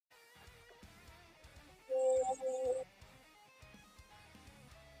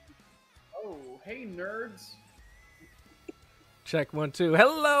Hey, nerds. Check 1, 2.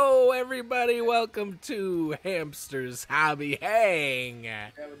 Hello, everybody. Welcome to Hamster's Hobby Hang.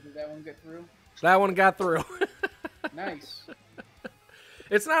 Did that one get through? That one got through. Nice.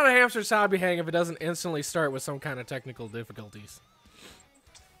 It's not a Hamster's Hobby Hang if it doesn't instantly start with some kind of technical difficulties.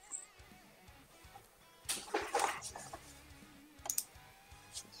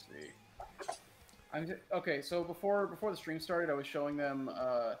 Let's see. Okay, so before the stream started, I was showing them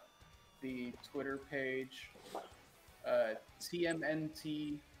the Twitter page,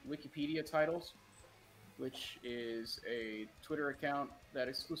 TMNT Wikipedia titles, which is a Twitter account that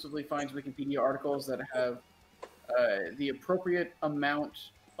exclusively finds Wikipedia articles that have the appropriate amount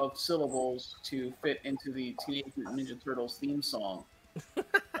of syllables to fit into the Teenage Mutant Ninja Turtles theme song.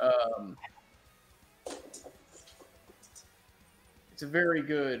 It's a very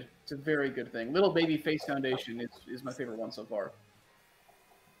good thing. Little Baby Face Foundation is my favorite one so far.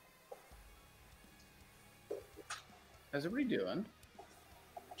 How's everybody doing?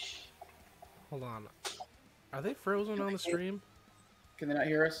 Hold on. Are they frozen on the stream? Can they not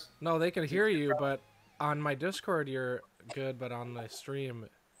hear us? No, they can hear you, but on my Discord you're good, but on the stream...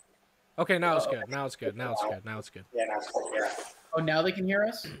 Okay, now it's good. Now it's good. Now it's good. Now it's good. Yeah, now it's good. Yeah. Oh, now they can hear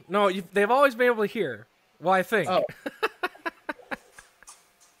us? No, they've always been able to hear. Well, I think. Oh.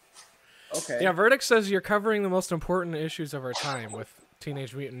 Okay. Yeah, Verdict says you're covering the most important issues of our time with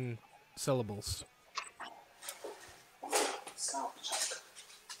Teenage Mutant syllables.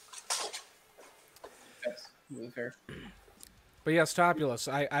 That's really fair. But yes, Topulus.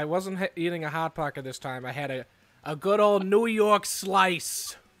 I wasn't eating a Hot Pocket this time. I had a good old New York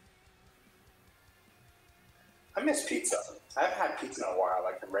slice. I miss pizza. I haven't had pizza in a while,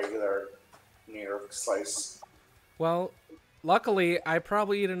 like a regular New York slice. Well, luckily, I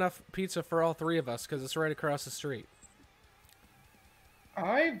probably eat enough pizza for all three of us because it's right across the street.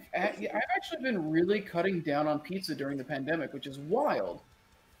 I've actually been really cutting down on pizza during the pandemic, which is wild.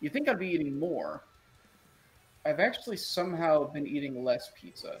 You'd think I'd be eating more. I've actually somehow been eating less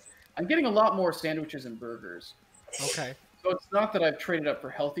pizza. I'm getting a lot more sandwiches and burgers. Okay. So it's not that I've traded up for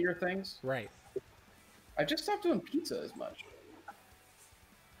healthier things. Right. I just stopped doing pizza as much.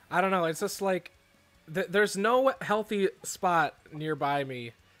 I don't know. It's just like there's no healthy spot nearby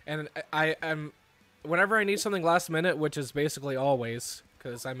me, and I'm whenever I need something last minute, which is basically always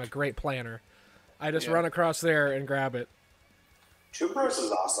because I'm a great planner, I just run across there and grab it. Two Bros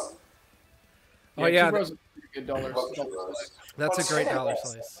is awesome. Oh yeah, Two Bros is a good dollar slice. That's a great dollar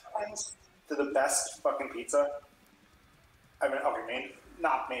slice. They're the best fucking pizza. I mean, okay,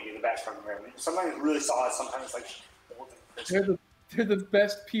 not maybe the best fucking pizza. Sometimes it's really solid. Sometimes it's like They're the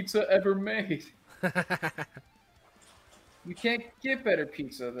best pizza ever made. You can't get better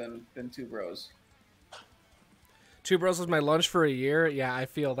pizza than Two Bros. Two Bros was my lunch for a year. Yeah, I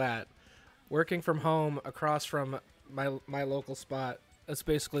feel that. Working from home across from my local spot, that's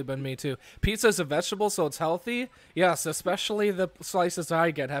basically been me too. Pizza's a vegetable, so it's healthy. Yes, especially the slices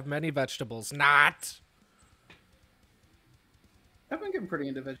I get have many vegetables. Not. I've been getting pretty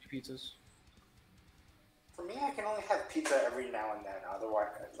into veggie pizzas. for me, I can only have pizza every now and then. Otherwise,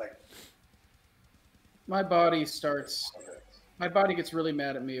 like My body gets really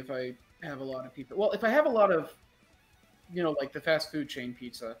mad at me if I have a lot of pizza. Well, if I have a lot of, like the fast food chain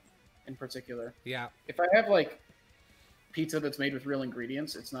pizza in particular. Yeah. If I have like pizza that's made with real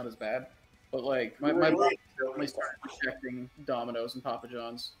ingredients, it's not as bad. But like my body definitely started rejecting Domino's and Papa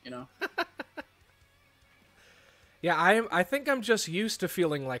John's, Yeah, I think I'm just used to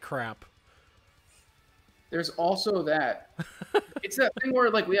feeling like crap. There's also that. It's that thing where,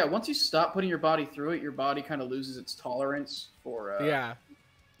 like, yeah, once you stop putting your body through it, your body kind of loses its tolerance for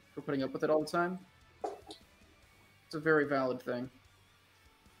putting up with it all the time. It's a very valid thing.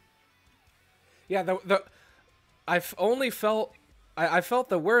 Yeah, I've only felt I felt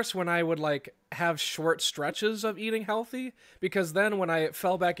the worst when I would like have short stretches of eating healthy, because then when I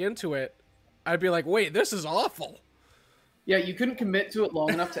fell back into it, I'd be like, wait, this is awful. Yeah, you couldn't commit to it long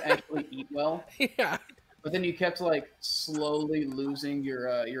enough to actually eat well. Yeah. But then you kept like slowly losing your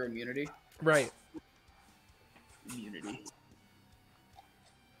immunity. Right. Immunity.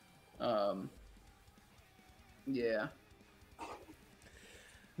 Yeah.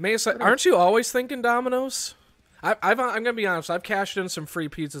 Mesa, aren't you always thinking Domino's? I'm gonna be honest. I've cashed in some free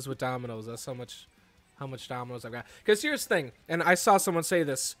pizzas with Domino's. That's how much Domino's I've got. Because here's the thing, and I saw someone say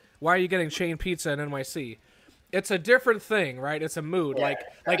this: why are you getting chain pizza in NYC? It's a different thing, right? It's a mood. Yeah.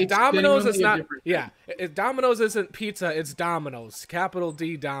 Like Domino's is not. Yeah, Domino's isn't pizza. It's Domino's. Capital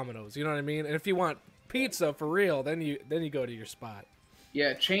D Domino's. You know what I mean? And if you want pizza for real, then you go to your spot.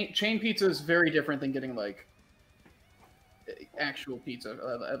 Yeah, chain pizza is very different than getting like actual pizza,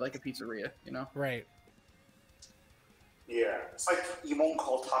 like a pizzeria, you know? Right. Yeah, it's like you won't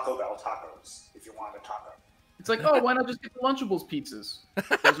call Taco Bell tacos if you want a taco. It's like, oh, why not just get the Lunchables pizzas?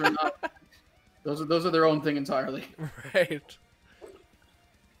 Those are not. Those are their own thing entirely. Right.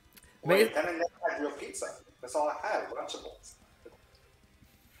 Wait, then I never had real pizza. That's all I had, Lunchables.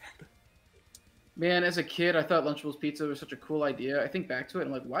 Man, as a kid, I thought Lunchables pizza was such a cool idea. I think back to it,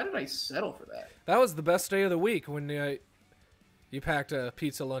 I'm like, why did I settle for that? That was the best day of the week when you packed a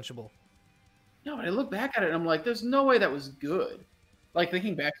pizza Lunchable. No, but I look back at it and I'm like, there's no way that was good. Like,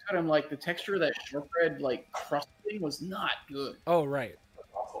 thinking back to it, I'm like, the texture of that shortbread, like, crust thing was not good. Oh, right.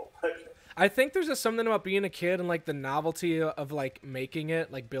 Awful. I think there's just something about being a kid and, like, the novelty of, like, making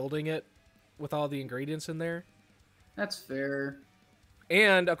it, like, building it with all the ingredients in there. That's fair.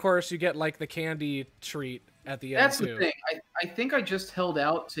 And, of course, you get, like, the candy treat at the end, That's too. the thing. I think I just held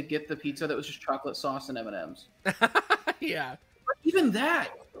out to get the pizza that was just chocolate sauce and M&Ms. Yeah. But even that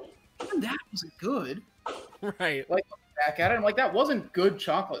wasn't good. Right. Like, back at it, I'm like, that wasn't good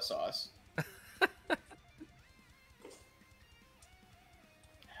chocolate sauce.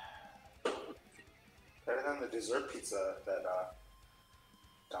 Better than the dessert pizza that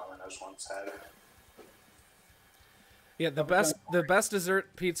Domino's once had. Yeah, the best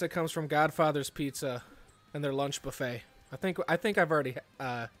dessert pizza comes from Godfather's Pizza and their lunch buffet. I think I've already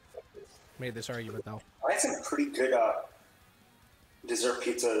made this argument though. I had some pretty good dessert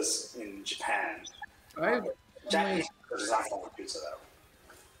pizzas in Japan. Japanese is not called pizza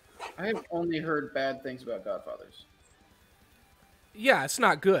though. I have only heard bad things about Godfather's. Yeah, it's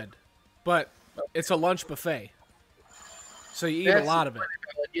not good, but it's a lunch buffet, so you eat a lot of it.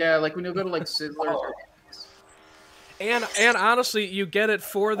 Yeah, like when you go to like Sizzler. And honestly, you get it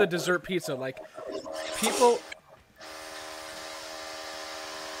for the dessert pizza. Like, people...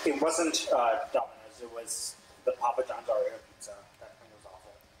 It wasn't Domino's, it was the Papa John's Oreo pizza. That thing was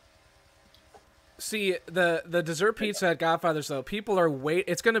awful. See, the dessert pizza at Godfather's, though, people are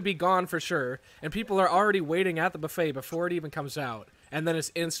it's going to be gone for sure, and people are already waiting at the buffet before it even comes out, and then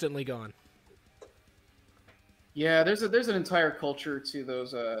it's instantly gone. Yeah, there's an entire culture to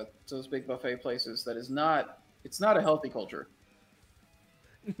those big buffet places that is not... It's not a healthy culture.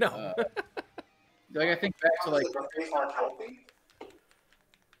 No. Like, I think back to, like... Buffets aren't healthy?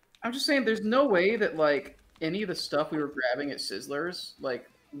 I'm just saying, there's no way that, like, any of the stuff we were grabbing at Sizzlers, like,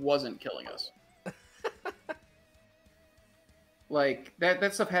 wasn't killing us. Like,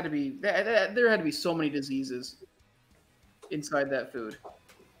 that stuff had to be... there had to be so many diseases inside that food.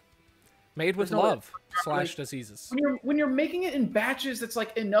 Made with love / diseases. When you're making it in batches that's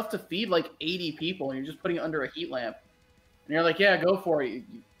like enough to feed like 80 people and you're just putting it under a heat lamp and you're like, yeah, go for it, you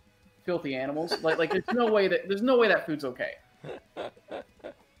filthy animals. Like there's no way that food's okay.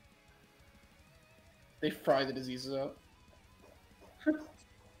 They fry the diseases out.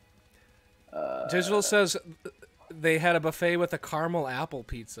 Digital says they had a buffet with a caramel apple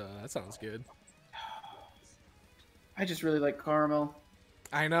pizza. That sounds good. I just really like caramel.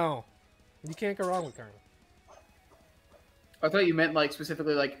 I know. You can't go wrong with caramel. I thought you meant like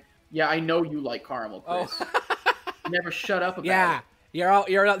specifically like, yeah, I know you like caramel, Chris. Oh. You never shut up about it.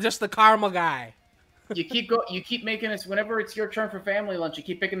 You're just the caramel guy. You keep making us whenever it's your turn for family lunch. You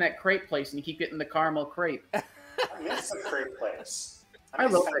keep picking that crepe place, and you keep getting the caramel crepe. I miss the crepe place. I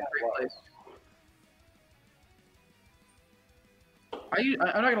love that crepe place.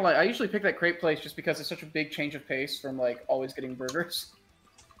 I'm not gonna lie. I usually pick that crepe place just because it's such a big change of pace from like always getting burgers.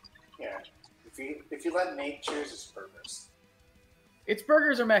 Yeah, if you let Nate choose, it's burgers. It's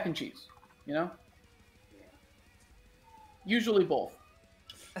burgers or mac and cheese, you know. Yeah. Usually both.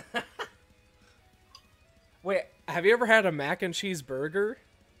 Wait, have you ever had a mac and cheese burger?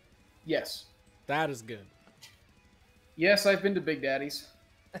 Yes. That is good. Yes, I've been to Big Daddy's.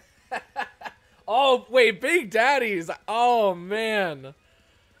 Oh, wait, Big Daddy's. Oh, man.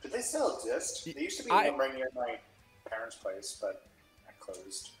 Do they still exist? They used to be right near my parents' place, but that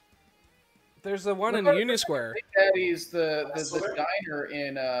closed. There's the one in Union Square. Big Daddy's, the diner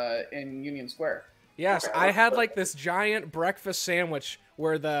in Union Square. Yes, Okay. I had like this giant breakfast sandwich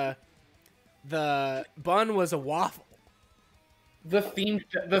where the bun was a waffle. The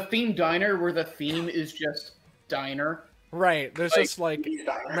theme diner where the theme is just diner. Right. There's Like, just like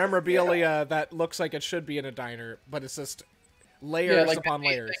memorabilia that looks like it should be in a diner, but it's just layers like, upon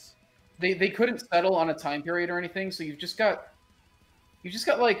layers. They couldn't settle on a time period or anything, so you've just got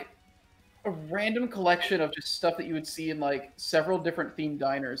like a random collection of just stuff that you would see in like several different themed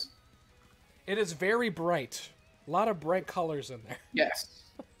diners. It is very bright. A lot of bright colors in there.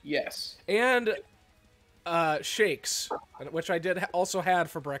 Yes. And shakes, which I did also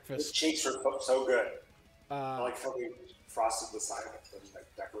had for breakfast. The shakes were so good. Like frosted the side and like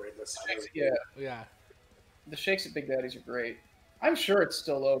decorate the side. Yeah, Yeah. the shakes at Big Daddy's are great. I'm sure it's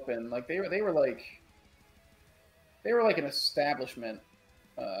still open. Like they were like an establishment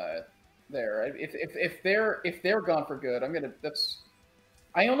there. If they're gone for good, I'm gonna. That's.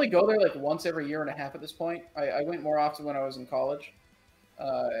 I only go there like once every year and a half at this point. I went more often when I was in college,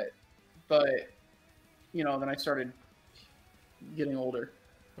 but then I started getting older.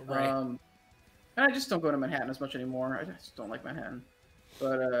 Right. And I just don't go to Manhattan as much anymore. I just don't like Manhattan.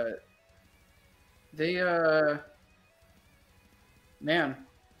 But they man,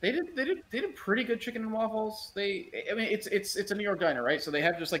 they did pretty good chicken and waffles. I mean, it's a New York diner, right? So they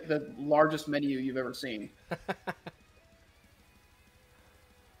have just like the largest menu you've ever seen.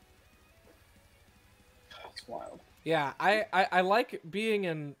 It's wild. Yeah, I like being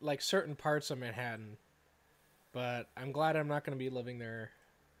in like certain parts of Manhattan, but I'm glad I'm not going to be living there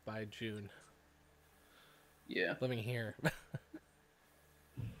by June. Yeah. Living here.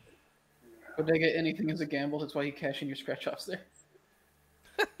 Bodega, anything is a gamble. That's why you cash in your scratch offs there.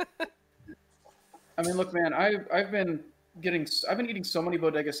 I mean, look, man, I've been eating so many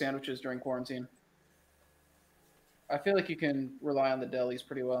bodega sandwiches during quarantine. I feel like you can rely on the delis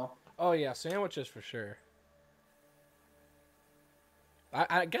pretty well. Oh yeah, sandwiches for sure.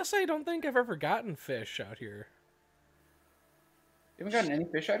 I guess I don't think I've ever gotten fish out here. You haven't gotten any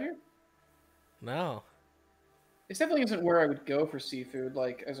fish out here? No. This definitely isn't where I would go for seafood,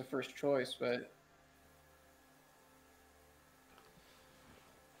 like as a first choice, but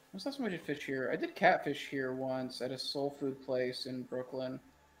what's last time I did fish here? I did catfish here once at a soul food place in Brooklyn.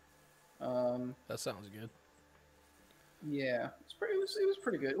 That sounds good. Yeah, it was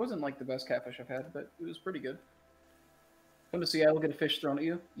pretty good. It wasn't like the best catfish I've had, but it was pretty good. Come to Seattle, get a fish thrown at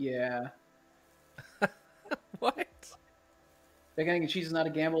you? Yeah. What? Bacon, egg, and cheese is not a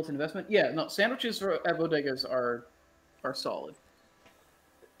gamble; it's an investment. Yeah, no, sandwiches at bodegas are solid.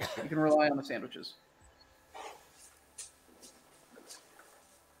 You can rely on the sandwiches.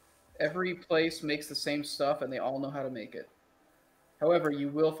 Every place makes the same stuff, and they all know how to make it. However, you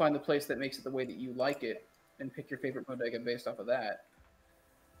will find the place that makes it the way that you like it, and pick your favorite bodega based off of that.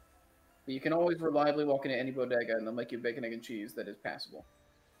 But you can always reliably walk into any bodega, and they'll make you bacon, egg, and cheese that is passable.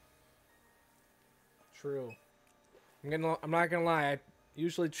 True. I'm not gonna lie. I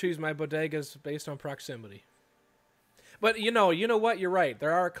usually choose my bodegas based on proximity. But you know what? You're right.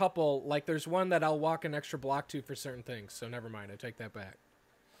 There are a couple. Like there's one that I'll walk an extra block to for certain things. So never mind. I take that back.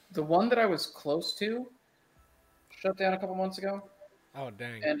 The one that I was close to shut down a couple months ago. Oh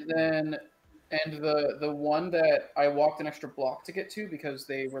dang. And the one that I walked an extra block to get to because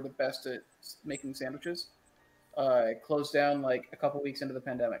they were the best at making sandwiches, closed down like a couple weeks into the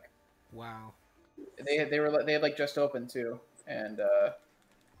pandemic. Wow. They had like just opened too, and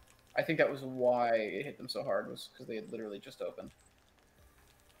I think that was why it hit them so hard, was because they had literally just opened.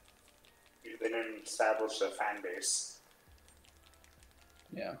 They didn't establish a fan base.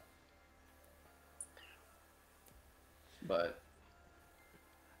 Yeah. But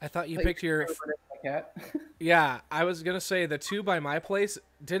I thought you picked your cat. Yeah, I was gonna say the two by my place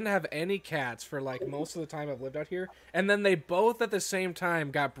didn't have any cats for like most of the time I've lived out here, and then they both at the same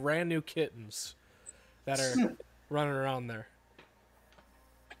time got brand new kittens that are running around there.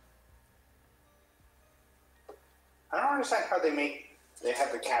 I don't understand how they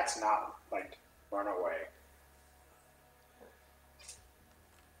have the cats not like run away.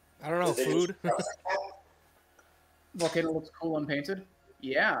 I don't know, food. Volcano looks cool unpainted.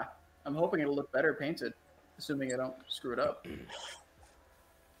 Yeah, I'm hoping it'll look better painted, assuming I don't screw it up.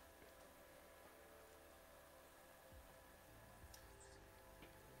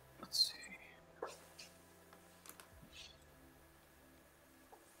 Let's see.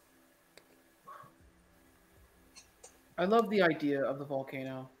 I love the idea of the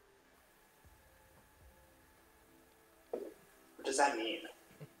volcano. What does that mean?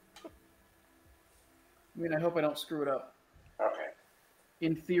 I mean, I hope I don't screw it up. Okay.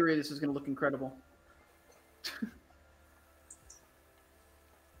 In theory, this is going to look incredible. Let's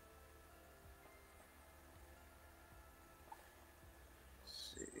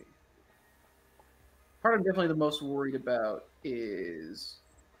see. Part I'm definitely the most worried about is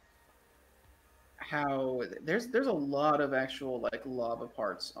how there's a lot of actual like lava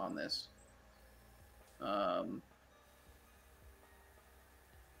parts on this. And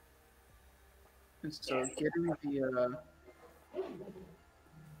so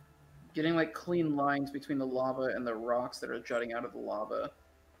getting like clean lines between the lava and the rocks that are jutting out of the lava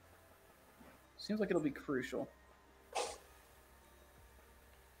seems like it'll be crucial.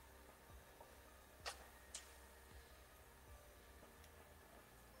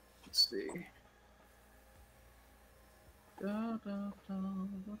 Let's see. Da, da, da,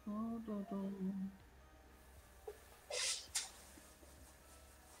 da, da, da.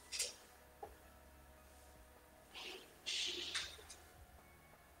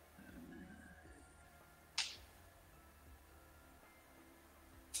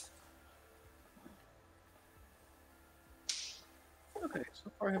 Okay,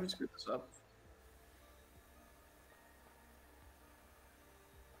 so far I haven't screwed this up.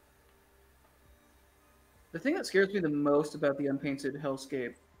 The thing that scares me the most about the unpainted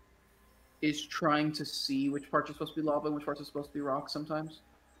hellscape is trying to see which parts are supposed to be lava and which parts are supposed to be rock sometimes.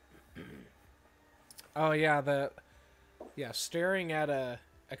 Oh yeah, staring at a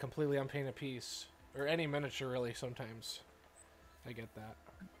completely unpainted piece or any miniature really sometimes. I get that.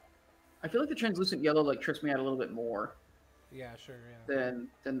 I feel like the translucent yellow like trips me out a little bit more Yeah, sure, yeah.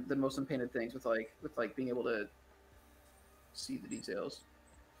 than most unpainted things with being able to see the details.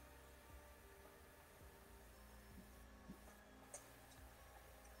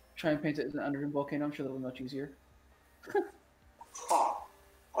 Try and paint it as an underground volcano. I'm sure that'll be much easier. Huh.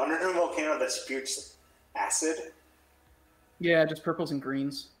 Underground volcano that spews acid? Yeah, just purples and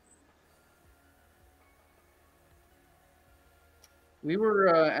greens. We were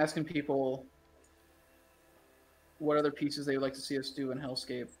asking people what other pieces they would like to see us do in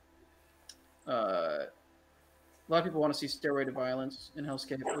Hellscape. A lot of people want to see Stairway to Violence in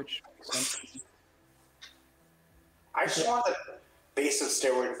Hellscape, which makes sense. I just want the base of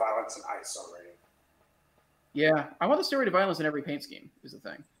Stairway to Violence and ice already. Yeah, I want the Stairway to Violence in every paint scheme, is the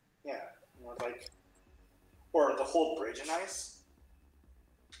thing. Yeah, or the whole bridge in ice.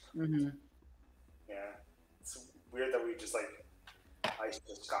 Mm-hmm. Yeah, it's weird that we just ice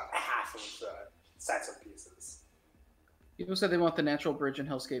just got half of the sets of pieces. People said they want the natural bridge in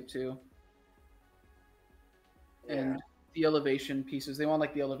Hellscape too. Yeah. And the elevation pieces. They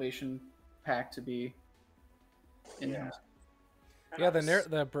want the elevation pack to be in Yeah. Yeah,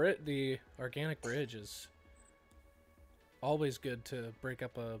 the organic bridge is always good to break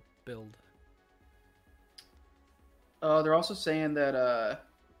up a build. They're also saying that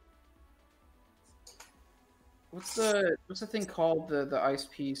what's the thing called, the ice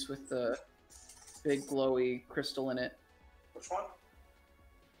piece with the big glowy crystal in it? Which one?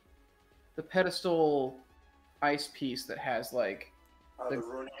 The pedestal ice piece that has the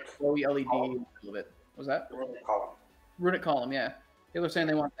runic glowy LED column. in the middle of it. Was that? The runic column. Runic column, yeah. People are saying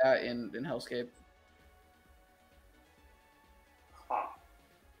they want that in Hellscape. Huh.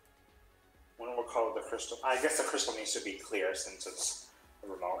 Wonder what color the crystal. I guess the crystal needs to be clear since it's a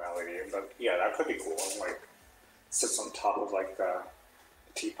remote LED. But yeah, that could be cool. Sits on top of the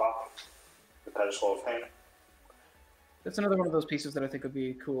teapot, the pedestal of paint. That's another one of those pieces that I think would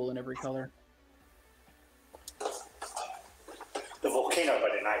be cool in every color. The volcano,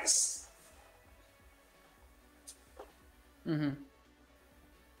 but in ice. Mm-hmm.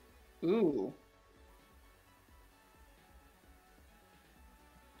 Ooh.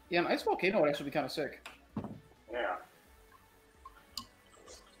 Yeah, an ice volcano would actually be kind of sick. Yeah.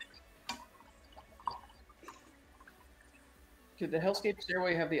 Could the Hellscape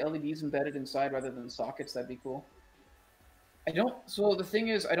stairway have the LEDs embedded inside rather than sockets? That'd be cool. I don't. So the thing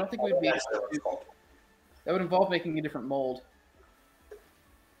is, I don't think we'd be. That would involve making a different mold,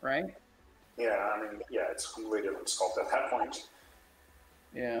 right? Yeah, it's a completely different sculpt at that point.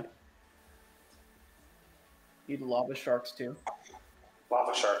 Yeah. Need lava sharks too.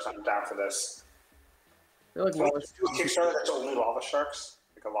 Lava sharks, I'm down for this. They're like Can we lava do a Kickstarter that's only lava sharks?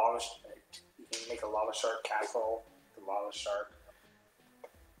 You can make a lava shark castle, the lava shark.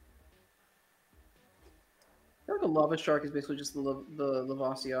 I feel like a lava shark is basically just the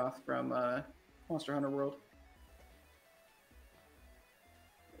Lavasioth from Monster Hunter World.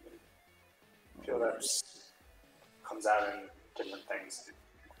 I feel that comes out in different things,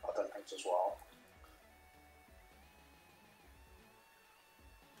 other things as well.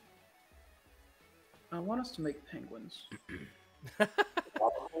 I want us to make penguins.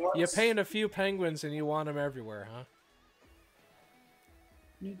 You paint a few penguins and you want them everywhere, huh?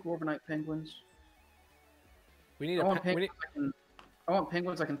 Need Dwarvenite penguins. We need I want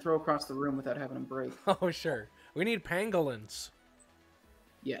penguins I can throw across the room without having them break. Oh, sure. We need pangolins.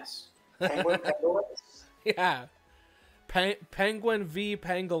 Yes. Penguins? Yeah. Penguin v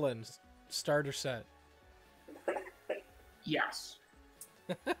Pangolin starter set. Yes.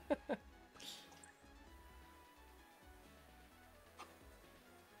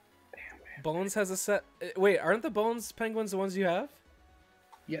 Bones has a set. Wait, aren't the Bones penguins the ones you have?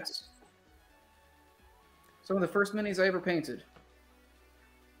 Yes. Some of the first minis I ever painted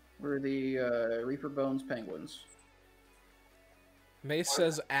were the Reaper Bones penguins. Mace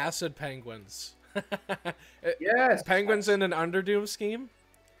says acid penguins. Yes. Penguins in an Underdoom scheme?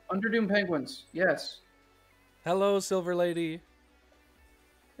 Underdoom Penguins. Yes. Hello, Silver Lady.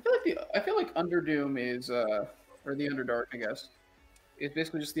 I feel like Underdoom is or the Underdark, I guess. It's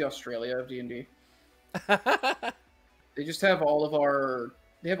basically just the Australia of D&D. They just have all of our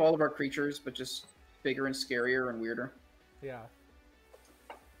creatures, but just bigger and scarier and weirder. Yeah.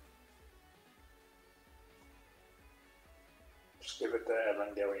 Just give it the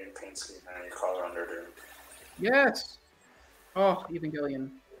Evangelion paint scheme and you call it Underdoom. Yes. Oh,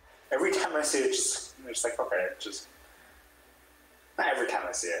 Evangelion. Every time I see it, it's like, okay, just... Not every time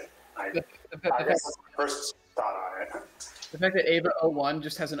I see it. I guess that's my first thought on it. The fact that Ava 01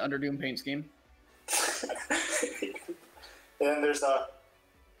 just has an Underdoom paint scheme. And then there's a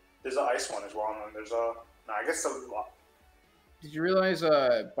ice one as well, and then there's a... No, I guess the... Did you realize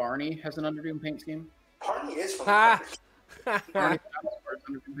Barney has an Underdoom paint scheme? Barney is from Ha! Barney has an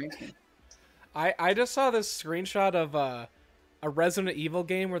Underdoom paint scheme. I just saw this screenshot of a Resident Evil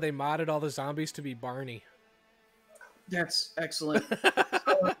game where they modded all the zombies to be Barney. That's excellent.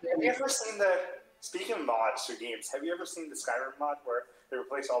 Have you ever seen the... Speaking of mods for games, have you ever seen the Skyrim mod where they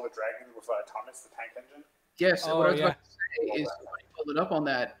replace all the dragons with Thomas the Tank Engine? Yes, Oh, what I was yeah. about to say is somebody pulled it up on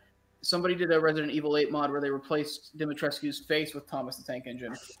that. Somebody did a Resident Evil 8 mod where they replaced Dimitrescu's face with Thomas the Tank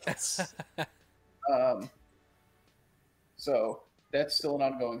Engine. So that's still an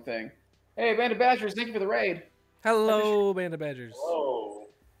ongoing thing. Hey, Band of Badgers, thank you for the raid. Hello, Band of Badgers. Whoa.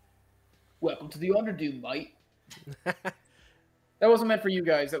 Welcome to the Underdoom, mate. That wasn't meant for you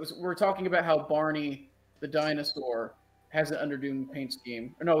guys. We're talking about how Barney the dinosaur has an Underdoom paint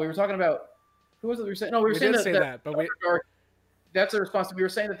scheme. Or no, we were talking about who was it? We were saying we did say that, but Underdark, that's a response. We were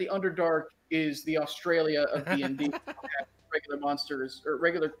saying that the Underdark is the Australia of D&D. Regular monsters or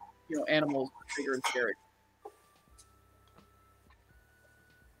regular animals, bigger and scary.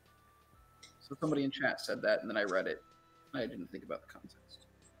 So somebody in chat said that, and then I read it. I didn't think about the context.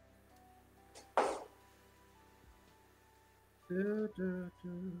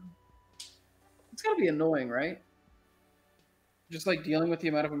 It's gotta be annoying, right? Just like dealing with the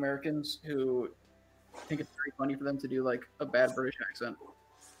amount of Americans who think it's very funny for them to do like a bad British accent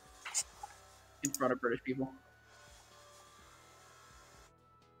in front of British people.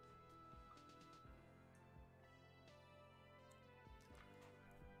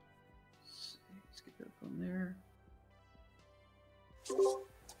 Let's get that from there.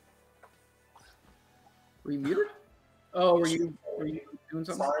 Were you muted? Oh, were you doing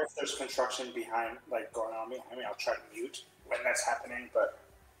something? Sorry if there's construction behind, going on behind me. I'll try to mute when that's happening, but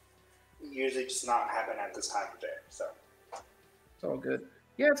it usually does not happen at this time of day. So it's all good.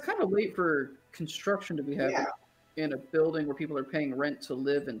 Yeah, it's kind of late for construction to be happening in a building where people are paying rent to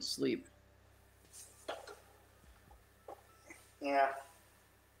live and sleep. Yeah,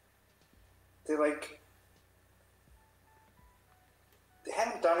 they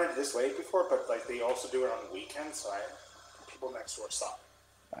haven't done it this late before, but they also do it on the weekends. So people next door saw.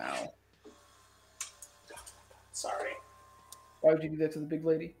 Wow. Sorry. Why would you do that to the big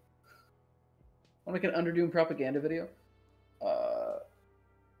lady? Want to make an Underdoom propaganda video?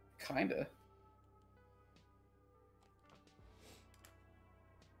 Kinda. Let's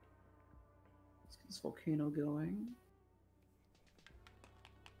get this volcano going.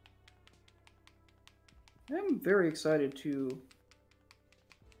 I'm very excited to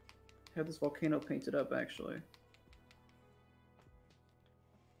have this volcano painted up, actually.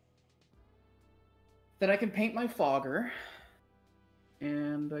 Then I can paint my fogger,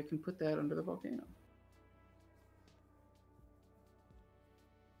 and I can put that under the volcano.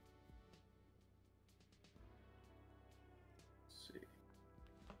 Let's see.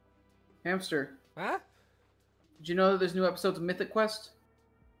 Hamster. Huh? Did you know that there's new episodes of Mythic Quest?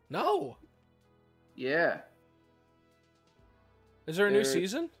 No. Yeah. Is there a new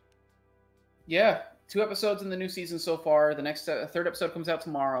season? Yeah. 2 episodes in the new season so far. The next third episode comes out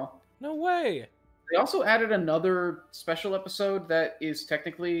tomorrow. No way. They also added another special episode that is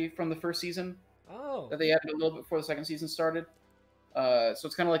technically from the first season. Oh. That they added a little bit before the second season started. So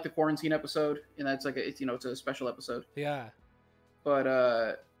it's kind of like the quarantine episode, and that's like it's a special episode. Yeah.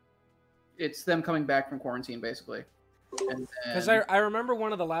 But it's them coming back from quarantine basically. Because I remember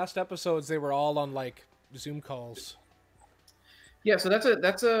one of the last episodes they were all on Zoom calls. Yeah, so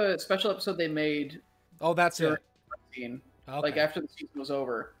that's a special episode they made. Oh, that's it. Okay. Like after the season was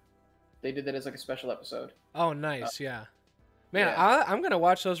over, they did that as a special episode. Oh, nice, yeah. Man, yeah. I'm gonna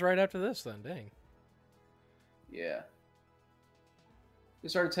watch those right after this then. Dang. Yeah. We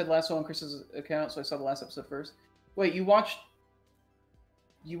started Ted Lasso on Chris's account, so I saw the last episode first. Wait, you watched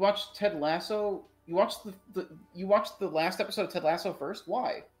Ted Lasso? You watched the last episode of Ted Lasso first?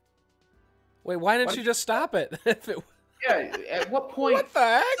 Why? Wait, why didn't you just stop it? If it... Yeah, at what point? What the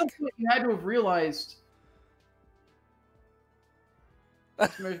heck? At some point you had to have realized.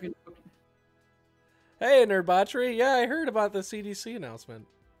 Hey, Nerdbotchery. Yeah, I heard about the CDC announcement.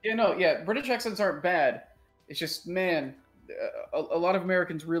 Yeah, no, yeah, British accents aren't bad. It's just, man, a lot of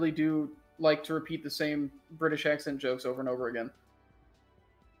Americans really do like to repeat the same British accent jokes over and over again.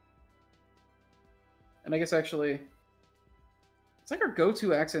 And I guess actually, it's like our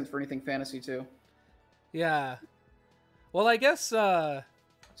go-to accent for anything fantasy too. Yeah. Well, I guess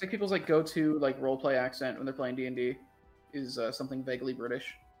It's like people's like go-to like roleplay accent when they're playing D&D is something vaguely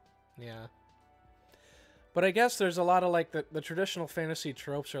British. Yeah. But I guess there's a lot of like the traditional fantasy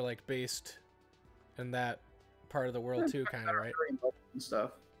tropes are like based in that part of the world too, kind of, right? Arthurian legend and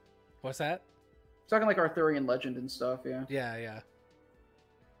stuff. What's that? Talking like Arthurian legend and stuff, yeah. Yeah, yeah.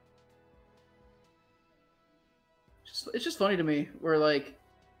 It's just funny to me. Where like,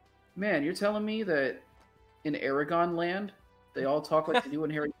 man, you're telling me that in Aragon land they all talk like they do in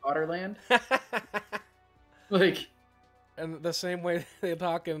Harry Potter land? Like, and the same way they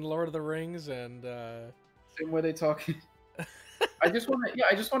talk in Lord of the Rings and same way they talk. I just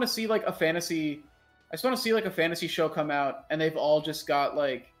want to see like a fantasy. I just want to see like a fantasy show come out, and they've all just got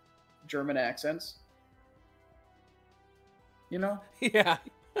like German accents. You know? Yeah.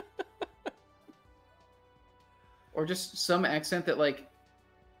 Or just some accent that like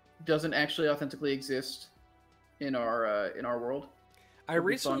doesn't actually authentically exist in our world. I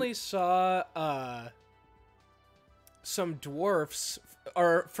recently saw some dwarfs,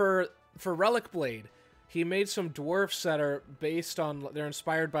 or for Relic Blade, he made some dwarfs that are based on, they're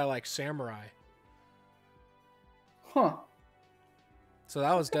inspired by like samurai. Huh. So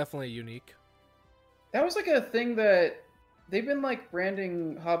that was definitely unique. That was like a thing that they've been like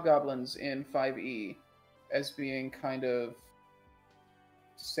branding hobgoblins in 5e as being kind of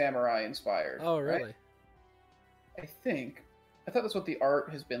samurai inspired. Oh, really? Right? I think. I thought that's what the art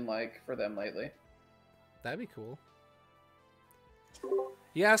has been like for them lately. That'd be cool.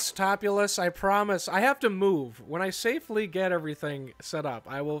 Yes, Topulus, I promise. I have to move. When I safely get everything set up,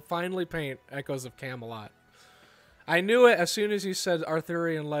 I will finally paint Echoes of Camelot. I knew it as soon as you said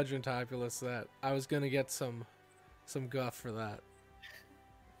Arthurian legend, Topulus, that I was going to get some guff for that.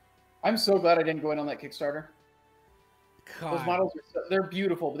 I'm so glad I didn't go in on that Kickstarter. God. Those models, they're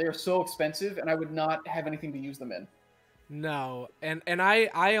beautiful, but they are so expensive, and I would not have anything to use them in. No, and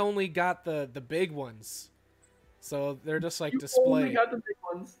I only got the big ones. So they're just like display. Only got the big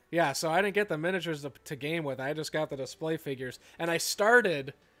ones. Yeah, so I didn't get the miniatures to game with. I just got the display figures. And I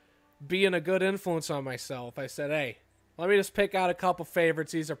started being a good influence on myself. I said, hey, let me just pick out a couple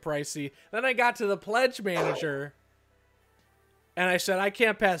favorites. These are pricey. Then I got to the pledge manager, and I said, I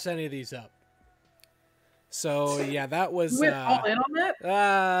can't pass any of these up. So, yeah, that was... You went all in on that?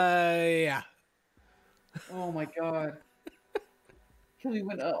 Yeah. Oh, my God. We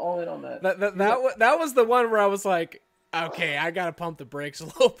went all in on that. That was the one where I was like, okay, I gotta pump the brakes a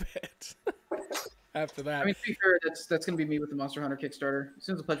little bit. After that, I mean, to be fair, that's gonna be me with the Monster Hunter Kickstarter. As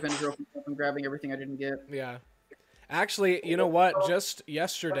soon as the pledge manager opens up, I'm grabbing everything I didn't get. Yeah, actually, you know what? Just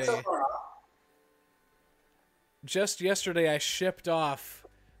yesterday, I shipped off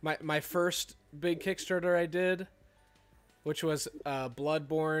my first big Kickstarter I did, which was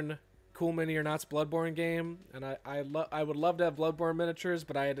Bloodborne. Cool Mini or Not's Bloodborne game, and I would love to have Bloodborne miniatures,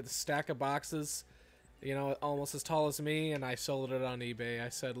 but I had a stack of boxes, you know, almost as tall as me, and I sold it on eBay. I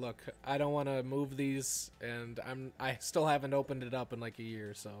said, look, I don't want to move these, and I still haven't opened it up in like a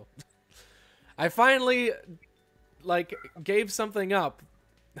year, so I finally like gave something up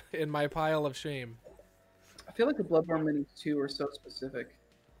in my pile of shame. I feel like the Bloodborne minis too are so specific.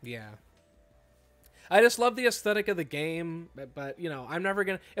 Yeah. I just love the aesthetic of the game, but, you know, I'm never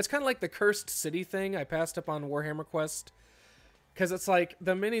going to... It's kind of like the Cursed City thing I passed up on Warhammer Quest. Because it's like,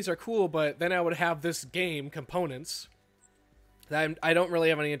 the minis are cool, but then I would have this game components that I don't really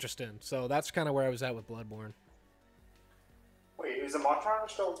have any interest in. So that's kind of where I was at with Bloodborne. Wait, is the Monster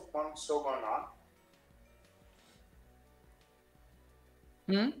Hunter still going on?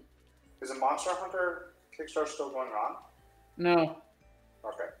 Hmm? Is the Monster Hunter Kickstarter still going on? No.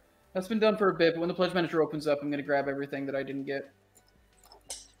 Okay. That's been done for a bit, but when the pledge manager opens up, I'm going to grab everything that I didn't get.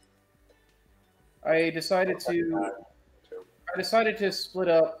 I decided to split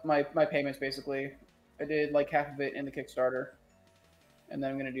up my payments, basically. I did like half of it in the Kickstarter, and then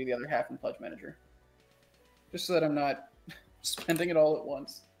I'm going to do the other half in pledge manager. Just so that I'm not spending it all at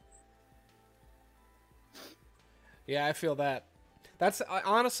once. Yeah, I feel that. That's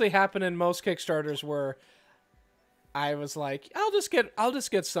honestly happened in most Kickstarters where I was like, I'll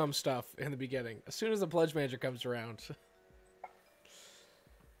just get some stuff in the beginning as soon as the pledge manager comes around.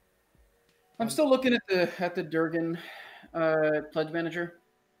 I'm still looking at the Durgan pledge manager,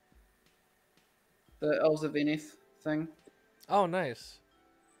 the Elves of Veneth thing. Oh, nice.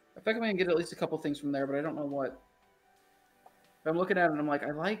 I think I can get at least a couple things from there, but I don't know what. I'm looking at it and I'm like, I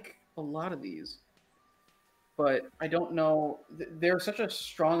like a lot of these, but I don't know. They're such a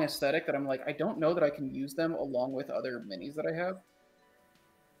strong aesthetic that I'm like, I don't know that I can use them along with other minis that I have.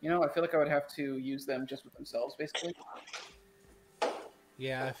 You know, I feel like I would have to use them just with themselves, basically.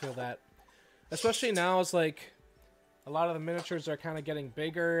 Yeah, I feel that. Especially now, it's like a lot of the miniatures are kind of getting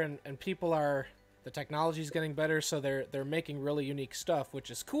bigger, and people are, the technology's getting better, so they're making really unique stuff,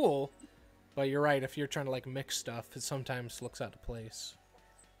 which is cool. But you're right, if you're trying to like mix stuff, it sometimes looks out of place.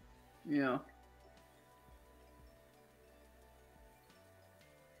 Yeah.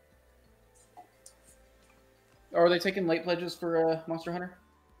 Are they taking late pledges for Monster Hunter?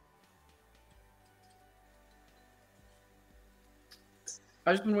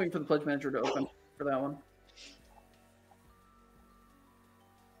 I've just been waiting for the pledge manager to open for that one.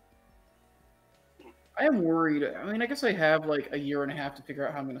 I am worried. I mean, I guess I have like a year and a half to figure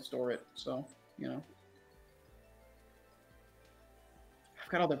out how I'm going to store it. So, you know.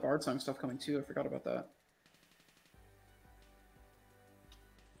 I've got all that Bard Song stuff coming too. I forgot about that.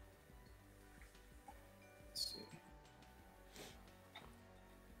 Let's see.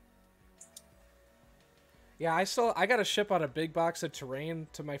 Yeah, I got to ship out a big box of terrain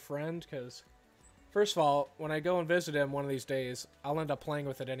to my friend, because first of all, when I go and visit him one of these days, I'll end up playing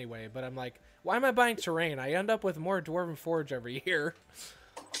with it anyway. But I'm like, why am I buying terrain? I end up with more Dwarven Forge every year.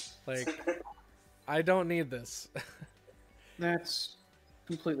 Like, I don't need this. That's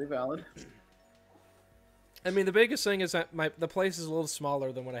completely valid. I mean, the biggest thing is that the place is a little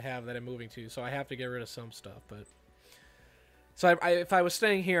smaller than what I have that I'm moving to, so I have to get rid of some stuff. But so if I was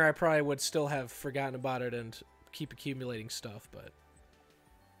staying here, I probably would still have forgotten about it and keep accumulating stuff. But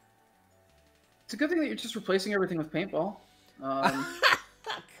it's a good thing that you're just replacing everything with paintball.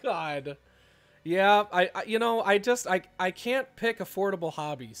 God, yeah, I can't pick affordable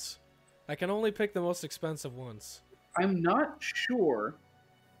hobbies. I can only pick the most expensive ones. I'm not sure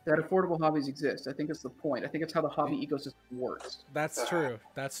that affordable hobbies exist. I think that's the point. I think it's how the hobby ecosystem works. That's true.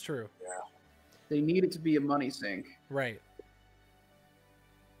 That's true. Yeah. They need it to be a money sink. Right.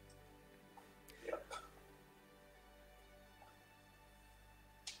 Yep.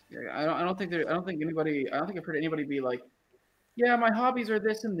 Yeah, I don't think I've heard anybody be like, yeah, my hobbies are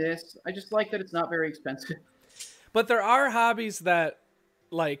this and this. I just like that it's not very expensive. But there are hobbies that,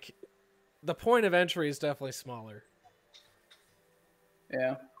 like, the point of entry is definitely smaller.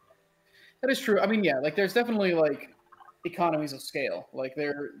 Yeah, that is true. I mean, yeah, like there's definitely like economies of scale. Like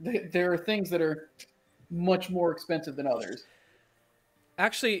there are things that are much more expensive than others.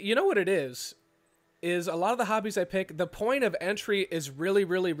 Actually, you know what it is a lot of the hobbies I pick, the point of entry is really,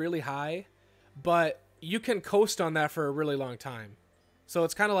 really, really high, but you can coast on that for a really long time. So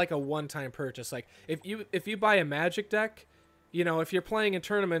it's kind of like a one-time purchase. Like if you buy a Magic deck, you know, if you're playing in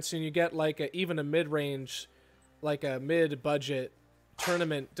tournaments and you get like even a mid-range, like a mid-budget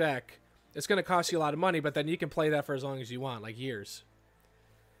tournament deck, it's going to cost you a lot of money, but then you can play that for as long as you want, like years.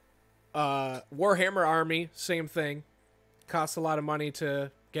 Warhammer Army, same thing. Costs a lot of money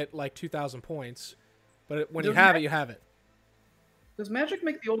to get like 2,000 points, but when you have it, you have it. Does Magic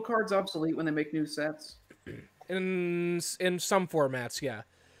make the old cards obsolete when they make new sets? In some formats, yeah.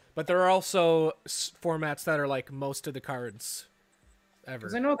 But there are also formats that are like most of the cards ever.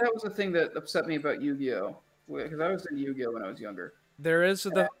 Because I know that was the thing that upset me about Yu-Gi-Oh! Because I was in Yu-Gi-Oh! When I was younger. There is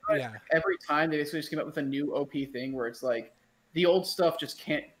yeah. Every time they just came up with a new OP thing where it's like the old stuff just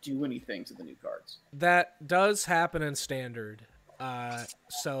can't do anything to the new cards. That does happen in Standard.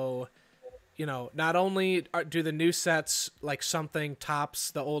 So, you know, not only do the new sets like something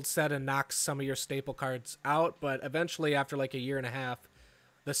tops the old set and knocks some of your staple cards out, but eventually after like a year and a half,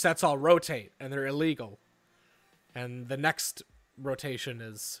 the sets all rotate and they're illegal. And the next rotation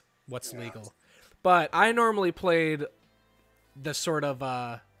is what's legal. But I normally played the sort of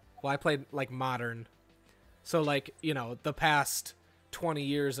I played like modern, so like, you know, the past 20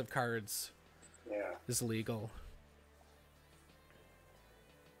 years of cards is legal.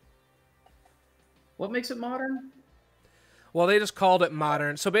 What makes it modern? Well, they just called it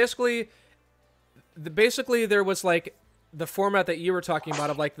modern. So basically there was like the format that you were talking about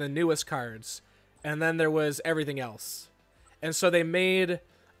of like the newest cards, and then there was everything else, and so they made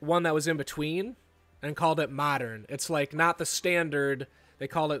one that was in between and called it modern. It's like not the standard. They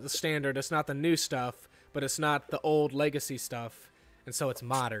call it the standard. It's not the new stuff, but it's not the old legacy stuff. And so it's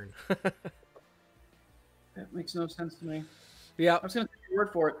modern. That makes no sense to me. Yep. I'm just going to take your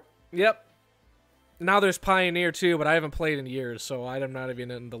word for it. Yep. Now there's Pioneer too, but I haven't played in years, so I'm not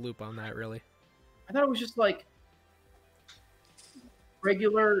even in the loop on that really. I thought it was just like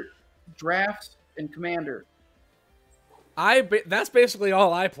regular Draft and Commander. That's basically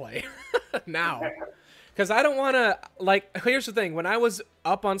all I play now. Because I don't want to, like, here's the thing. When I was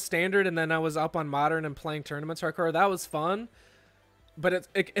up on Standard and then I was up on Modern and playing tournaments hardcore, that was fun. But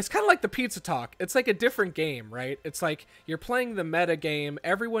it's kind of like the Pizza Talk. It's like a different game, right? It's like you're playing the meta game.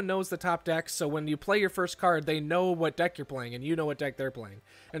 Everyone knows the top decks, so when you play your first card, they know what deck you're playing, and you know what deck they're playing.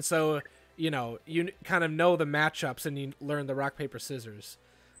 And so, you kind of know the matchups, and you learn the rock, paper, scissors.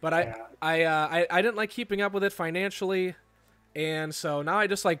 But I didn't like keeping up with it financially, and so now I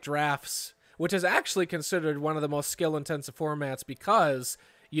just like drafts, which is actually considered one of the most skill-intensive formats because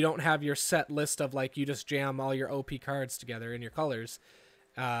you don't have your set list of like you just jam all your OP cards together in your colors.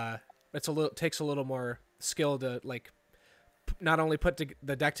 Takes a little more skill to like not only put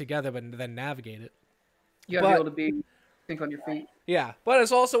the deck together but then navigate it. You gotta be able to think on your feet. Yeah, but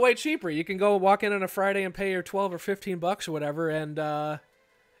it's also way cheaper. You can go walk in on a Friday and pay your $12 or $15 or whatever, and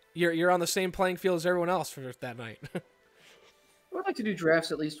you're on the same playing field as everyone else for that night. I would like to do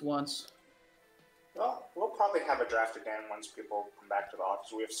drafts at least once. Well, we'll probably have a draft again once people come back to the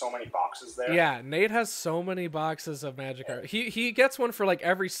office. We have so many boxes there. Yeah, Nate has so many boxes of Magic cards. He gets one for like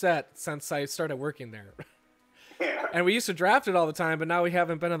every set since I started working there. Yeah. And we used to draft it all the time, but now we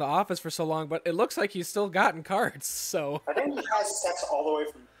haven't been in the office for so long. But it looks like he's still gotten cards. So I think he has sets all the way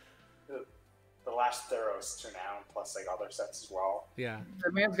from the last Theros to now, plus like other sets as well. yeah,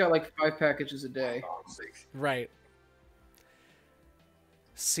 That man's got like 5 packages a day. right.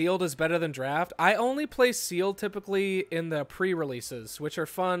 Sealed is better than draft. I only play sealed typically in the pre-releases, which are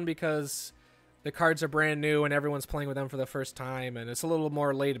fun because the cards are brand new and everyone's playing with them for the first time, and it's a little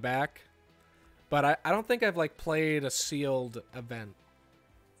more laid back. But I don't think I've like played a sealed event.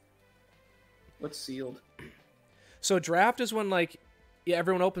 What's sealed? So draft is when like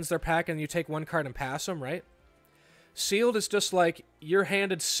everyone opens their pack and you take one card and pass them, right? Sealed is just like you're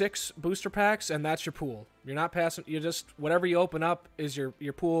handed 6 booster packs and that's your pool. You're not passing. You just whatever you open up is your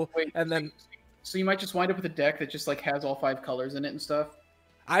pool. Wait, and then so you might just wind up with a deck that just like has all 5 colors in it and stuff.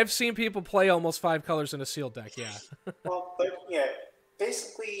 I've seen people play almost 5 colors in a sealed deck. Yeah. Well, yeah.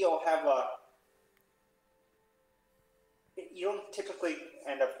 Basically, you'll have a. You don't typically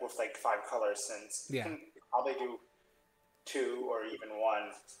end up with like 5 colors, since you can probably do 2 or even 1,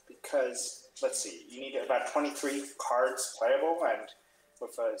 because let's see, you need about 23 cards playable, and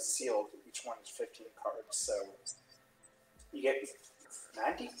with a sealed, each one is 15 cards, so you get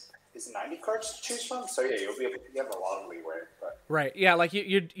 90. Is it 90 cards to choose from? So yeah, you have a lot of leeway. But. Right. Yeah. Like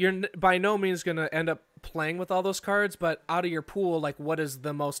you're by no means gonna end up playing with all those cards, but out of your pool, like what is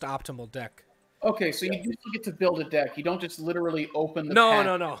the most optimal deck? Okay, so you usually get to build a deck. You don't just literally open the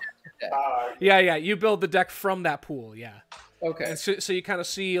No. pack. Yeah. You build the deck from that pool. Yeah. Okay. And so you kind of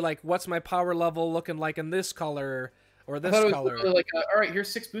see like what's my power level looking like in this color or this I thought it was color. literally like, all right,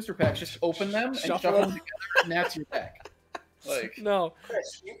 here's 6 booster packs. Just open them and shuffle them together, and that's your deck. Like No.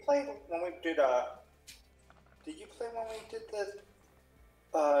 Chris, you played when we did Did you play when we did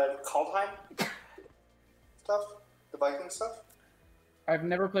the Kaldheim stuff, the Viking stuff? I've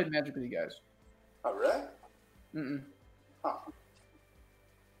never played Magic with you guys. Oh really? Mm-mm. Huh.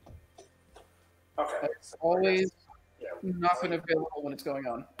 Okay. I've always Yeah. not been available when it's going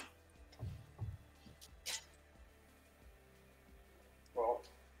on. Well,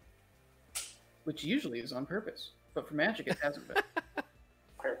 Which usually is on purpose. But for Magic, it hasn't been.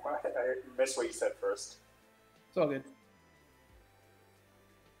 wait, what? I missed what you said first. It's all good.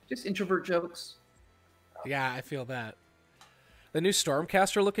 Just introvert jokes. Yeah, I feel that. The new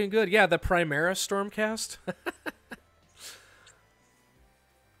Stormcast are looking good. Yeah, the Primera Stormcast.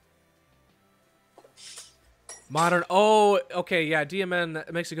 Modern. Oh, okay. Yeah,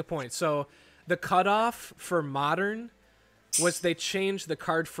 DMN makes a good point. So the cutoff for Modern was they changed the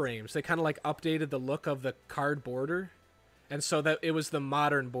card frames. They kind of like updated the look of the card border. And so that it was the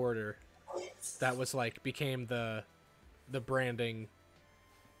Modern border that was like became the branding,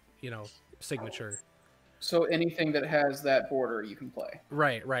 signature. So anything that has that border, you can play.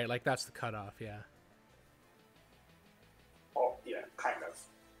 Right. Like that's the cutoff. Yeah. Oh, yeah, kind of.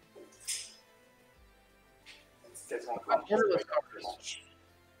 It's one Borderless covers.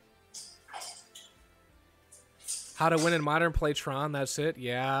 How to win in Modern, play Tron. That's it.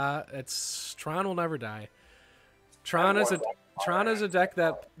 Yeah, it's Tron will never die. Tron is a deck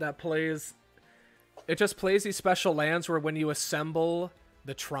that plays. It just plays these special lands where when you assemble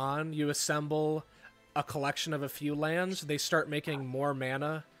the Tron, you assemble a collection of a few lands. They start making more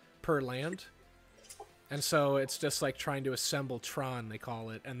mana per land, and so it's just like trying to assemble Tron. They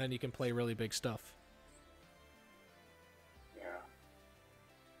call it, and then you can play really big stuff.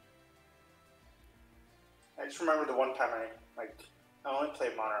 just remember the one time I only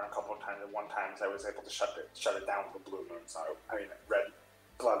played Modern a couple of times, and one time I was able to shut it down with the Blue Moon, so Red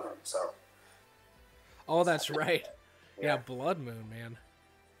Blood Moon, so. Oh, that's right. Yeah, Blood Moon, man.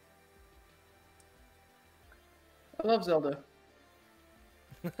 I love Zelda.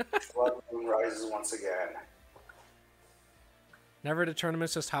 Blood Moon rises once again. Never to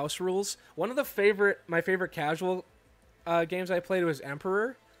tournaments, just house rules. One of my favorite casual games I played was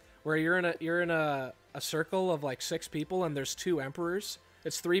Emperor, where you're in a circle of like 6 people and there's 2 emperors.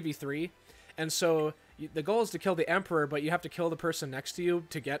 It's 3v3, and so the goal is to kill the emperor, but you have to kill the person next to you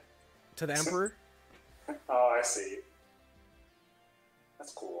to get to the emperor. Oh, I see.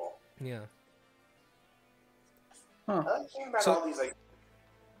 That's cool. Yeah. Huh. I like thinking about all these like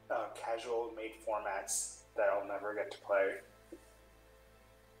casual made formats that I'll never get to play.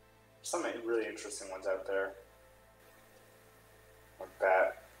 Some really interesting ones out there. Like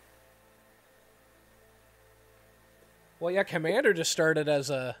that. Well, yeah, Commander just started as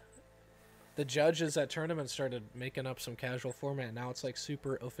the judges at tournaments started making up some casual format. Now it's like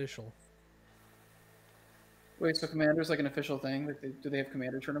super official. Wait, so Commander's like an official thing? Like do they have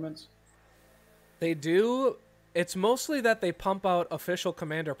Commander tournaments? They do. It's mostly that they pump out official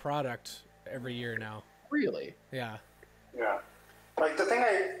Commander product every year now. Really? Yeah. Yeah. Like the thing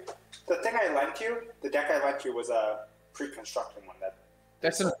I lent you, the deck I lent you was a pre-constructed one.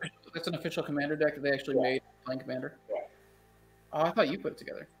 That's an official Commander deck that they actually made playing Commander? Yeah. Oh, I thought you put it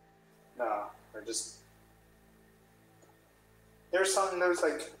together. No, they're just. There's some of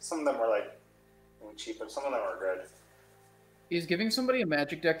them were like cheap, but some of them are good. Is giving somebody a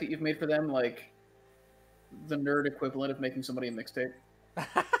Magic deck that you've made for them like the nerd equivalent of making somebody a mixtape?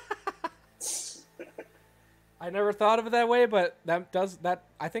 I never thought of it that way, but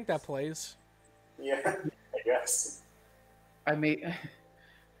I think that plays. Yeah, I guess. I made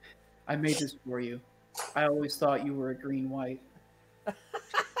this for you. I always thought you were a green-white.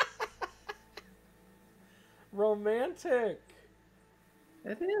 Romantic.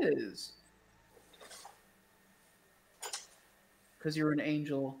 It is. Because you're an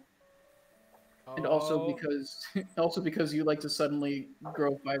angel. And also because you like to suddenly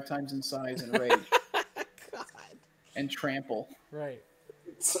grow 5 times in size and rage. God. And trample. Right.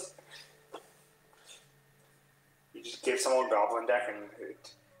 You just give someone a goblin deck and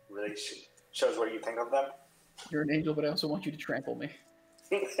it really shows what you think of them. You're an angel, but I also want you to trample me.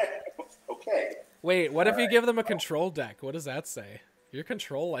 Okay. Wait, what if you give them a control deck? What does that say? You're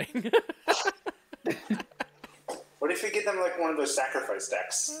controlling. What if you give them like one of those sacrifice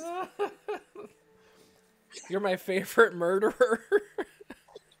decks? You're my favorite murderer.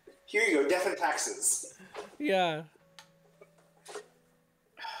 Here you go, death and taxes. Yeah.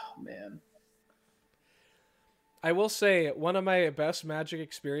 Oh, man. I will say, one of my best Magic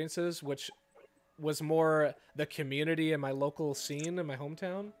experiences, which was more the community and my local scene in my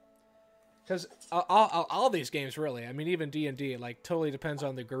hometown. Because all these games, really, I mean, even D&D, like, totally depends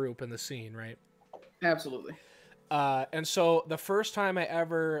on the group and the scene, right? Absolutely. And so the first time I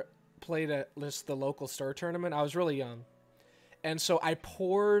ever played the local store tournament, I was really young. And so I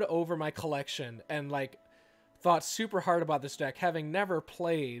poured over my collection and, like, thought super hard about this deck, having never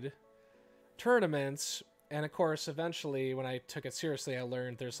played tournaments. And, of course, eventually, when I took it seriously, I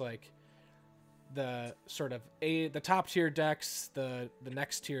learned there's, like, the sort of the top tier decks, the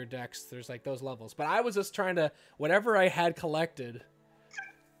next tier decks, there's, like, those levels. But I was just trying to, whatever I had collected,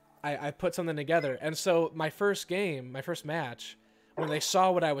 I put something together. And so my first match, when they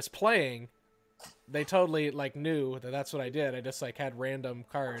saw what I was playing, they totally, like, knew that that's what I did. I just, like, had random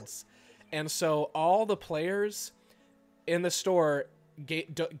cards. And so all the players in the store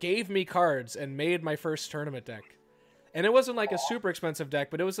gave me cards and made my first tournament deck. And it wasn't like a super expensive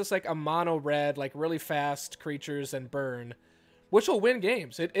deck, but it was just like a mono red, like really fast creatures and burn, which will win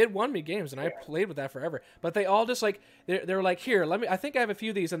games. It won me games, and I played with that forever. But they all just like, they're like, here, I think I have a few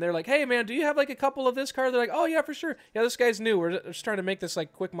of these. And they're like, hey man, do you have like a couple of this card? They're like, oh yeah, for sure. Yeah, this guy's new. We're just trying to make this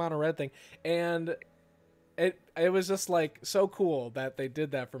like quick mono red thing. And it was just like so cool that they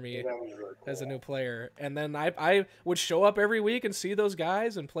did that for me as a new player. And then I would show up every week and see those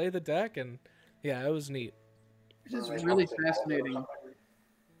guys and play the deck, and yeah, it was neat. It is really fascinating.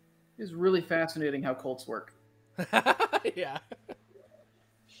 It is really fascinating how cults work. Yeah.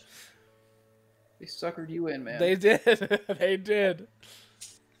 They suckered you in, man. They did. They did.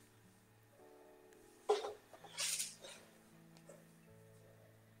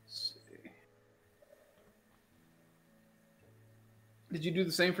 Did you do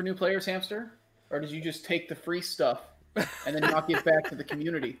the same for new players, Hamster? Or did you just take the free stuff and then not give back to the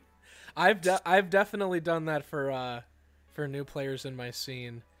community? I've definitely done that for new players in my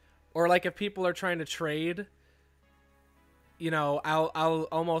scene. Or like if people are trying to trade, you know, I'll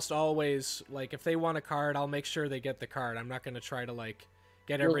almost always, like, if they want a card, I'll make sure they get the card. I'm not going to try to, like,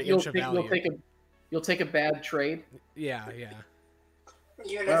 get every inch of value. You'll take a bad trade. Yeah.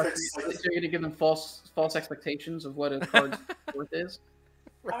 Even Well, if it's so you're gonna give them false expectations of what a card's worth is.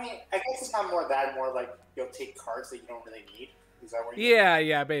 I mean, I guess it's not more that, more like you'll take cards that you don't really need. Is that what you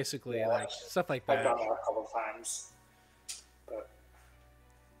Yeah, basically, Yeah, like stuff like I've that. done that a couple times. But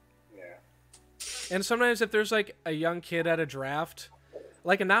yeah. And sometimes if there's like a young kid at a draft,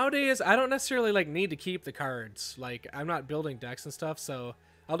 like nowadays I don't necessarily like need to keep the cards. Like I'm not building decks and stuff, so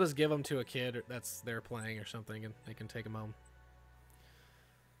I'll just give them to a kid that's there playing or something, and they can take them home.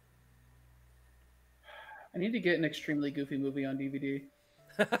 I need to get an extremely goofy movie on DVD.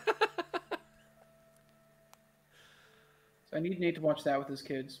 So I need Nate to watch that with his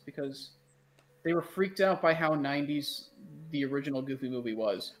kids because they were freaked out by how 90s the original Goofy movie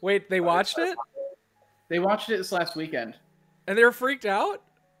was. Wait, they watched it? They watched it this last weekend. And they were freaked out?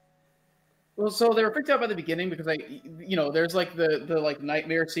 Well, so they were freaked out by the beginning because there's like the like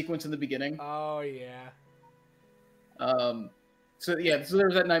nightmare sequence in the beginning. Oh yeah. So there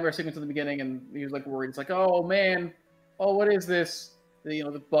was that nightmare sequence in the beginning, and he was like worried. It's like, oh man, what is this?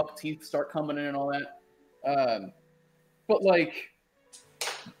 The buck teeth start coming in and all that. But like,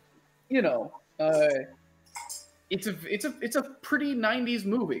 it's a pretty 90s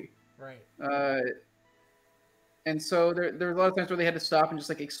movie, right? And so there's a lot of times where they had to stop and just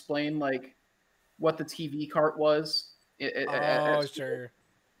like explain like what the TV cart was. Sure.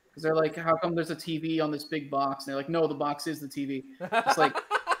 Because they're like, how come there's a TV on this big box? And they're like, no, the box is the TV. It's like,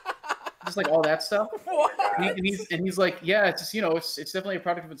 just like all that stuff. And he's like, yeah, it's just it's definitely a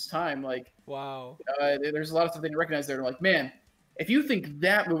product of its time. Like, wow. There's a lot of stuff they didn't recognize there. They're like, man, if you think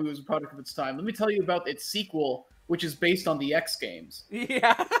that movie was a product of its time, let me tell you about its sequel, which is based on the X Games.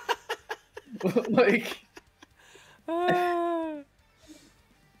 Yeah.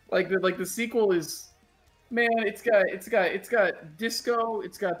 like the sequel is. Man, it's got disco.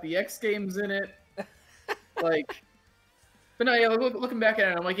 It's got the X Games in it. Like, but no, yeah. Looking back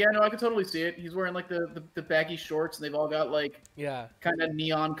at it, I'm like, yeah, no, I could totally see it. He's wearing like the baggy shorts, and they've all got like kind of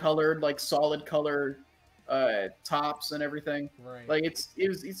neon colored, like solid color tops and everything. Right. Like it's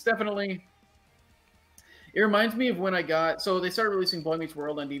definitely. It reminds me of when I got they started releasing Boy Meets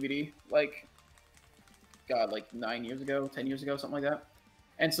World on DVD like 9 years ago, 10 years ago, something like that.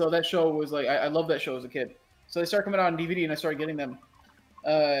 And so that show was like, I loved that show as a kid. So they started coming out on DVD, and I started getting them.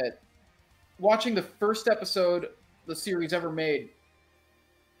 Watching the first episode the series ever made,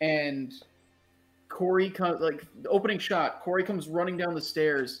 and Corey comes, like, the opening shot, Corey comes running down the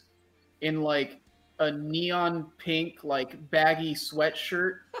stairs in, like, a neon pink, like, baggy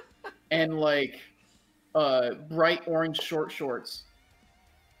sweatshirt and, like, bright orange short shorts.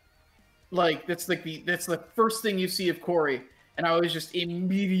 Like, that's the first thing you see of Corey. And I was just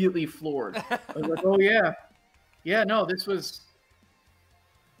immediately floored. I was like, oh, yeah. Yeah, no, this is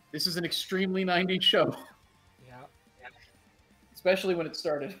an extremely 90s show. Yeah. Especially when it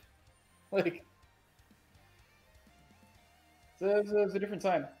started. Like, it was a different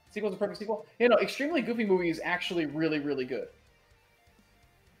time. Sequel's a perfect sequel. Extremely Goofy movie is actually really, really good.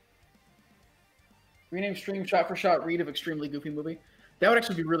 Rename stream shot for shot read of Extremely Goofy movie. That would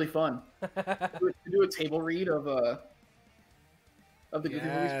actually be really fun. to do a table read of the Goofy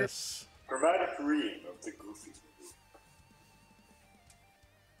movie script. Dramatic read of the Goofy movie.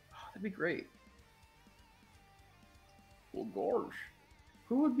 Oh, that'd be great. Well, gosh.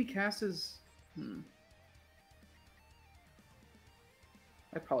 Who would be cast as...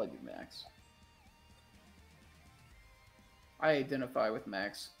 I'd probably be Max. I identify with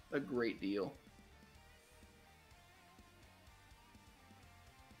Max a great deal.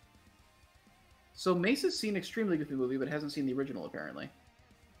 So Mace has seen Extremely Goofy movie, but hasn't seen the original, apparently.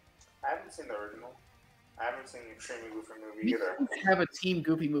 I haven't seen the original. I haven't seen the Extremely Goofy movie either. Have a Team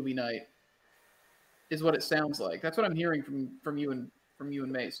Goofy movie night, is what it sounds like. That's what I'm hearing from you and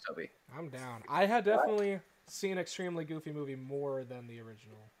Mace, Toby. I'm down. I had definitely seen Extremely Goofy movie more than the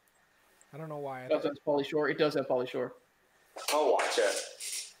original. I don't know why. It does have Pauly Shore. It does have Pauly Shore. I'll watch it.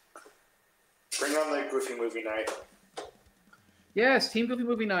 Bring on the Goofy movie night. Yes, Team Goofy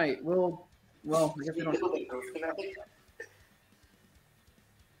movie night. Well, I guess we don't.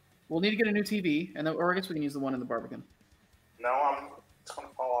 We'll need to get a new TV, or I guess we can use the one in the Barbican. No, it's gonna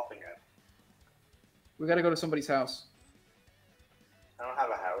fall off again. We gotta go to somebody's house. I don't have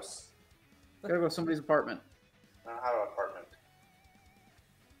a house. We gotta go to somebody's apartment. I don't have an apartment.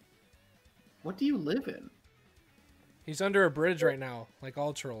 What do you live in? He's under a bridge right now, like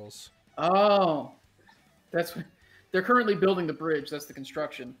all trolls. Oh, that's what. They're currently building the bridge. That's the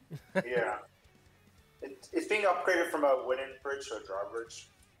construction. Yeah. It's being upgraded from a wooden bridge to a drawbridge.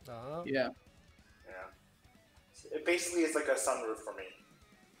 Oh. Yeah. Yeah. It basically is like a sunroof for me.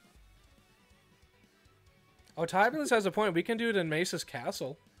 Oh, Tibulus has a point. We can do it in Mace's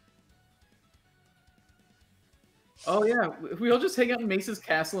castle. Oh yeah, we'll just hang out in Mace's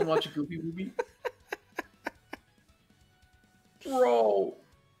castle and watch a Goofy movie. Bro,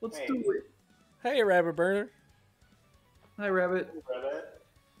 let's Hey. do it. Hey, Rabbit Burner. Hi, Rabbit. Rabbit.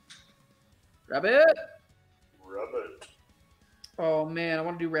 Rabbit. Rabbit. Oh man, I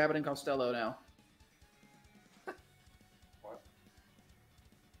want to do Rabbit and Costello now. What?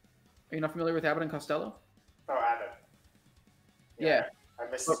 Are you not familiar with Abbott and Costello? Oh, Adam. Yeah. I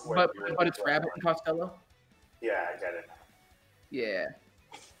missed But, this word. but it's Rabbit and Costello? Yeah, I get it. Yeah.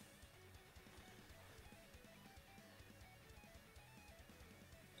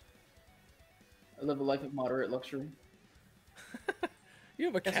 I live a life of moderate luxury. You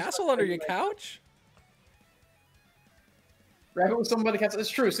have a That's castle just- under your couch? Rabbit was someone by the castle. It's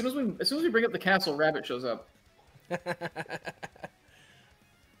true. As soon as we bring up the castle, Rabbit shows up.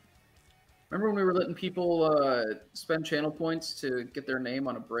 Remember when we were letting people spend channel points to get their name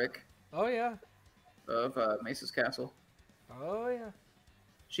on a brick Oh, yeah. of Mace's castle? Oh, yeah.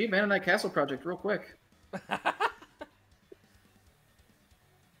 She abandoned that castle project real quick.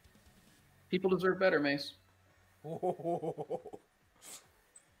 People deserve better, Mace.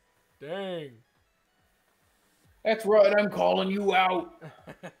 Dang. That's right, I'm calling you out.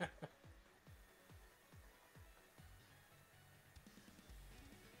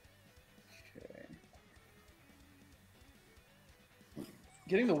 Okay.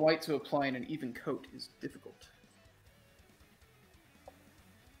 Getting the white to apply in an even coat is difficult.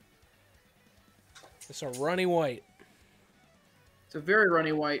 It's a runny white. It's a very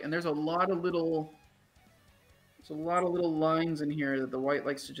runny white, and there's a lot of little lines in here that the white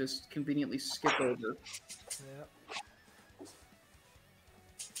likes to just conveniently skip over. Yeah.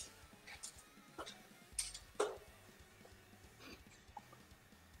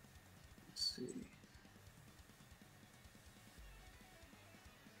 Let's see.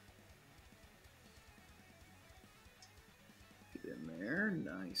 Get in there.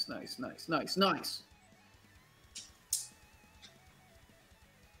 Nice, nice, nice, nice, nice.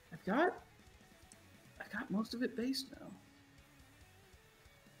 I've got most of it based now.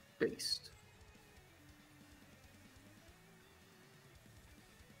 Based.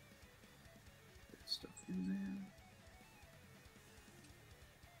 Get stuff in there.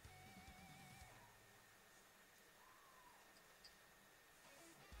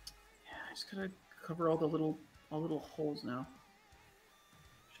 Yeah, I just gotta cover all the little holes now.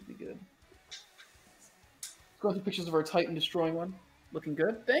 Should be good. Let's go through pictures of our Titan destroying one. Looking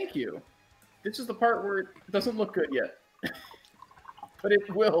good. Thank you. This is the part where it doesn't look good yet. But it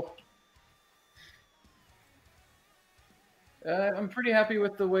will. I'm pretty happy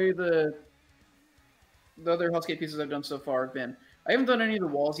with the way the other Hellscape pieces I've done so far have been. I haven't done any of the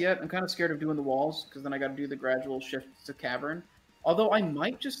walls yet. I'm kind of scared of doing the walls, because then I got to do the gradual shift to cavern. Although I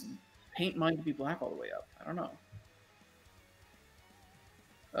might just paint mine to be black all the way up. I don't know.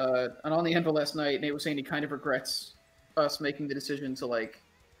 And on the Anvil last night, Nate was saying he kind of regrets us making the decision to, like,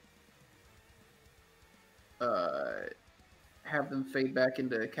 have them fade back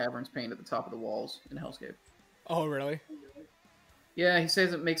into caverns paint at the top of the walls in Hellscape. Oh, really? Yeah, he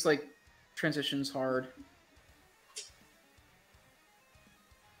says it makes, like, transitions hard.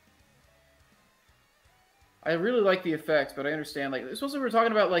 I really like the effects, but I understand, like, especially we're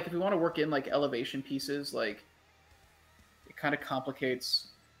talking about, like, if we want to work in, like, elevation pieces, like, it kind of complicates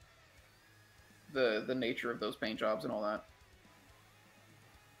the nature of those paint jobs and all that.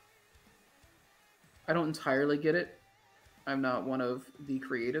 I don't entirely get it. I'm not one of the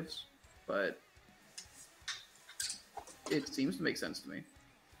creatives, but it seems to make sense to me.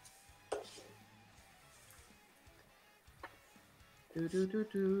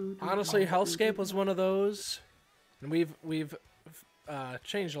 Honestly, Hellscape was one of those, and we've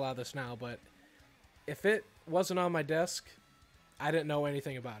changed a lot of this now, but if it wasn't on my desk, I didn't know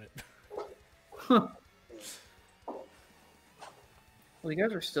anything about it. Well, you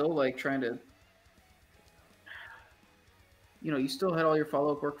guys are still, like, trying to... You know, you still had all your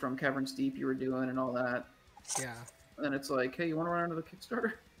follow-up work from Caverns Deep you were doing and all that. Yeah. And then it's like, hey, you want to run another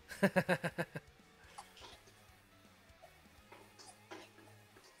Kickstarter?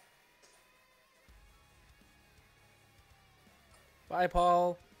 Bye,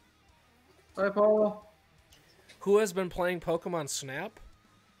 Paul. Bye, Paul. Who has been playing Pokemon Snap?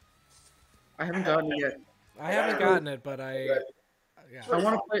 I haven't gotten it yet. I haven't gotten it, but yeah. I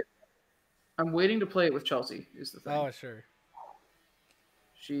want to play... I'm waiting to play it with Chelsea, is the thing. Oh, sure.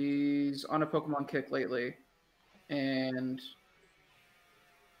 She's on a Pokemon kick lately, and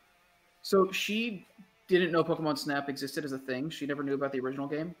so she didn't know Pokemon Snap existed as a thing. She never knew about the original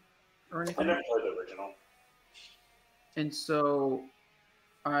game or I anything. never played the original. And so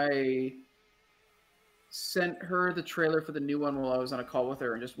I sent her the trailer for the new one while I was on a call with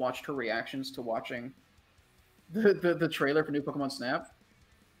her and just watched her reactions to watching the trailer for new Pokemon Snap.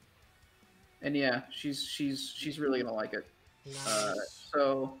 And yeah, she's really gonna like it. Nice.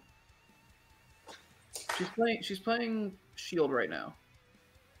 So she's playing Shield right now.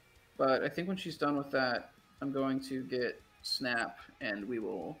 But I think when she's done with that, I'm going to get Snap and we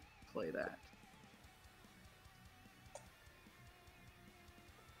will play that.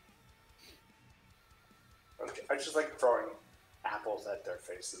 I just like throwing apples at their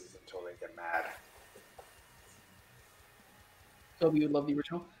faces until they get mad. Toby, you would love the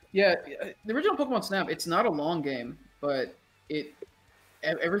original? Yeah, the original Pokemon Snap, it's not a long game, but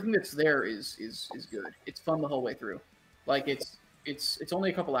everything that's there is good. It's fun the whole way through. Like it's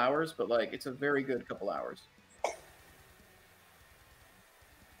only a couple hours, but like it's a very good couple hours.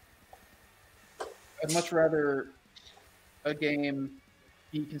 I'd much rather a game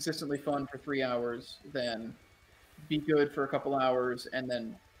be consistently fun for 3 hours than be good for a couple hours and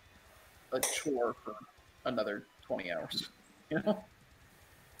then a chore for another 20 hours. You know?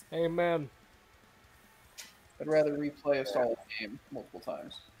 Amen. I'd rather replay a solid game multiple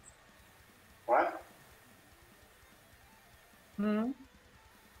times. What? Hmm.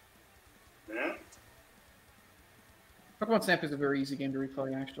 Hmm? Pokemon Snap is a very easy game to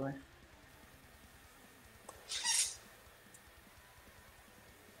replay, actually.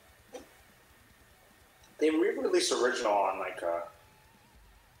 They re-released original on like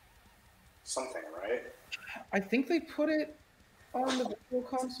something, right? I think they put it on the Virtual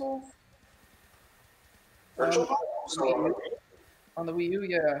Console. Virtual Um, console. On the Wii U,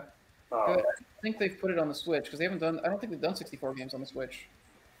 yeah. Oh, But I think they've put it on the Switch because they haven't done. I don't think they've done 64 games on the Switch.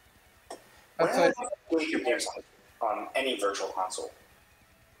 when are Outside, they going to put GameCube games on any virtual console?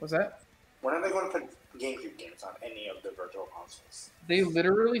 was that? When are they going to put GameCube games on any of the virtual consoles? They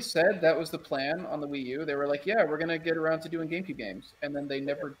literally said that was the plan on the Wii U. They were like, "Yeah, we're gonna get around to doing GameCube games," and then they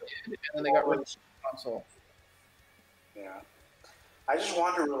never did. And then they got rid of the console. Yeah. I just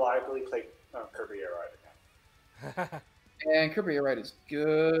want to reliably play Kirby Air Ride again. And Kirby Air Ride is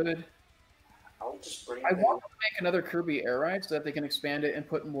good. I'll just bring I it want to make another Kirby Air Ride so that they can expand it and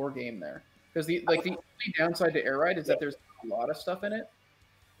put more game there. Because the only downside to Air Ride is that there's a lot of stuff in it.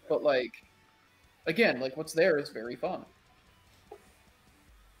 But like, again, like what's there is very fun.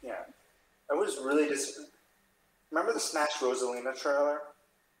 Yeah. I was really Remember the Smash Rosalina trailer?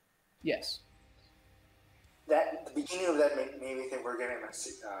 Yes. That the beginning of that made me think we're getting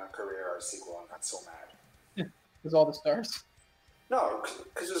a Kirby Air Ride sequel. I'm not so mad. There's all the stars. No,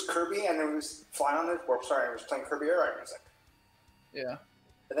 because it was Kirby and it was flying on the Warp Star and it was playing Kirby Air Ride music. Yeah.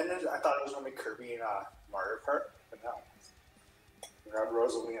 And then I thought it was going to be Kirby and Mario Kart, but no. We got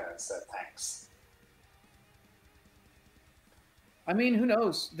Rosalina instead. Thanks. I mean, who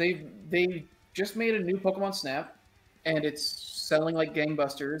knows? They just made a new Pokemon Snap, and it's selling like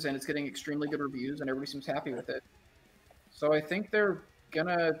gangbusters, and it's getting extremely good reviews, and everybody seems happy with it. So I think they're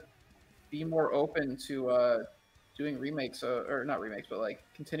gonna be more open to doing remakes, or not remakes, but like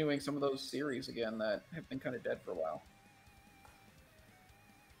continuing some of those series again that have been kind of dead for a while.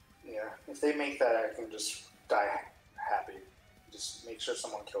 Yeah, if they make that, I can just die happy. Just make sure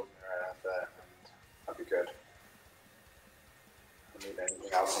someone killed me right after that, and I'll be good. I don't need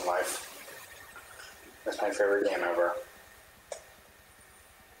anything else in life. That's my favorite game ever.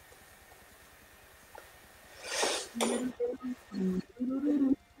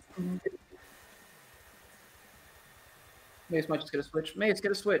 Mace might just get a Switch. Mace,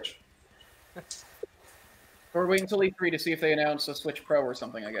 get a Switch. Or wait until E3 to see if they announce a Switch Pro or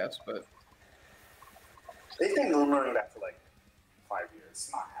something, I guess. But They've been rumoring that for like 5 years.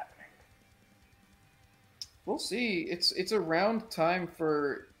 It's not happening. we'll see. It's around time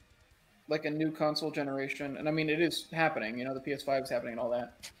for like a new console generation, and I mean it is happening. You know, the PS5 is happening and all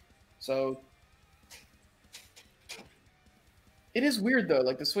that. So it is weird though.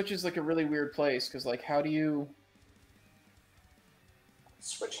 Like the Switch is like a really weird place because like how do you?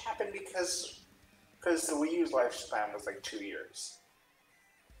 Switch happened because the Wii U's lifespan was like 2 years.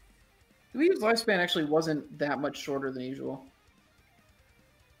 The Wii U's lifespan actually wasn't that much shorter than usual.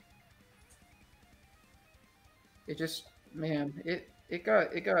 It just, man, it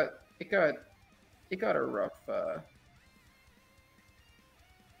got a rough.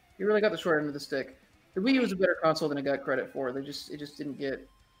 It really got the short end of the stick. The Wii U was a better console than it got credit for. It just didn't get.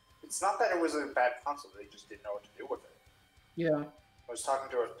 It's not that it was a bad console; they just didn't know what to do with it. Yeah. was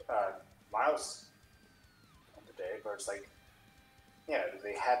talking to Miles today, but it's like, yeah,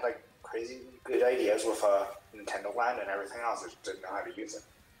 they had like crazy good ideas with Nintendo Land and everything else. They just didn't know how to use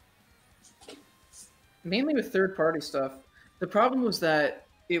it. Mainly with third-party stuff. The problem was that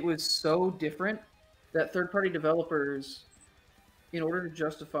it was so different that third-party developers, in order to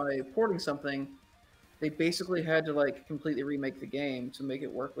justify porting something, they basically had to like completely remake the game to make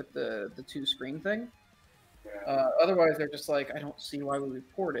it work with the two-screen thing. Yeah. Otherwise, they're just like, I don't see why we would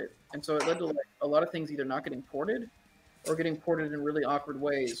port it, and so it led to like a lot of things either not getting ported or getting ported in really awkward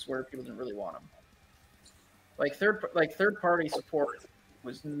ways where people didn't really want them. Like third-party support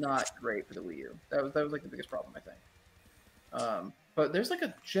was not great for the Wii U. That was like the biggest problem, I think. But there's like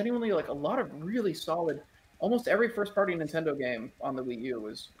a genuinely like a lot of really solid. Almost every first-party Nintendo game on the Wii U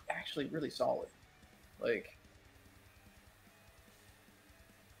was actually really solid. Like,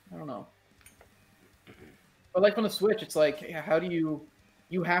 I don't know. But like on the Switch, it's like, how do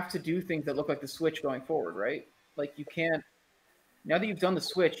you have to do things that look like the Switch going forward, right? Like you can't, now that you've done the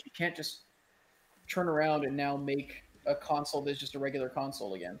Switch, you can't just turn around and now make a console that's just a regular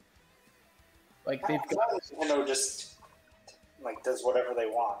console again. Like they've got, Nintendo just like does whatever they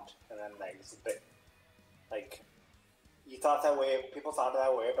want, and then like you thought that way. People thought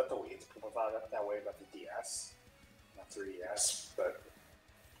that way about the Wii. People thought that way about the DS, not 3DS. But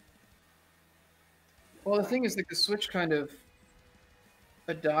well, the thing is that the Switch kind of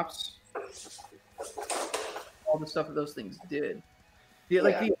adopts all the stuff that those things did.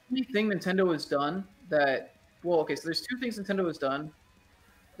 Like the only thing Nintendo has done that, well, okay, so there's two things Nintendo has done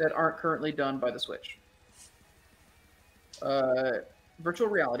that aren't currently done by the Switch. Virtual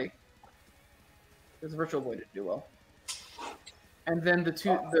reality, because the Virtual Boy didn't do well, and then the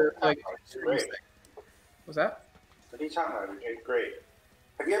great. Was that? What are you talking about? It's great.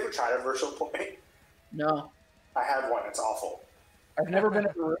 Have you ever tried a Virtual Boy? No. I have one. It's awful. I've never been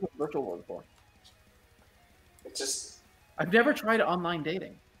in a room with Virtual Boy before. It just. I've never tried online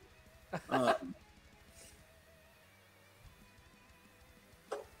dating.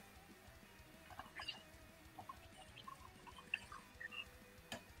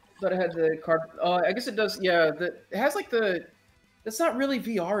 But it had the card. I guess it does. Yeah, it has like the. It's not really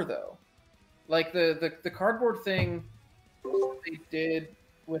VR though. Like the cardboard thing they did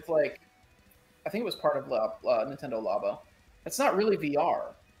with like, I think it was part of Nintendo Labo. It's not really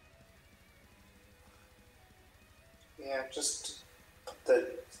VR. Yeah, just put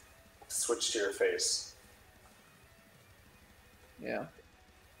the switch to your face. Yeah.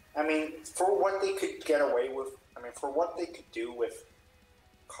 I mean, for what they could get away with, for what they could do with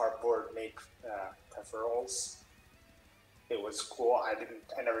cardboard made peripherals, it was cool. I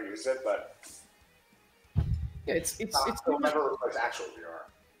never used it, but yeah, it's never replace actual VR.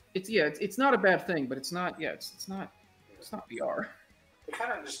 It's not a bad thing, but it's not VR. They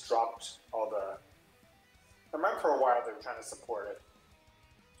kind of just dropped all the. I remember for a while they were trying to support it,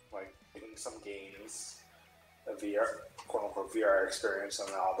 like making some games, a VR, quote unquote VR experience, and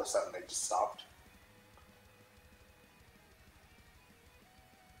then all of a sudden they just stopped.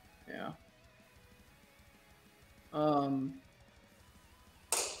 Yeah.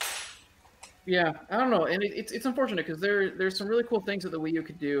 Yeah, I don't know, and it's unfortunate because there's some really cool things that the Wii U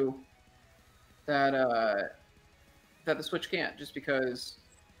could do that that the Switch can't, just because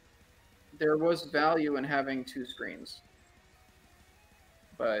there was value in having two screens.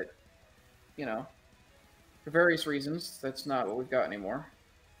 But for various reasons, that's not what we've got anymore.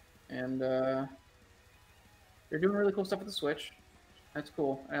 And they're doing really cool stuff with the Switch. That's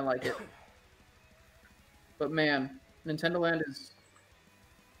cool. I like it. But man, Nintendo Land is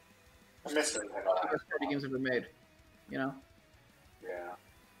I miss Nintendo one of the best party games ever made. Yeah.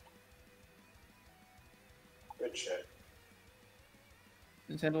 Good shit.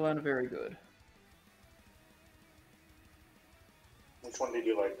 Nintendo Land, very good. Which one did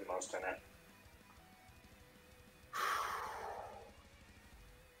you like the most in it?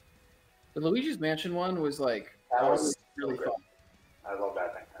 The Luigi's Mansion one was like That was really so fun. I love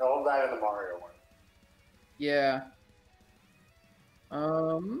that thing. I love that in the Mario one. Yeah.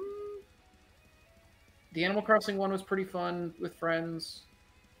 The Animal Crossing one was pretty fun with friends.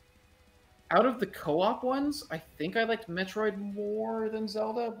 Out of the co-op ones, I think I liked Metroid more than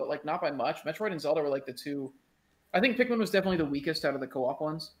Zelda, but like not by much. Metroid and Zelda were like the two. I think Pikmin was definitely the weakest out of the co-op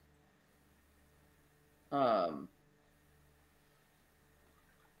ones. I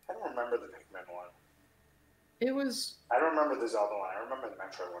don't remember the Pikmin one. It was. I don't remember the Zelda one. I remember the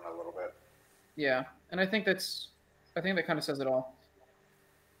Metroid one a little bit. Yeah, and I think that kind of says it all.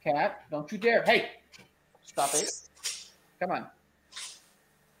 Cat, don't you dare! Hey, stop it! Come on.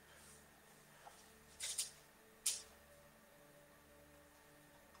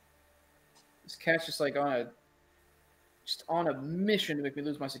 cat's just like on a mission to make me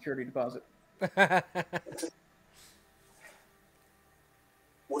lose my security deposit.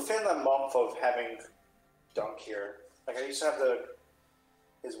 Within a month of having Dunk here, like I used to have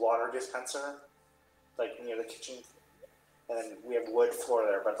his water dispenser, like near the kitchen, and then we have wood floor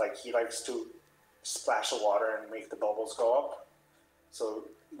there. But like he likes to splash the water and make the bubbles go up. So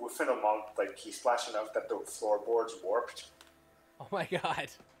within a month, like he splashed enough that the floorboards warped. Oh my god.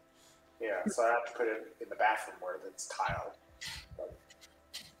 Yeah, so I have to put it in the bathroom where it's tiled. But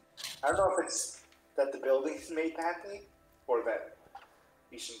I don't know if it's that the building's made badly or that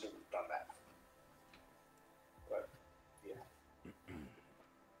he shouldn't have done that. But yeah.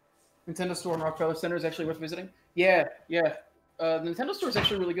 Nintendo Store in Rockefeller Center is actually worth visiting. Yeah. The Nintendo Store is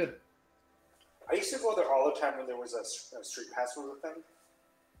actually really good. I used to go there all the time when there was a street password with them.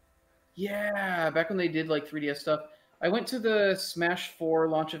 Yeah, back when they did like 3DS stuff. I went to the Smash 4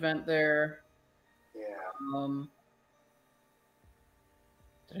 launch event there. Yeah.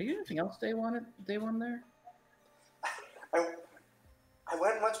 Did I do anything else day one there? I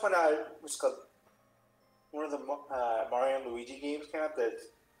went once when I was called one of the Mario and Luigi games came out.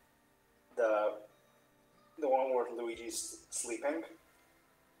 The one where Luigi's sleeping.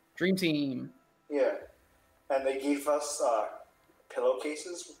 Dream Team. Yeah, and they gave us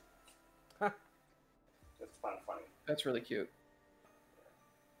pillowcases. Huh. It's funny. That's really cute.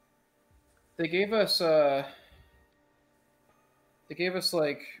 They gave us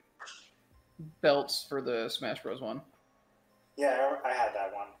like belts for the Smash Bros. One. Yeah, I had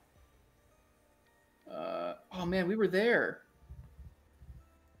that one. Oh man, we were there.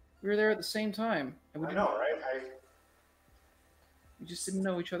 We were there at the same time. And I know, right? We just didn't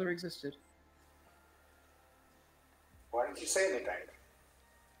know each other existed. Why didn't you say anything?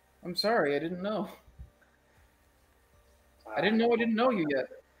 I'm sorry, I didn't know. I didn't know you yet.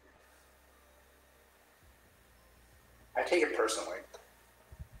 I take it personally.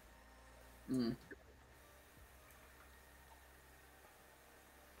 Mm.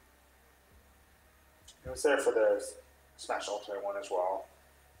 I was there for the Smash Ultimate one as well.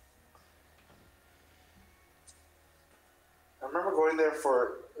 I remember going there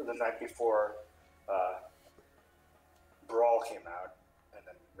for the night before Brawl came out, and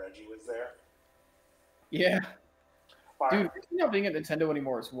then Reggie was there. Yeah. Wow. Dude, not being at Nintendo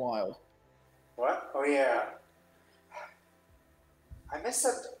anymore is wild. What? Oh yeah. I miss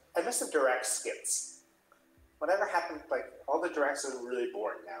the direct skits. Whatever happened, like all the directs are really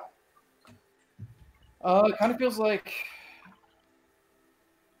boring now. It kind of feels like,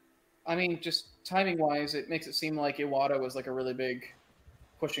 I mean, just timing-wise, it makes it seem like Iwata was like a really big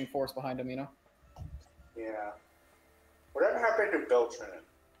pushing force behind him, you know? Yeah. Whatever happened to Bill Trinan?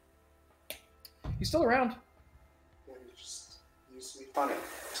 He's still around. Yeah, he used to be funny.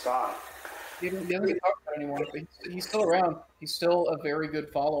 It's gone. He doesn't get talked about anymore, but he's still around. He's still a very good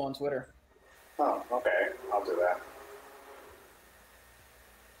follow on Twitter. Oh, okay. I'll do that.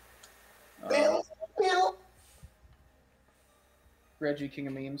 Bill. Reggie, King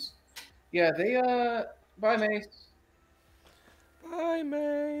of Memes. Yeah, they, bye, Mace. Bye,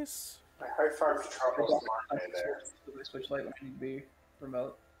 Mace. I high-fived Charles Martin there. I switch light when I need to be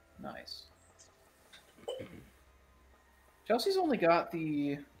remote. Nice. Chelsea's only got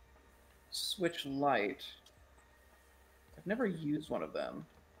the Switch Lite. I've never used one of them.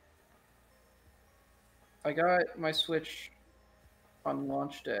 I got my Switch on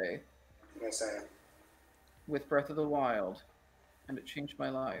launch day with Breath of the Wild, and it changed my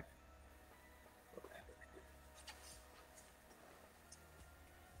life.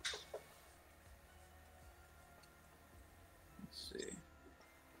 Let's see.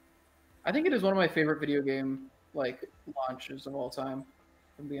 I think it is one of my favorite video game launches of all time,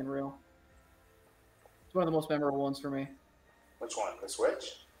 if I'm being real. It's one of the most memorable ones for me. Which one? The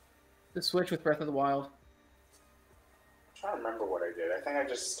Switch? The Switch with Breath of the Wild. I'm trying to remember what I did. I think I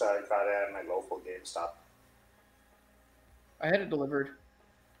just got it at my local GameStop. I had it delivered.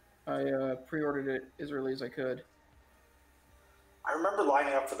 I pre-ordered it as early as I could. I remember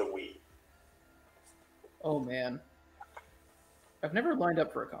lining up for the Wii. Oh man. I've never lined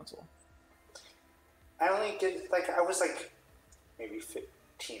up for a console. I only did, I was maybe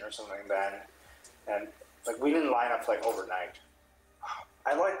 15 or something then. And, we didn't line up, overnight.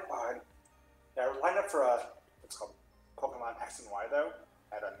 I lined up for what's called Pokemon X and Y, though,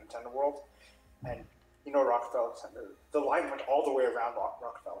 at a Nintendo World. And, Rockefeller Center. The line went all the way around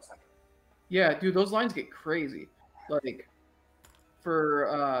Rockefeller Center. Yeah, dude, those lines get crazy. For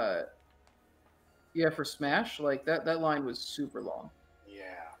Smash, that line was super long.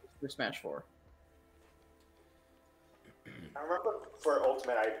 Yeah. For Smash 4. I remember for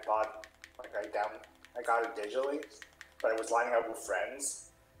Ultimate, I bought I got it digitally, but I was lining up with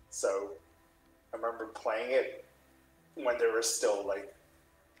friends, so I remember playing it when they were still like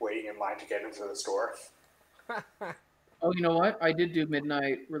waiting in line to get into the store. Oh, you know what? I did do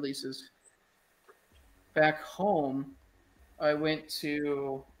midnight releases. Back home, I went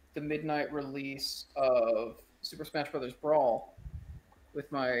to the midnight release of Super Smash Bros. Brawl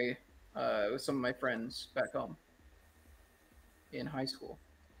with my with some of my friends back home in high school.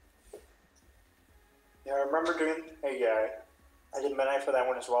 Yeah, I remember doing I did midnight for that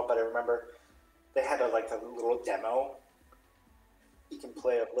one as well, but I remember they had a little demo. You can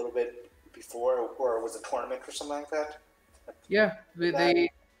play a little bit before, or it was a tournament or something like that. Yeah, they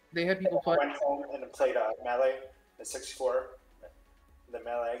had people play. I went home and played Melee at 64, the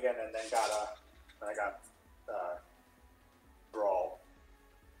Melee again, and then I got Brawl.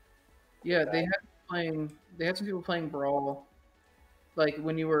 Yeah, they had some people playing Brawl. Like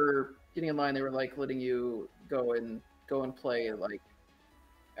when you were getting in line, they were like letting you go and play like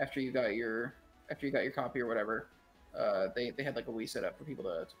after you got your copy or whatever. They had like a Wii set up for people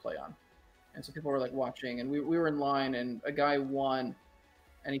to play on, and so people were like watching, and we were in line, and a guy won,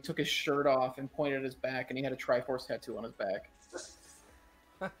 and he took his shirt off and pointed at his back, and he had a Triforce tattoo on his back.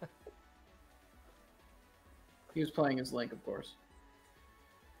 He was playing as Link, of course.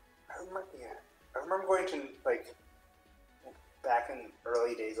 I remember going to back in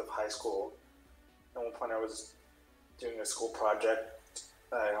early days of high school. At one point, I was doing a school project.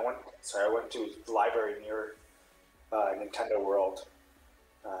 I went to the library near Nintendo World.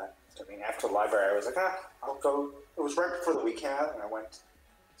 After the library, I was like, I'll go. It was right before the weekend, and I went.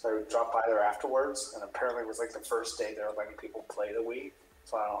 So I dropped by there afterwards, and apparently it was like the first day they were letting people play the Wii.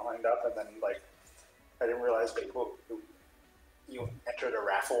 So I lined up, and then I didn't realize you entered a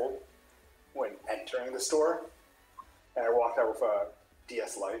raffle when entering the store, and I walked out with a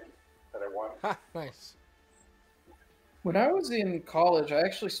DS Lite that I won. Ha, nice. When I was in college, I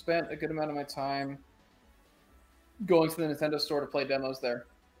actually spent a good amount of my time going to the Nintendo store to play demos there.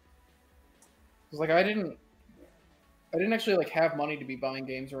 Because I didn't actually have money to be buying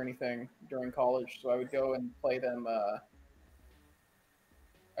games or anything during college, so I would go and play them. I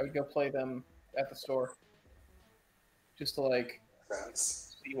would go play them at the store just to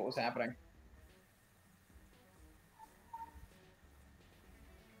see what was happening.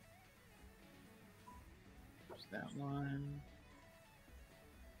 There's that one.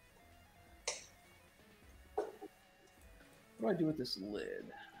 What do I do with this lid?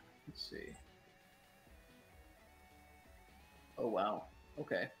 Let's see. Oh, wow.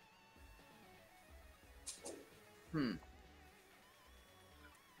 Okay.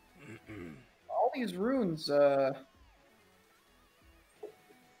 All these runes,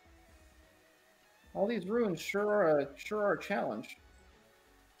 sure are a challenge.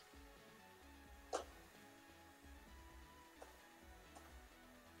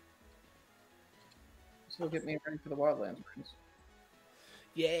 This will get me ready for the Wildlands runes.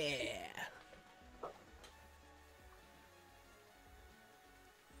 Yeah.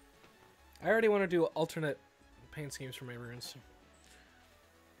 I already want to do alternate paint schemes for my runes.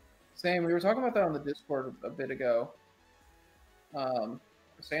 Same. We were talking about that on the Discord a bit ago.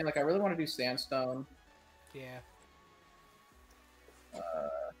 Saying I really want to do sandstone. Yeah.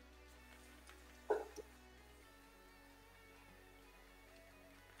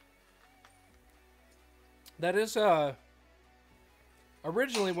 That is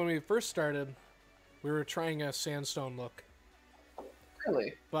originally when we first started, we were trying a sandstone look.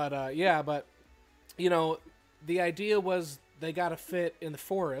 Really? But yeah, but the idea was they got to fit in the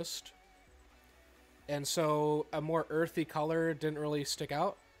forest, and so a more earthy color didn't really stick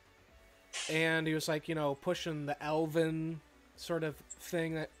out. And he was pushing the elven sort of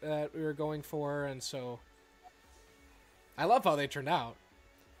thing that we were going for, and so I love how they turned out.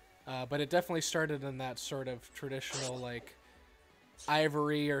 But it definitely started in that sort of traditional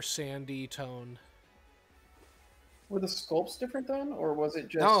ivory or sandy tone. Were the sculpts different then, or was it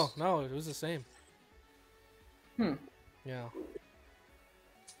just... No, it was the same. Yeah.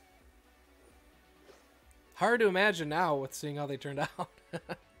 Hard to imagine now with seeing how they turned out.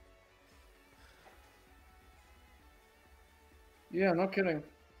 Yeah, no kidding.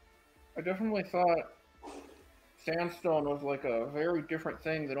 I definitely thought sandstone was a very different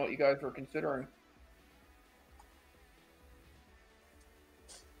thing than what you guys were considering.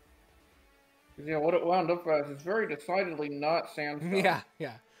 Yeah, what it wound up as is very decidedly not sandstone. Yeah.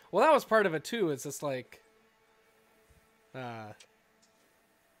 Well, that was part of it too. It's just we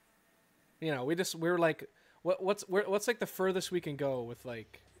were like, what's the furthest we can go with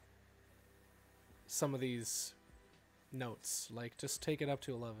some of these notes? Just take it up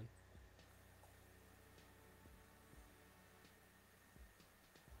to 11.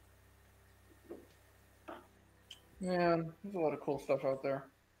 Yeah, there's a lot of cool stuff out there.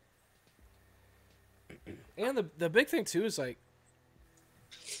 And the big thing too is like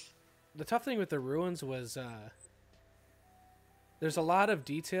the tough thing with the ruins was there's a lot of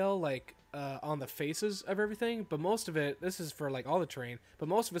detail like on the faces of everything, but most of it, this is for like all the terrain, but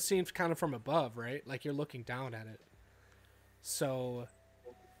most of it seems kind of from above, right? Like you're looking down at it. So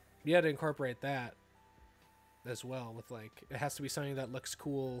you had to incorporate that as well with like it has to be something that looks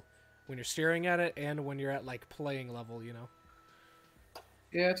cool when you're staring at it and when you're at like playing level, you know.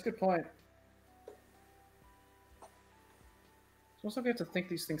 Yeah, it's a good point. It's almost like we have to think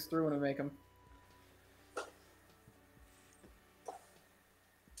these things through when we make them.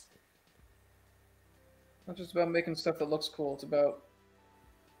 Not just about making stuff that looks cool, it's about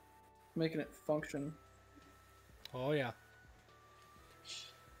making it function. Oh yeah.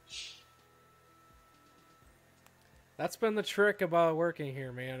 That's been the trick about working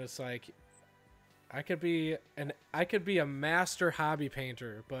here, man. It's like I could be a master hobby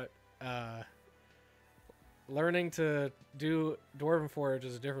painter, but learning to do Dwarven Forge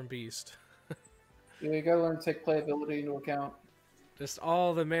is a different beast. Yeah, you gotta learn to take playability into account. Just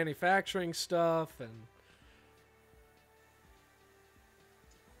all the manufacturing stuff and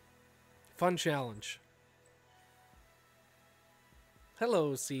fun challenge.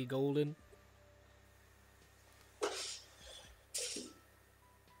 Hello, Sea Golden.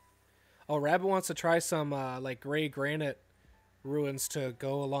 Oh, Rabbit wants to try some like gray granite ruins to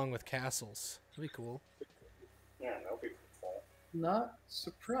go along with castles. That'd be cool. Yeah, that would be cool. Not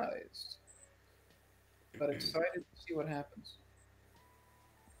surprised, but excited to see what happens.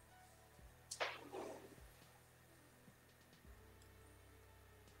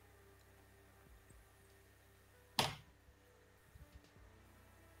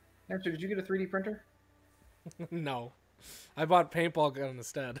 Hamster, did you get a 3D printer? No. I bought paintball gun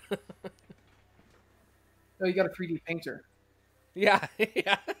instead. No, you got a 3D painter. Yeah,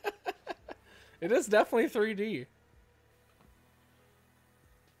 yeah. It is definitely 3D.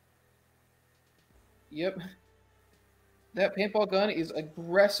 Yep. That paintball gun is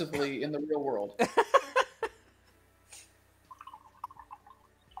aggressively in the real world.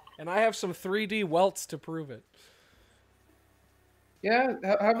 And I have some 3D welts to prove it. Yeah,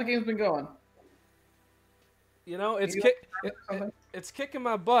 how have the games been going? You know, it's You it's kicking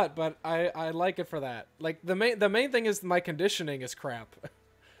my butt, but I like it for that. Like the main thing is my conditioning is crap.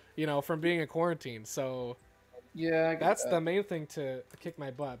 You know, from being in quarantine. So Yeah, I get that's that. the main thing to kick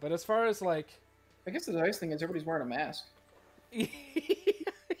my butt. But as far as like I guess the nice thing is everybody's wearing a mask.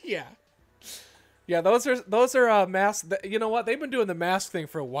 yeah. Yeah, those are masks. You know what? They've been doing the mask thing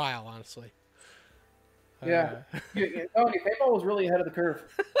for a while, honestly. Yeah. Tony, paintball was really ahead of the curve.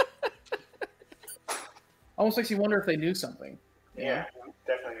 Almost makes you wonder if they knew something. Yeah,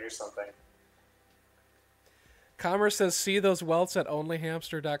 definitely knew something. Commerce says, see those welts at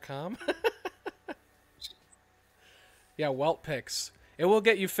onlyhamster.com. Yeah, welt pics. It will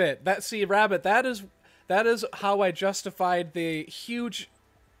get you fit. Rabbit, that is how I justified the huge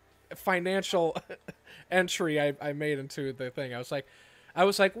financial entry I made into the thing. I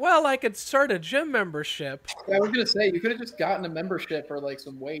was like, well, I could start a gym membership. Yeah, I was gonna say you could have just gotten a membership for like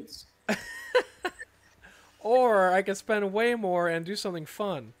some weights. Or I could spend way more and do something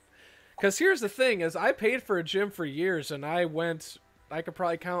fun. Because here's the thing, is I paid for a gym for years, and I could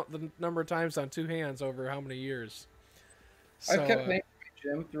probably count the number of times on two hands over how many years. So, I've kept paying for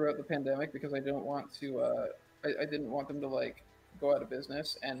my gym throughout the pandemic because I don't want to. I didn't want them to like go out of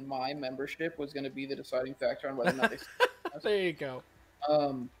business, and my membership was going to be the deciding factor on whether or not they. There you go.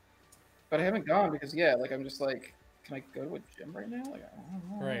 But I haven't gone because like I'm just like, can I go to a gym right now? Like, I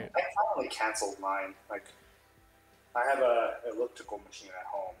don't know. Right. I finally canceled mine. Like, I have a elliptical machine at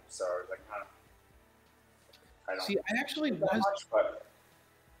home, so I was like, I don't See, I actually do that was. much, but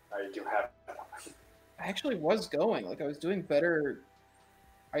I do have one. I actually was going. Like I was doing better.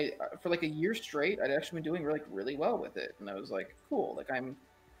 I for like a year straight, I'd actually been doing really well with it, and I was like, cool. Like I can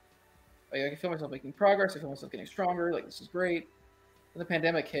feel myself making progress. I feel myself getting stronger. Like this is great. And the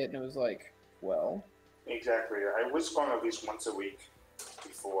pandemic hit, and it was like, well, Exactly. I was going at least once a week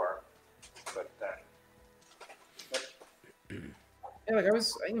before, but then. yeah, like I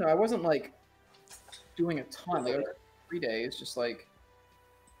was, I wasn't like doing a ton. Like I was 3 days, just like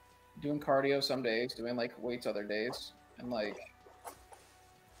doing cardio some days, doing like weights other days, and like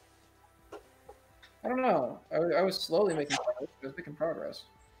I don't know. I was slowly making progress. I was making progress,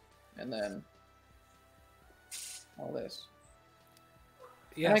 and then all this.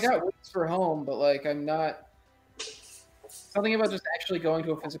 Yes. And I got weights for home, but like I'm not. Something about just actually going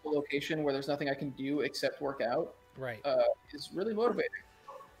to a physical location where there's nothing I can do except work out Right. is really motivating.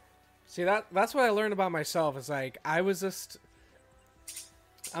 See, that's what I learned about myself. Is like I'm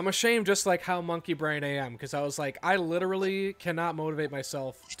ashamed just like how monkey brain I am, because I was like, I literally cannot motivate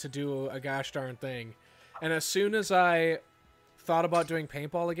myself to do a gosh darn thing. And as soon as I thought about doing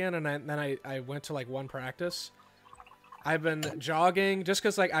paintball again, and then I went to like one practice, I've been jogging just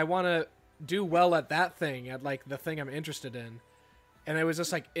because like I want to do well at that thing, at like the thing I'm interested in. And it was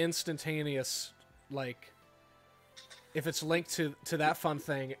just like instantaneous, like if it's linked to that fun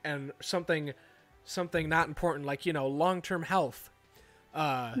thing and something not important, like, you know, long-term health,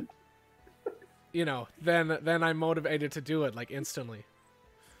 you know, then I'm motivated to do it like instantly.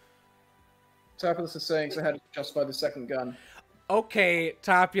 Topulus is saying, so I had to justify the second gun. Okay,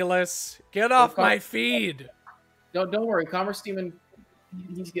 Topulus, get off my feed. Don't worry, Commerce Demon,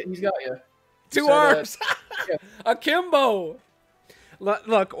 he's got you. Two arms, yeah. Akimbo.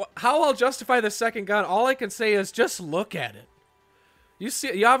 Look, how I'll justify the second gun, all I can say is just look at it.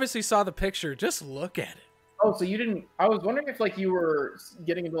 You obviously saw the picture. Just look at it. Oh, so you didn't... I was wondering if, like, you were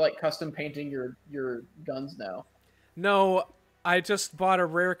getting into, like, custom painting your guns now. No, I just bought a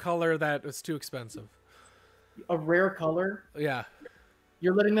rare color that was too expensive. A rare color? Yeah.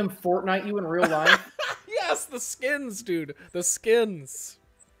 You're letting them Fortnite you in real life? Yes, the skins, dude. The skins.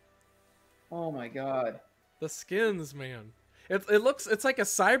 Oh, my God. The skins, man. It's like a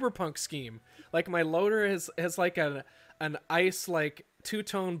cyberpunk scheme. Like my loader has like an ice like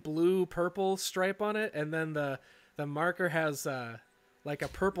two-tone blue purple stripe on it, and then the marker has like a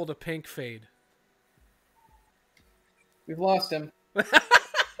purple to pink fade. We've lost him. I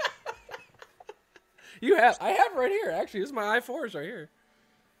have right here. Actually, this is my i4s right here.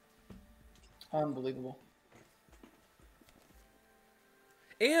 Unbelievable.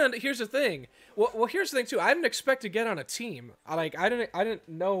 And here's the thing. Well, here's the thing too. I didn't expect to get on a team. I didn't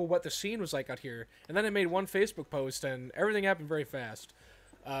know what the scene was like out here. And then I made one Facebook post, and everything happened very fast.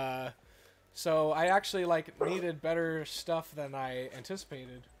 So I actually like needed better stuff than I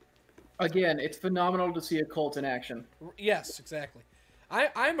anticipated. Again, it's phenomenal to see a cult in action. Yes, exactly.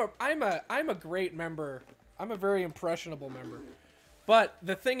 I'm a great member. I'm a very impressionable member. But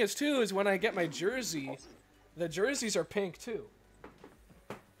the thing is too is when I get my jersey, the jerseys are pink too.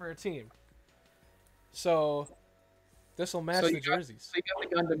 For a team. So this will match the jerseys. So you got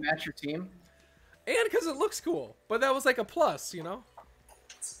the gun to match your team? And because it looks cool. But that was like a plus, you know?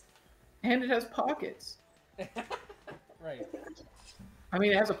 And it has pockets. Right. I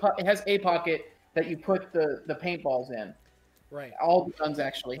mean, it has a pocket that you put the paintballs in. Right. All the guns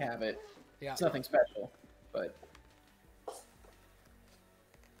actually have it. Yeah. It's nothing special, but...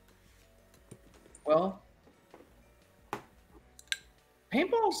 Well...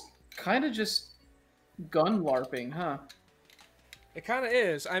 Paintball's kind of just gun LARPing, huh? It kind of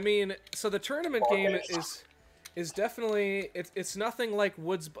is. I mean, so the tournament game is definitely it's nothing like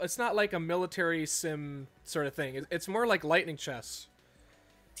Woods. It's not like a military sim sort of thing. It's more like lightning chess.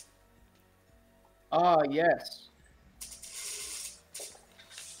 Ah, yes.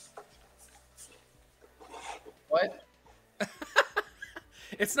 What?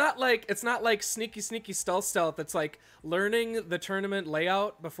 It's not like sneaky stealth. It's like learning the tournament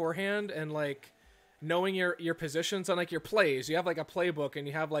layout beforehand and like knowing your positions on like your plays. You have like a playbook and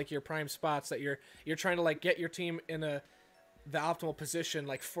you have like your prime spots that you're trying to like get your team in the optimal position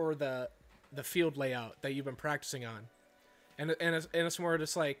like for the field layout that you've been practicing on. And it's more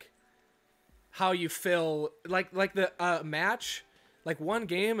just like how you fill like the match, like one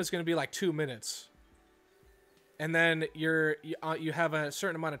game is going to be like 2 minutes. And then you have a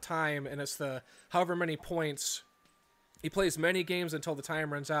certain amount of time, and it's the however many points. He plays many games until the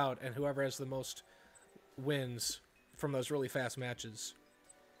time runs out, and whoever has the most wins from those really fast matches.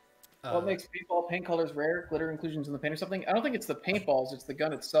 What makes paintball paint colors rare? Glitter inclusions in the paint or something? I don't think it's the paintballs. It's the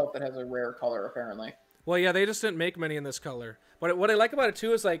gun itself that has a rare color, apparently. Well, yeah, they just didn't make many in this color. But what I like about it,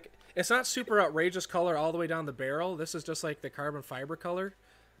 too, is like it's not super outrageous color all the way down the barrel. This is just like the carbon fiber color.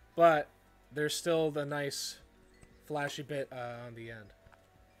 But there's still the nice... flashy bit on the end.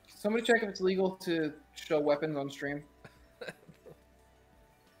 Somebody check if it's legal to show weapons on stream.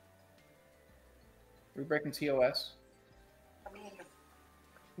 We're breaking TOS. I mean,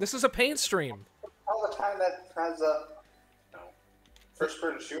 this is a paint stream. all the time that has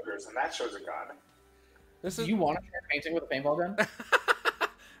first-person shooters, and that shows a gun. This is. Do you want to try painting with a paintball gun?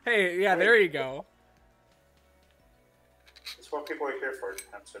 Hey, yeah, there you go. It's what people are here for,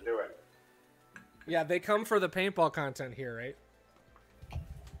 so do it. Yeah, they come for the paintball content here, right?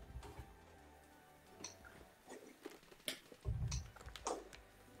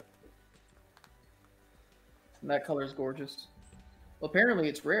 And that color is gorgeous. Well, apparently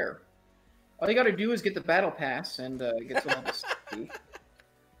it's rare. All you gotta do is get the battle pass and get some of the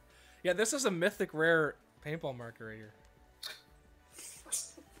Yeah, this is a mythic rare paintball marker right here.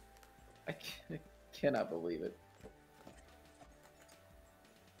 I cannot believe it.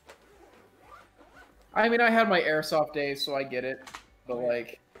 I mean, I had my airsoft days, so I get it. But,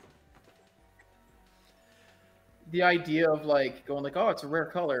 like, the idea of, like, going, like, oh, it's a rare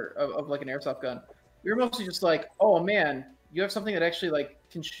color of like, an airsoft gun. We were mostly just like, oh, man, you have something that actually, like,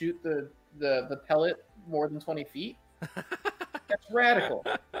 can shoot the pellet more than 20 feet? That's radical.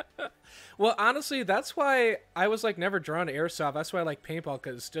 Well, honestly, that's why I was, like, never drawn to airsoft. That's why I like paintball,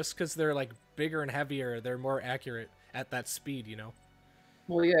 because they're, like, bigger and heavier. They're more accurate at that speed, you know?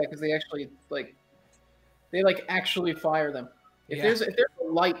 Well, yeah, because they actually, like, actually fire them. If there's a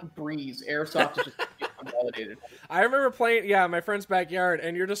light breeze, airsoft is just invalidated. I remember playing, my friend's backyard,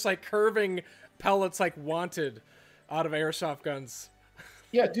 and you're just like curving pellets like wanted out of airsoft guns.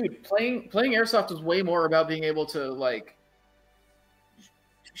 Yeah, dude, playing airsoft was way more about being able to like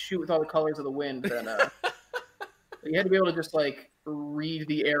shoot with all the colors of the wind than you had to be able to just like read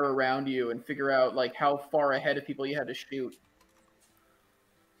the air around you and figure out like how far ahead of people you had to shoot.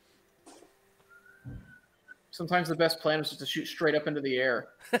 Sometimes the best plan was just to shoot straight up into the air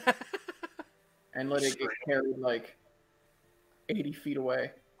and let it get carried like 80 feet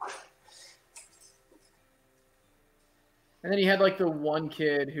away. And then you had like the one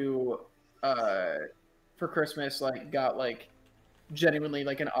kid who, for Christmas, like got like genuinely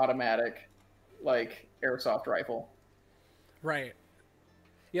like an automatic, like airsoft rifle. Right.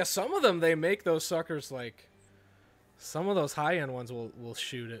 Yeah, some of them they make those suckers like. Some of those high end ones will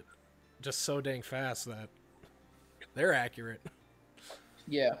shoot it just so dang fast that they're accurate.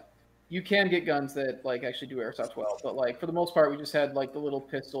 Yeah, you can get guns that like actually do airsoft well, but like for the most part, we just had like the little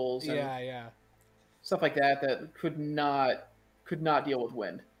pistols. And stuff like that that could not deal with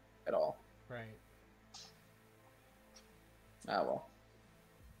wind at all. Right. Ah, well.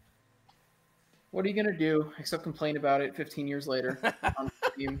 What are you gonna do except complain about it 15 years later on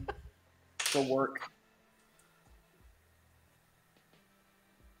Steam for work?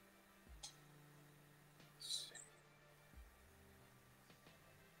 Just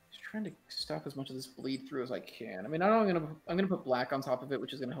trying to stop as much of this bleed through as I can. I mean, I'm gonna put black on top of it,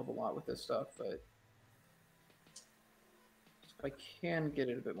 which is gonna help a lot with this stuff, but if I can get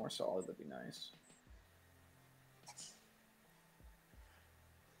it a bit more solid, that'd be nice.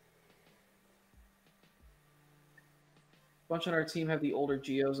 A bunch on our team have the older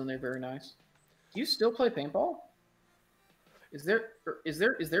Geos, and they're very nice. Do you still play paintball? Is there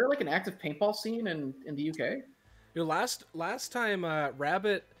like an active paintball scene in the UK? Your last time,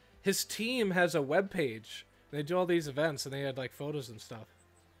 Rabbit, his team has a web page. They do all these events, and they had like photos and stuff.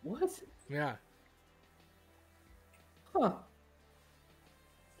 What? Yeah. Huh.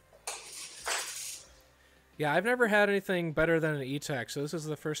 Yeah, I've never had anything better than an E-Tech, so this is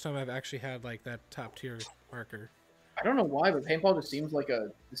the first time I've actually had like that top tier marker. I don't know why, but paintball just seems like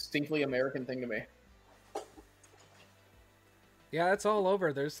a distinctly American thing to me. Yeah, it's all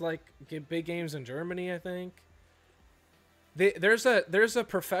over. There's like big games in Germany, I think. There's a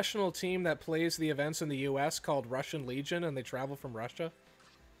professional team that plays the events in the U.S. called Russian Legion, and they travel from Russia.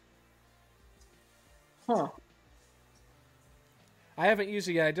 Huh. I haven't used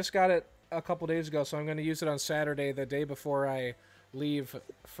it yet. I just got it a couple days ago, so I'm going to use it on Saturday, the day before I leave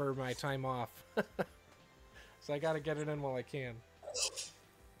for my time off. So I got to get it in while I can.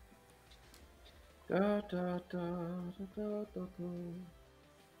 Da, da, da, da, da, da, da.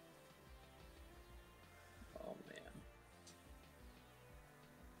 Oh man.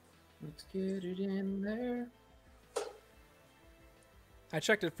 Let's get it in there. I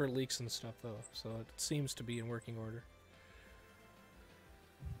checked it for leaks and stuff though, so it seems to be in working order.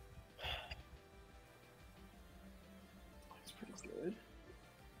 That's pretty good.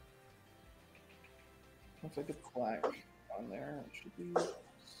 Looks like it's black on there. It should be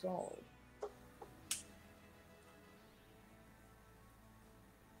solid.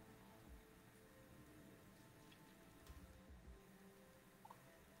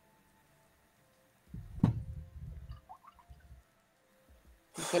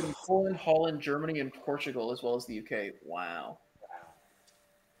 He played in Poland, Holland, Germany, and Portugal, as well as the UK. Wow.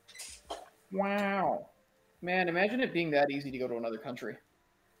 Wow. Man, imagine it being that easy to go to another country.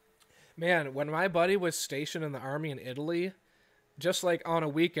 Man, when my buddy was stationed in the army in Italy, just like on a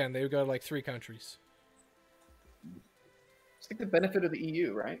weekend, they would go to like 3 countries. It's like the benefit of the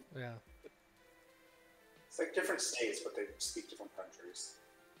EU, right? Yeah. It's like different states, but they speak different countries.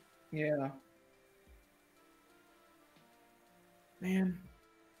 Yeah. Man.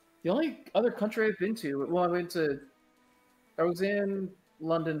 The only other country I've been to, well, I was in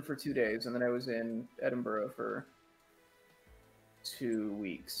London for 2 days, and then I was in Edinburgh for 2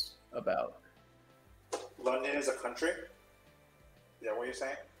 weeks. about. London is a country? Is that what you're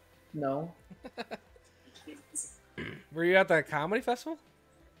saying? No. Were you at that comedy festival?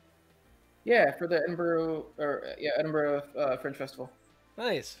 Yeah, for the Edinburgh Fringe Festival.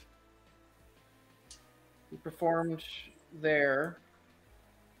 Nice. We performed there.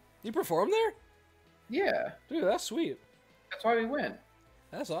 You performed there? Yeah, Dude, that's sweet. that's why we went.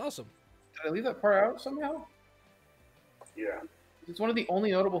 That's awesome. Did I leave that part out somehow? Yeah. It's one of the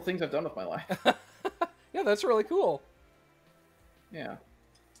only notable things I've done with my life. Yeah, that's really cool. Yeah.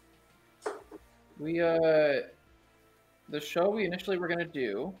 We, the show we initially were going to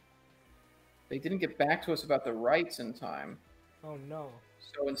do, they didn't get back to us about the rights in time. Oh, no.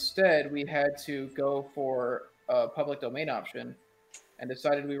 So instead, we had to go for a public domain option and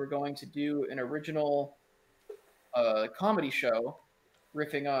decided we were going to do an original comedy show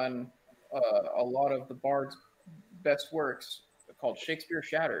riffing on a lot of the Bard's best works called Shakespeare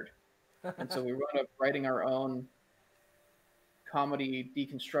Shattered. And so we wound up writing our own comedy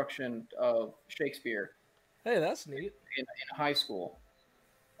deconstruction of Shakespeare Hey, that's neat. in high school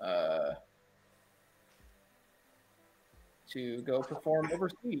to go perform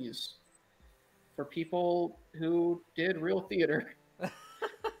overseas for people who did real theater.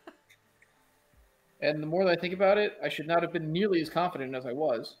 And the more that I think about it, I should not have been nearly as confident as I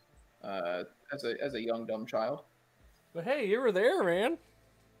was as a young, dumb child. But hey, you were there, man.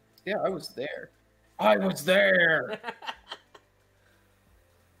 Yeah, I was there. I was there!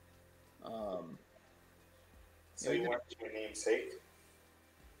 So you went to your namesake?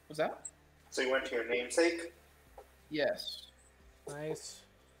 Was that? So you went to your namesake? Yes. Nice.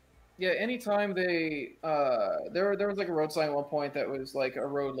 Yeah, anytime they there was like a road sign at one point that was like a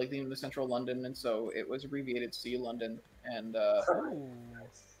road like leading to central London, and so it was abbreviated C London, and Ooh.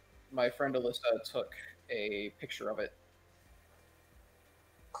 my friend Alyssa took a picture of it.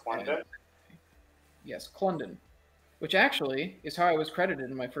 London? Yes, Clundon, which actually is how I was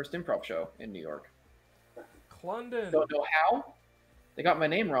credited in my first improv show in New York. Clundon. Don't know how. They got my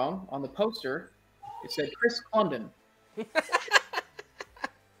name wrong on the poster. It said Chris Clundon.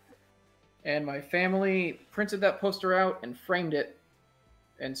 And my family printed that poster out and framed it.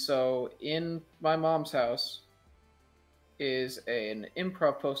 And so in my mom's house is an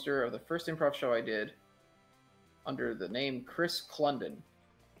improv poster of the first improv show I did under the name Chris Clundon.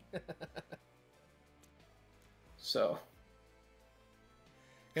 So.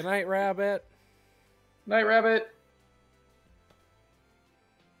 Good night, Rabbit. Night, Rabbit.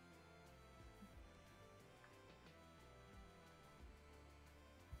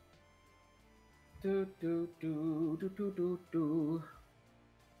 Do do do do do do do.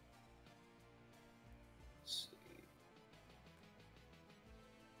 Let's see.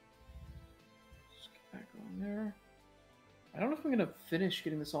 Let's get back on there. I don't know if I'm gonna finish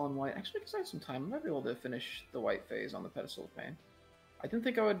getting this all in white. Actually, because I have some time, I might be able to finish the white phase on the Pedestal of Pain. I didn't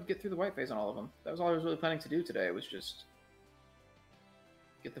think I would get through the white phase on all of them. That was all I was really planning to do today. Was just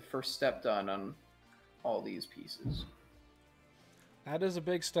get the first step done on all these pieces. That is a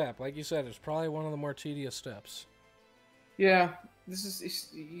big step. Like you said, it's probably one of the more tedious steps. Yeah, this is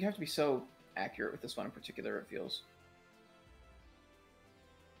you have to be so accurate with this one in particular, it feels.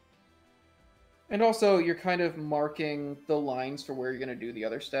 And also, you're kind of marking the lines for where you're going to do the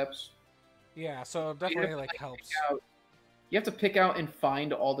other steps. Yeah, so it definitely like helps. You have to pick out and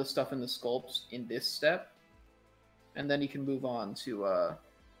find all the stuff in the sculpts in this step, and then you can move on to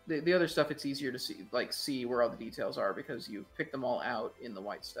the other stuff. It's easier to see where all the details are because you've picked them all out in the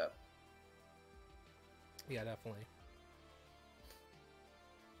white step. Yeah, definitely.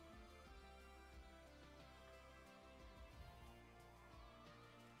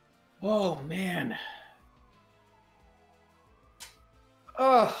 Oh man.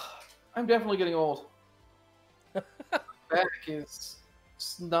 I'm definitely getting old. Back is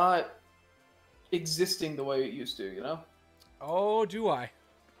not existing the way it used to, you know? Oh, do I?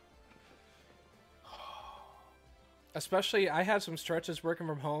 Especially, I had some stretches working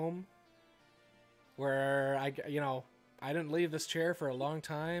from home where I didn't leave this chair for a long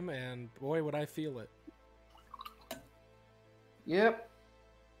time, and boy, would I feel it. Yep.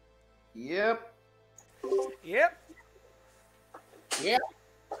 Yep. Yep. Yep.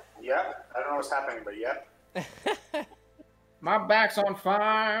 Yep. I don't know what's happening, but yep. My back's on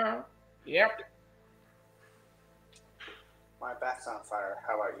fire. Yep. My back's on fire.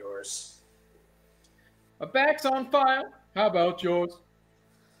 How about yours? My back's on fire. How about yours?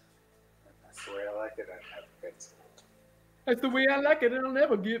 That's the way I like it. I never get bored. That's the way I like it, and I'll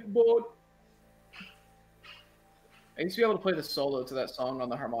never get bored. I used to be able to play the solo to that song on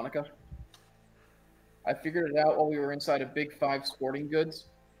the harmonica. I figured it out while we were inside a Big Five Sporting Goods.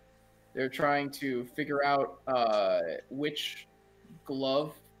 They're trying to figure out which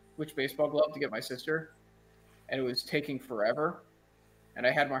baseball glove to get my sister, and it was taking forever. And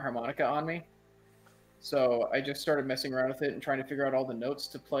I had my harmonica on me, so I just started messing around with it and trying to figure out all the notes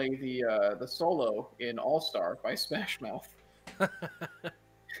to play the solo in All Star by Smash Mouth.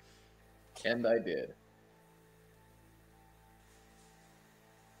 And I did.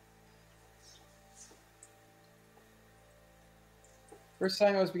 First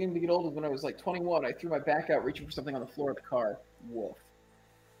time I was beginning to get old was when I was like 21. I threw my back out reaching for something on the floor of the car. Woof.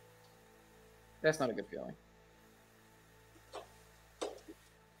 That's not a good feeling.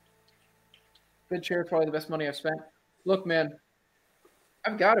 Good chair is probably the best money I've spent. Look, man,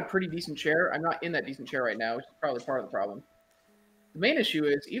 I've got a pretty decent chair. I'm not in that decent chair right now, which is probably part of the problem. The main issue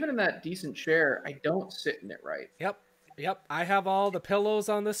is, even in that decent chair, I don't sit in it right. Yep. I have all the pillows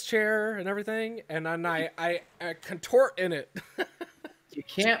on this chair and everything, and then I contort in it. You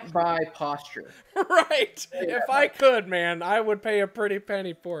can't buy posture. Right. If I could, man, I would pay a pretty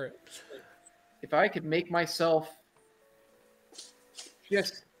penny for it. If I could make myself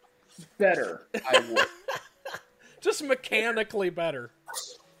just better, I would. Just mechanically better.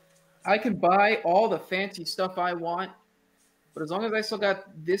 I can buy all the fancy stuff I want, but as long as I still got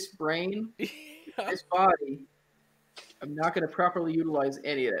this brain, this body, I'm not going to properly utilize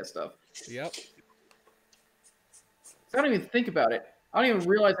any of that stuff. Yep. I don't even think about it. I don't even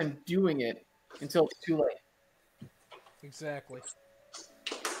realize I'm doing it until it's too late. Exactly.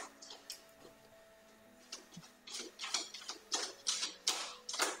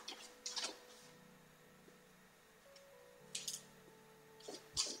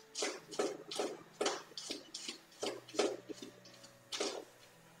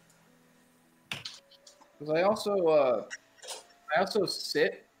 Because I also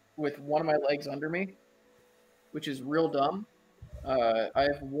sit with one of my legs under me, which is real dumb.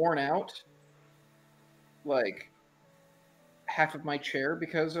 I've worn out like half of my chair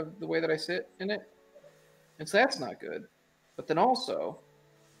because of the way that I sit in it, and so that's not good. But then also,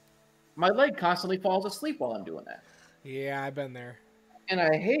 my leg constantly falls asleep while I'm doing that. Yeah, I've been there. And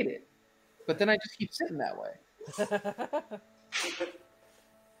I hate it. But then I just keep sitting that way.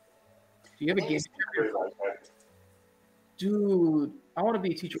 Do you have a game? Dude, I want to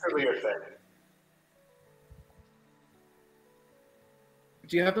be a teacher.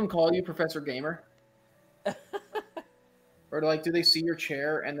 Do you have them call you Professor Gamer? Or like, do they see your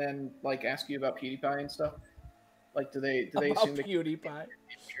chair and then like ask you about PewDiePie and stuff? Like, do they assume that PewDiePie?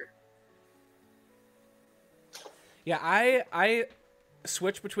 Yeah, I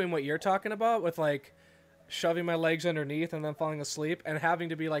switch between what you're talking about with like shoving my legs underneath and then falling asleep and having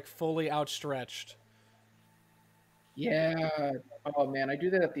to be like fully outstretched. Yeah. Oh man, I do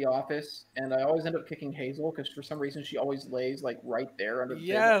that at the office, and I always end up kicking Hazel because for some reason she always lays like right there under the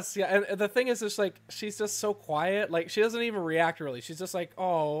table. Yes, yeah, and the thing is, just like she's just so quiet. Like she doesn't even react really. She's just like,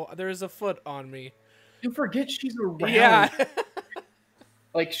 "Oh, there's a foot on me." You forget she's around. Yeah.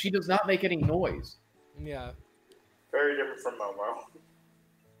 Like she does not make any noise. Yeah. Very different from Momo.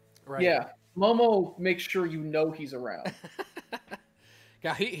 Right. Yeah, Momo makes sure you know he's around.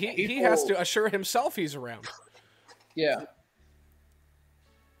 Yeah, he has to assure himself he's around. Yeah.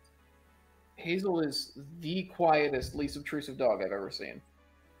 Hazel is the quietest, least obtrusive dog I've ever seen.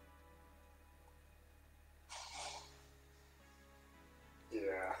 Yeah.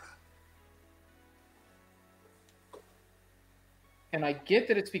 And I get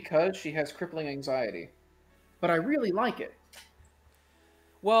that it's because she has crippling anxiety, but I really like it.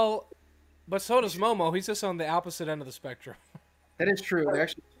 Well, but so does Momo. He's just on the opposite end of the spectrum. That is true. They're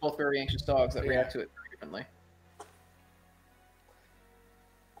actually both very anxious dogs that react to it very differently.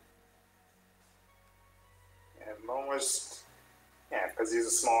 Momo's, because he's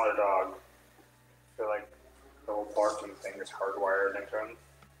a smaller dog. I feel like the whole barking thing is hardwired into him.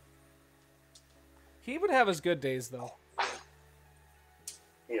 He would have his good days, though.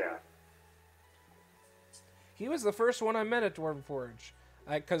 Yeah. He was the first one I met at Dwarven Forge.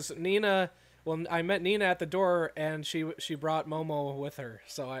 Because Nina, well, I met Nina at the door, and she brought Momo with her.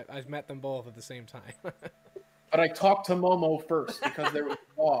 So I met them both at the same time. But I talked to Momo first because there was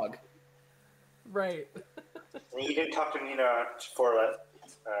a dog. Right. And you didn't talk to Nina for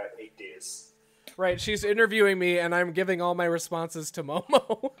 8 days. Right, she's interviewing me, and I'm giving all my responses to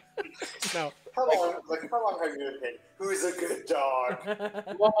Momo. No. How long have you been? Who's a good dog?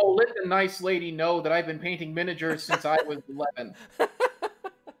 Momo, let the nice lady know that I've been painting miniatures since I was 11.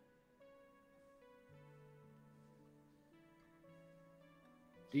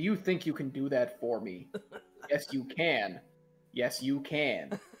 Do you think you can do that for me? Yes, you can. Yes, you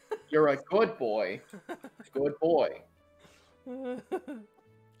can. You're a good boy. Good boy.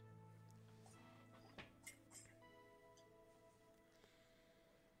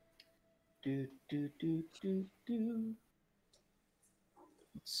 Do do do do do.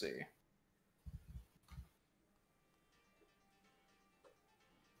 Let's see.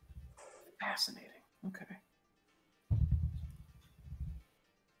 Fascinating. Okay.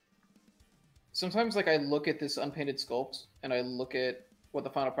 Sometimes, like, I look at this unpainted sculpt and I look at what the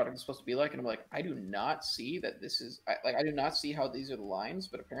final product is supposed to be like, and I'm like, I do not see that this is I do not see how these are the lines,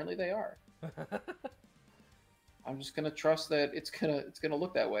 but apparently they are. I'm just gonna trust that it's gonna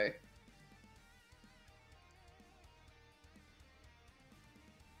look that way.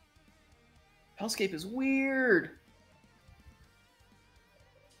 Hellscape is weird.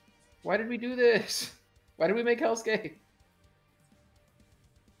 Why did we do this? Why did we make Hellscape?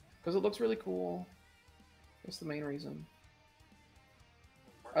 Because it looks really cool. That's the main reason.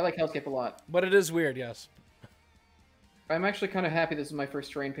 I like Hellscape a lot. But it is weird, yes. I'm actually kind of happy this is my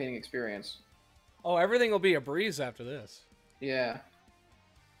first terrain painting experience. Oh, everything will be a breeze after this. Yeah.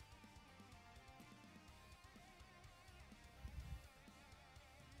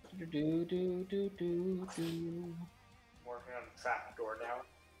 Do do do do do do. Working on the trap door now.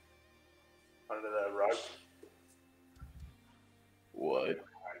 Under the rug. What?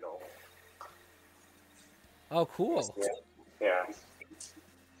 I know. Oh, cool. Yeah.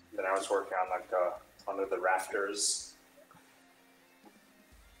 Then I was working on like under the rafters.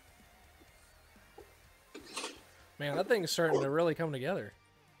 Man, that thing's starting to really come together.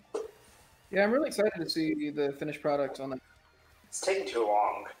 Yeah, I'm really excited to see the finished product on that. It's taking too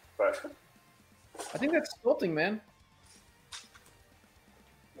long, but I think that's sculpting, man.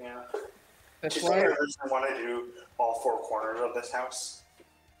 yeah. That's Just why. I want to do all four corners of this house.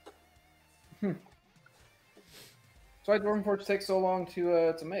 That's why Dwarven Forge takes so long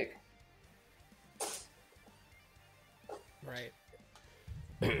to make. Right.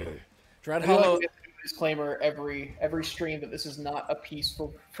 Dread I feel like Hollow. we have to do a disclaimer every stream that this is not a piece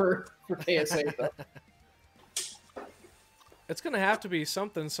for KSA though. It's gonna have to be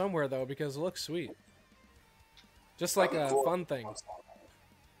something somewhere though, because it looks sweet. Just like a fun thing.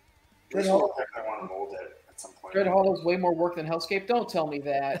 Dread Hollow, I want to mold it at some point. Dread Hollow is way more work than Hellscape. Don't tell me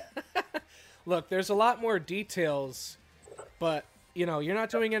that. Look, there's a lot more details, but you know, you're not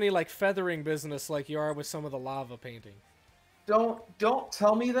doing any like feathering business like you are with some of the lava painting. Don't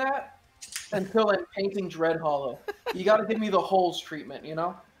tell me that until I'm painting Dread Hollow. You got to give me the holes treatment, you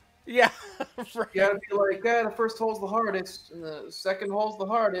know? Yeah, right. You got to be like, yeah, the first hole's the hardest, and the second hole's the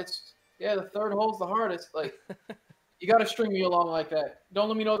hardest. Yeah, the third hole's the hardest. Like, you got to string me along like that. Don't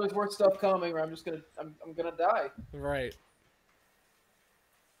let me know there's worse stuff coming, or I'm gonna die. Right.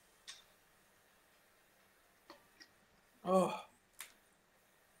 Oh.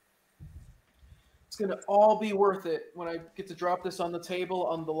 It's going to all be worth it when I get to drop this on the table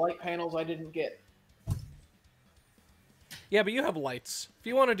on the light panels I didn't get. Yeah, but you have lights. If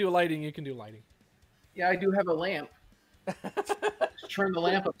you want to do lighting, you can do lighting. Yeah, I do have a lamp. Just turn the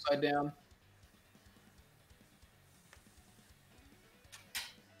lamp upside down.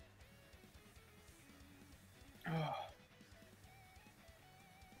 Oh.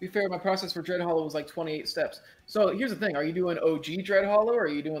 To be fair, my process for Dread Hollow was like 28 steps. So here's the thing. Are you doing OG Dread Hollow or are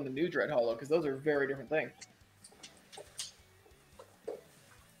you doing the new Dread Hollow? Because those are very different things.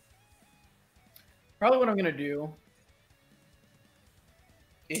 Probably what I'm going to do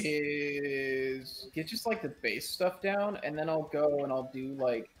is get just like the base stuff down, and then I'll go and I'll do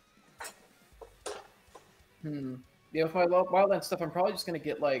like... Yeah, with my wildland stuff, I'm probably just going to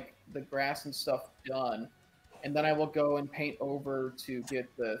get like the grass and stuff done. And then I will go and paint over to get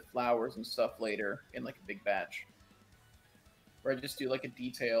the flowers and stuff later in like a big batch. Where I just do like a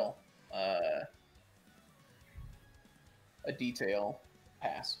detail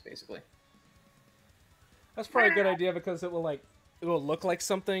pass, basically. That's probably a good idea because it will look like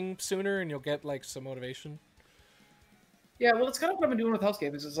something sooner and you'll get like some motivation. Yeah, well, it's kind of what I've been doing with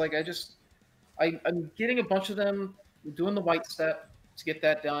Hellscape. Is it's like I'm getting a bunch of them, doing the white step to get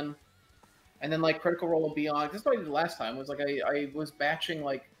that done. And then, like, Critical Role and Beyond. This is what I did last time. Was like I was batching,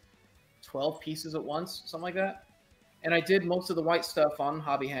 like, 12 pieces at once, something like that. And I did most of the white stuff on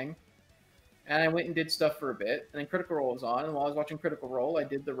Hobby Hang. And I went and did stuff for a bit. And then Critical Role was on. And while I was watching Critical Role, I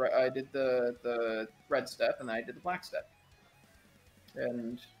did the red step, and then I did the black step.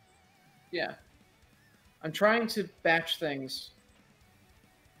 And, yeah. I'm trying to batch things.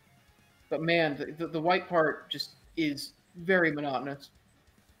 But, man, the white part just is very monotonous.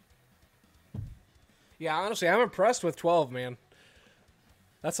 Yeah, honestly, I'm impressed with 12, man.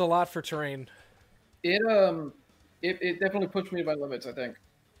 That's a lot for terrain. It definitely pushed me to my limits, I think.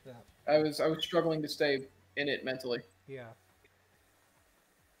 Yeah. I was struggling to stay in it mentally. Yeah.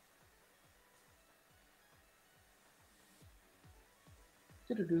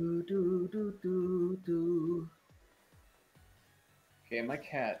 Do-do-do-do-do-do-do. Okay, my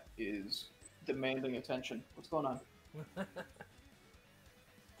cat is demanding attention. What's going on?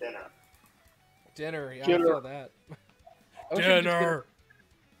 Dinner. Dinner, yeah, Dinner. I feel that. I wish I could just Dinner.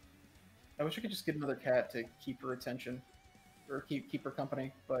 I wish I could just get another cat to keep her attention, or keep her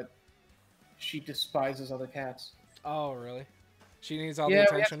company, but she despises other cats. Oh, really? She needs all Yeah,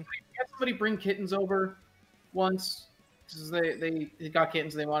 the attention. we had somebody bring kittens over once because they got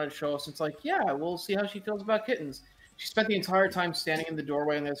kittens and they wanted to show us. It's like, yeah, we'll see how she feels about kittens. She spent the entire time standing in the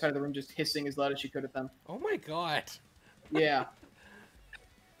doorway on the other side of the room, just hissing as loud as she could at them. Oh my god. Yeah,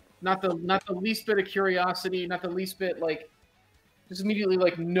 not the least bit of curiosity, not the least bit like, just immediately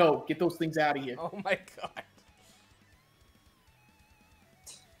like, no, get those things out of here. Oh my god.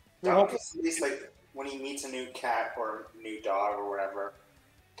 Dunk is at least like when he meets a new cat or new dog or whatever,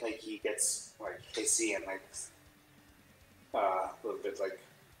 like he gets like hissy and like a little bit like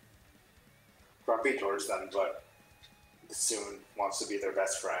grumpy towards them, but soon wants to be their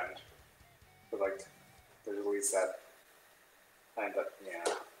best friend. But like there's always that kind of yeah.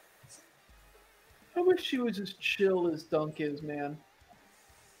 I wish she was as chill as Dunk is, man.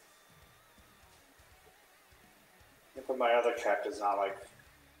 But my other cat does not like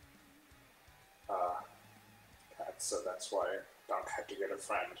cats, so that's why Dunk had to get a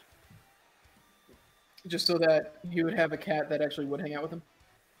friend. Just so that you would have a cat that actually would hang out with him?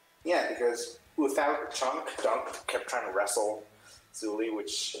 Yeah, because without Chunk, Dunk kept trying to wrestle Zuli,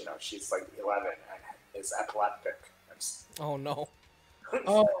 which, you know, she's like 11 and is epileptic. Oh no.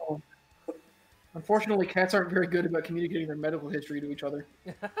 Oh. Unfortunately, cats aren't very good about communicating their medical history to each other.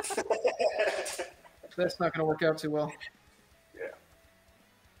 That's not going to work out too well. Yeah.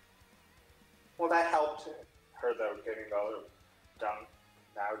 Well, that helped her, though, getting the other Dunk.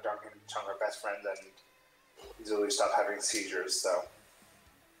 Now Dunk and Chunk are best friends, and Zuli stopped having seizures, so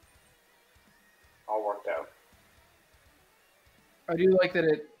all worked out. I do like that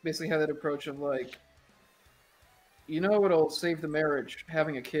it basically had that approach of like, you know what'll save the marriage?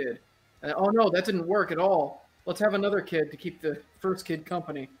 Having a kid. And, oh no, that didn't work at all. Let's have another kid to keep the first kid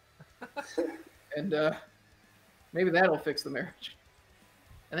company. And maybe that'll fix the marriage.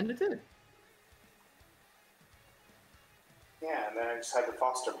 And then it did. Yeah, and then I just had to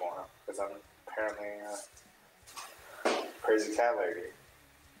foster more, because I'm apparently a crazy cat lady.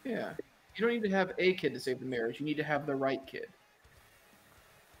 Yeah. You don't need to have a kid to save the marriage. You need to have the right kid.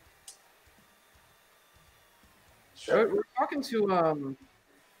 Sure. We're talking to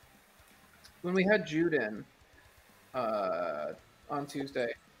when we had Jude in on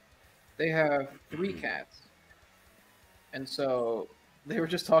Tuesday. They have 3 cats, and so they were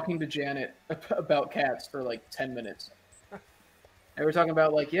just talking to Janet about cats for like 10 minutes. And we're talking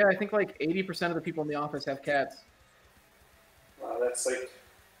about like, yeah, I think like 80% of the people in the office have cats. Well, that's like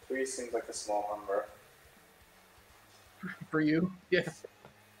 3 seems like a small number. For you, yeah.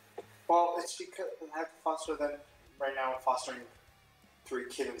 Well, it's because I have to foster them right now. I'm fostering 3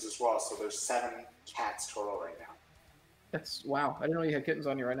 kittens as well, so there's 7 cats total right now. That's wow. I didn't know you had kittens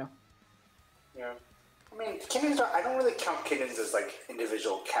on you right now. Yeah. I mean, kittens I don't really count kittens as like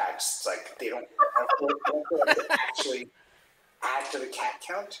individual cats. It's like they don't like to actually add to the cat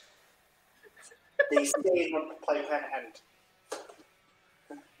count. They stay in the playpen and.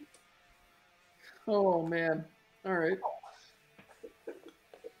 Oh man. All right.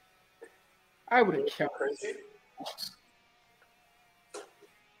 I wouldn't count. Crazy.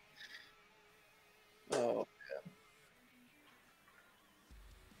 Oh.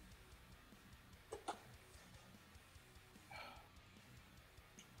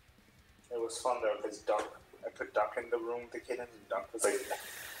 It was fun though because I put Dunk in the room with the kittens, and Dunk was like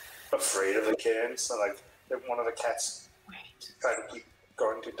afraid of the kittens. So like one of the cats tried to keep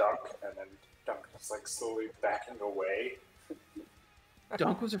going to Dunk, and then Dunk was like slowly backing away.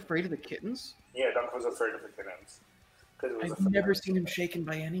 Dunk was afraid of the kittens? Yeah, Dunk was afraid of the kittens. I've never seen him shaken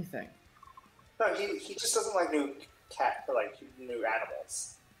by anything. No, he just doesn't like new new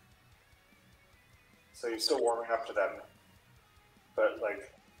animals. So he's still warming up to them. But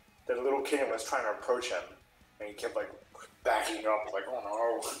like the little kitten was trying to approach him, and he kept like backing up, like, "Oh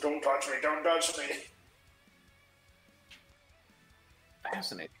no, don't touch me, don't touch me."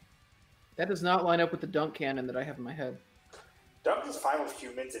 Fascinating. That does not line up with the Dunk canon that I have in my head. Dunk is fine with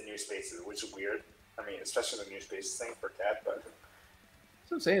humans in new spaces, which is weird. I mean, especially the new spaces thing for cat, but.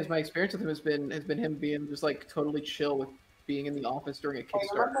 That's what I'm saying is my experience with him has been him being just like totally chill with being in the office during a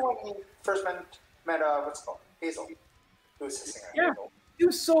Kickstarter. Remember when he first met what's it called? Hazel. Who was hissing at Hazel. He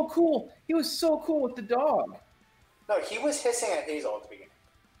was so cool. He was so cool with the dog. No, he was hissing at Hazel at the beginning.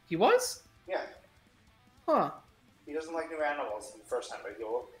 He was? Yeah. Huh. He doesn't like new animals the first time, but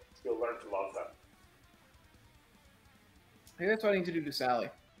he'll learn to love them. Maybe that's what I need to do to Sally.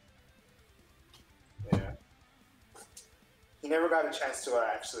 Yeah. He never got a chance to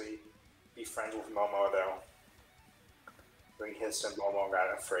actually be friends with Momo, though. When he hissed and Momo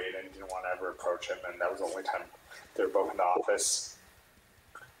got afraid and didn't want to ever approach him, and that was the only time they were both in the office.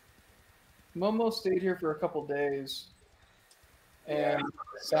 Momo stayed here for a couple days, and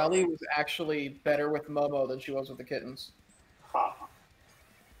Sally was actually better with Momo than she was with the kittens. Huh.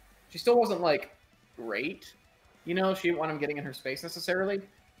 She still wasn't, like, great. You know, she didn't want him getting in her space necessarily,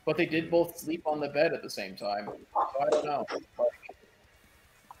 but they did both sleep on the bed at the same time. So I don't know. Like,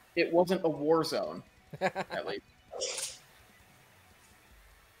 it wasn't a war zone, at least.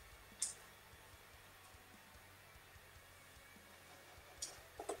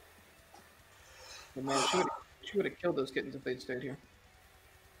 But man, she would have killed those kittens if they'd stayed here.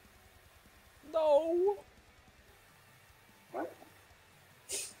 No. What?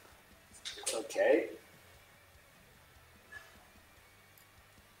 Okay.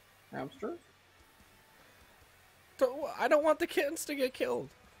 Hamster? I don't want the kittens to get killed.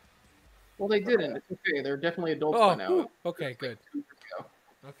 Well, they didn't. It's okay. They're definitely adults Oh, by now. okay, good. 2 years ago.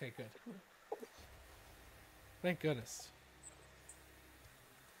 Okay, good. Thank goodness.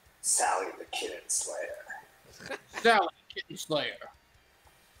 Sally the Kitten Slayer. Sally the Kitten Slayer.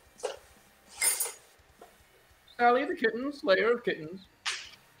 Sally the Kitten Slayer of Kittens.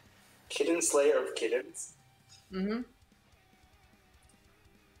 Kitten Slayer of Kittens? Mm-hmm.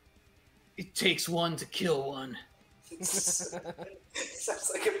 It takes one to kill one. Sounds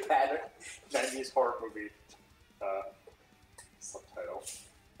like a bad 90s horror movie subtitle.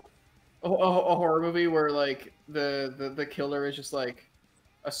 A horror movie where, like, the killer is just, like,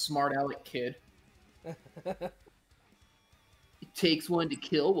 a smart aleck kid. It takes one to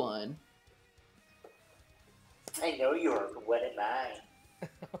kill one. I know you're. What am I?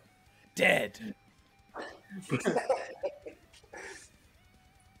 Dead.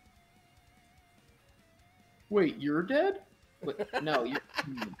 Wait, you're dead? Wait, no, you're...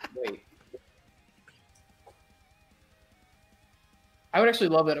 Wait. I would actually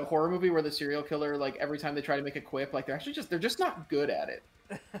love that, a horror movie where the serial killer, like, every time they try to make a quip, like, they're just not good at it.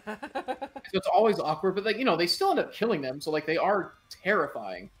 So it's always awkward, but, like, you know, they still end up killing them, so, like, they are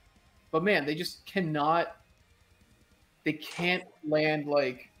terrifying. But, man, they just cannot... They can't land,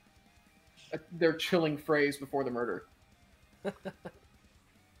 like, their chilling phrase before the murder. That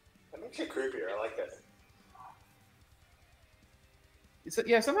makes it creepier. I like it.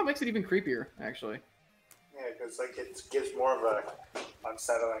 Yeah, somehow makes it even creepier, actually. Yeah, because like it gives more of a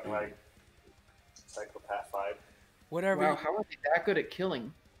unsettling, like psychopath vibe. Whatever. Wow, how are they that good at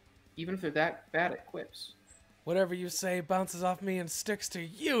killing? Even if they're that bad at quips. Whatever you say bounces off me and sticks to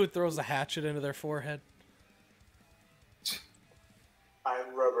you. Throws a hatchet into their forehead.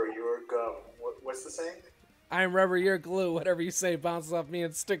 I'm rubber, you're gum. What's the saying? I'm rubber, you're glue. Whatever you say bounces off me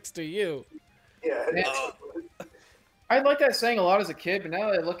and sticks to you. Yeah. I like that saying a lot as a kid, but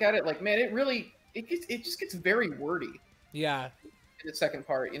now that I look at it, like, man, it just gets very wordy Yeah. in the second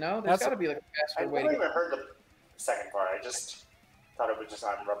part, you know? There's got to be, like, a faster I've way never to... even heard the second part. I just thought it was just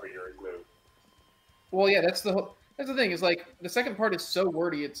I'm rubber, you're glue. Well, yeah, that's the thing, is, like, the second part is so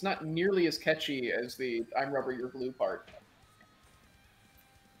wordy, it's not nearly as catchy as the I'm rubber, you're glue part.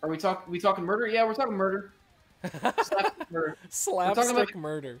 Are we talking murder? Yeah, we're talking murder. Slapstick murder. Slapstick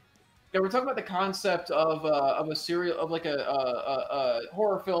murder. Yeah, we're talking about the concept of a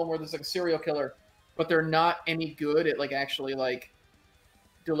horror film where there's like a serial killer, but they're not any good at like actually like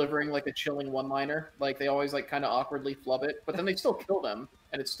delivering like a chilling one-liner. Like they always like kind of awkwardly flub it, but then they still kill them,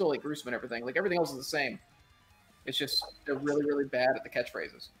 and it's still like gruesome and everything. Like everything else is the same. It's just they're really really bad at the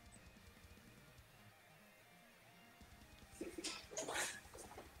catchphrases.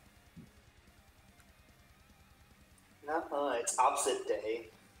 No, it's opposite day.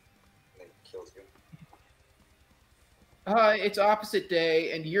 And it kills you. It's opposite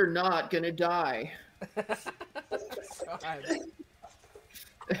day, and you're not gonna die. God.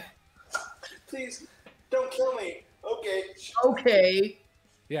 Please, don't kill me. Okay. Okay.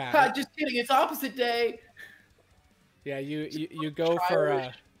 Yeah. Just kidding. It's opposite day. Yeah, you go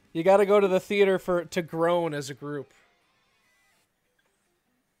for you got to go to the theater to groan as a group.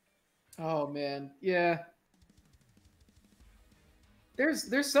 Oh man, yeah.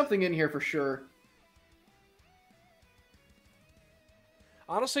 There's something in here for sure.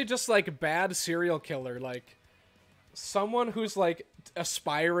 Honestly, just like bad serial killer, like someone who's like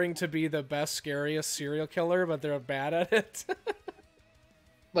aspiring to be the best, scariest serial killer, but they're bad at it.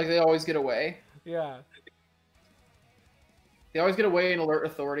 Like they always get away. Yeah. They always get away and alert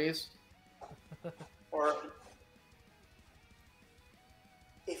authorities. Or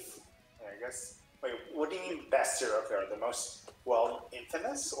guess. Wait, what do you mean best serial killer? The most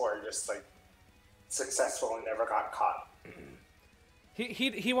infamous, or just like successful and never got caught?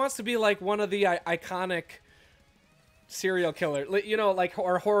 He wants to be like one of the iconic serial killer, you know, like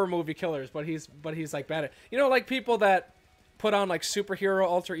or horror movie killers, but he's like bad at, you know, like people that put on like superhero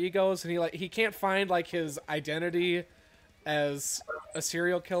alter egos, and he can't find like his identity as a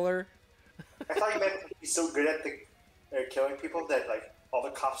serial killer. I thought you meant he's so good at killing people that like all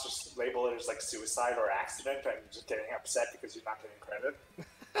the cops just label it as like suicide or accident, and just getting upset because you're not getting credit.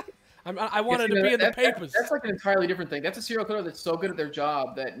 I wanted to be in the papers. That's like an entirely different thing. That's a serial killer that's so good at their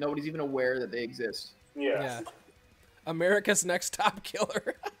job that nobody's even aware that they exist. Yeah. America's Next Top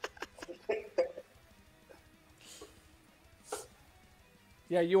Killer.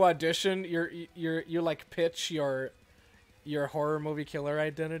 Yeah, you audition. You like pitch your horror movie killer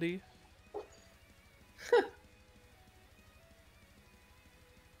identity.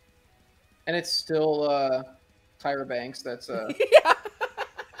 And it's still Tyra Banks. That's Yeah.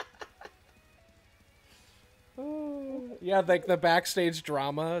 Yeah, like the backstage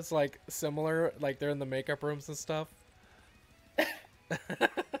drama is like similar. Like they're in the makeup rooms and stuff.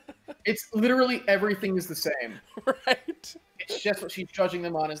 It's literally everything is the same. Right. It's just what she's judging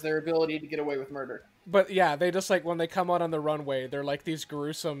them on is their ability to get away with murder. But yeah, they just like when they come out on the runway, they're like these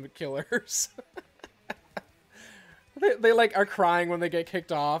gruesome killers. they like are crying when they get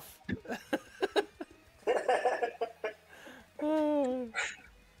kicked off.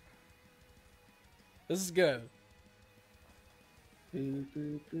 This is good.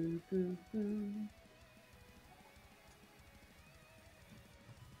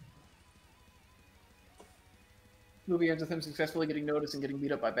 Movie ends with him successfully getting noticed and getting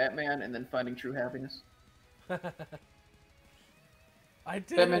beat up by Batman, and then finding true happiness. I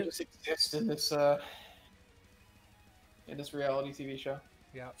did. Batman just exists in this reality TV show.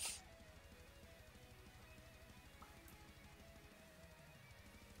 Yeah.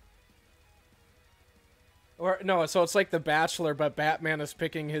 Or no, so it's like The Bachelor, but Batman is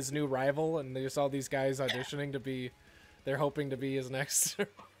picking his new rival, and there's all these guys auditioning to be. They're hoping to be his next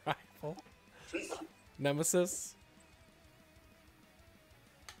rival. Nemesis.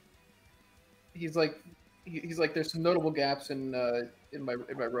 He's like, there's some notable gaps in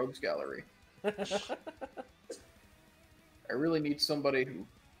my rogues gallery. I really need somebody who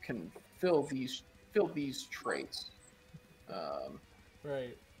can fill these traits.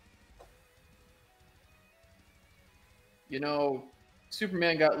 Right. You know,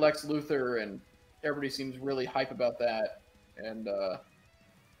 Superman got Lex Luthor, and everybody seems really hype about that. And the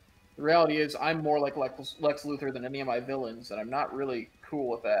reality is, I'm more like Lex Luthor than any of my villains, and I'm not really cool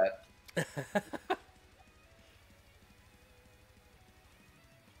with that. I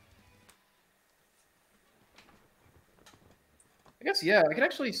guess, yeah, I could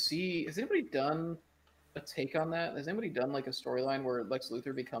actually see... Has anybody done a take on that? Has anybody done, like, a storyline where Lex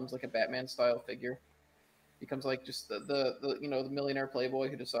Luthor becomes, like, a Batman-style figure? Becomes, like, just the you know, the millionaire playboy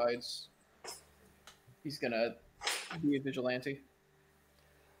who decides he's gonna be a vigilante.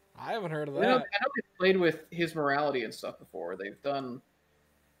 I haven't heard of that. I know they've played with his morality and stuff before. They've done...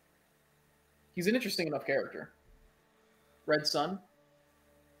 He's an interesting enough character. Red Sun.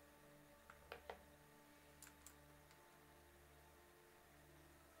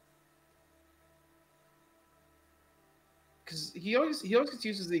 Because he always gets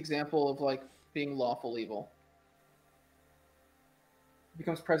used as the example of like being lawful evil. He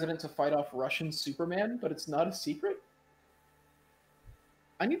becomes president to fight off Russian Superman, but it's not a secret.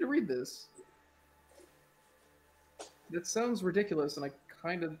 I need to read this. That sounds ridiculous, and I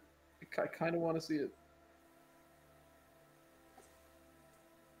kind of want to see it.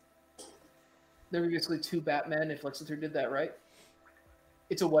 There were basically two Batmen if Lex Luthor did that, right?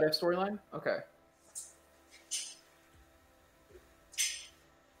 It's a what-if storyline? Okay.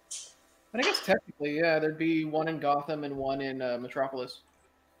 And I guess technically, yeah, there'd be one in Gotham and one in Metropolis.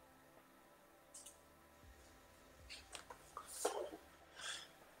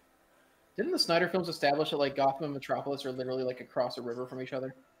 Didn't the Snyder films establish that like Gotham and Metropolis are literally like across a river from each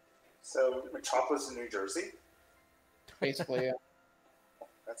other? So Metropolis in New Jersey? Basically, yeah.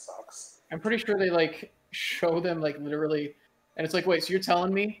 That sucks. I'm pretty sure they like show them like literally, and it's like, wait, so you're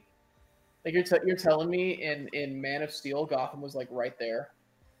telling me, like you're telling me in Man of Steel, Gotham was like right there,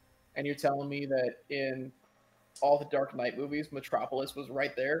 and you're telling me that in all the Dark Knight movies, Metropolis was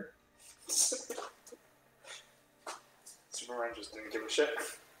right there? Superman just didn't give a shit.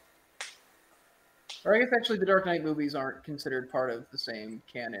 Or I guess actually the Dark Knight movies aren't considered part of the same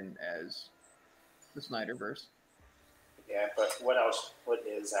canon as the Snyderverse. Yeah, but what else? What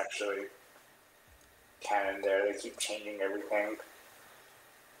is actually canon there? They keep changing everything.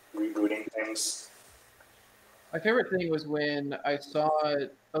 rebooting things. My favorite thing was when I saw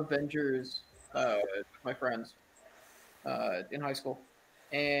Avengers with my friends in high school,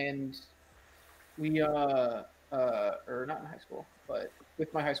 and we or not in high school, but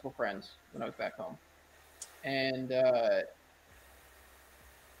with my high school friends when I was back home, and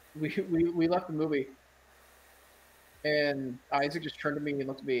we left the movie, and Isaac just turned to me and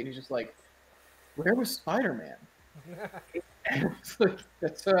looked at me, and he's just like, "Where was Spider-Man?" And I was like,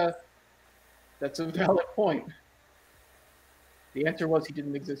 that's a valid point. The answer was he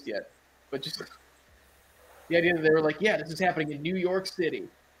didn't exist yet, but just the idea that they were like, "Yeah, this is happening in New York City."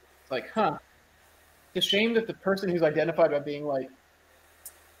 It's like, huh. It's a shame that the person who's identified by being like,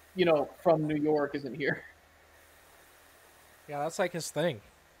 from New York isn't here. Yeah, that's like his thing.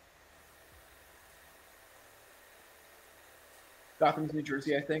 Gotham's New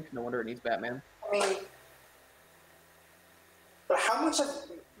Jersey, I think. No wonder it needs Batman. I mean, but how much of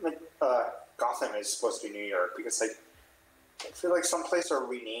Gotham is supposed to be New York? Because like, I feel like some places are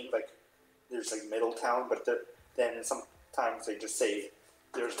renamed. Like, there's like Middletown, but then sometimes they just say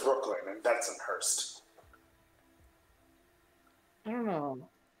there's Brooklyn and Bensonhurst. I don't know.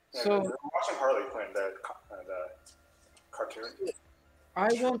 Yeah, So I'm watching Harley Quinn, the cartoon. I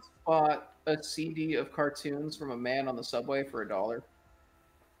once bought a CD of cartoons from a man on the subway for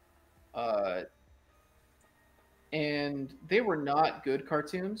 $1. And they were not good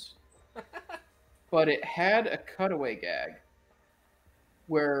cartoons, but it had a cutaway gag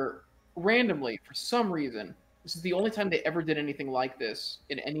where randomly, for some reason, this is the only time they ever did anything like this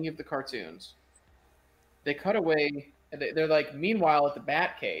in any of the cartoons. They cut away, and they're like, meanwhile, at the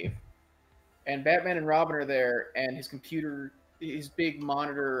Batcave, and Batman and Robin are there, and his computer, his big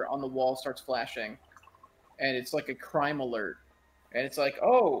monitor on the wall starts flashing, and it's like a crime alert. And it's like,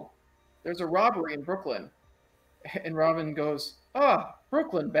 oh, there's a robbery in Brooklyn. And Robin goes,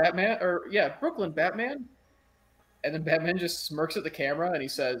 Brooklyn, Batman. Or, yeah, Brooklyn, Batman. And then Batman just smirks at the camera, and he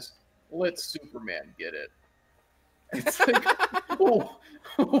says, let Superman get it. It's like, oh,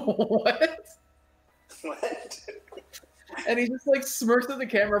 what? What? And he just like smirks at the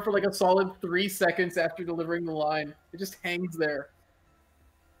camera for like a solid 3 seconds after delivering the line. It just hangs there.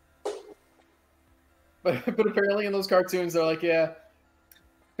 But apparently in those cartoons they're like, yeah,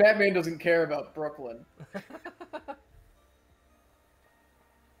 Batman doesn't care about Brooklyn.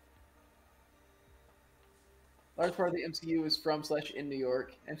 Large part of the MCU is from/in New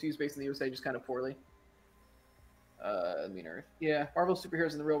York. MCU is based in the USA, just kind of poorly. Earth. Yeah, Marvel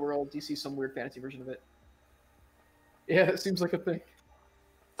superheroes in the real world. DC some weird fantasy version of it. Yeah, that seems like a thing.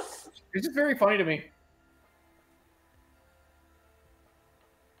 It's just very funny to me.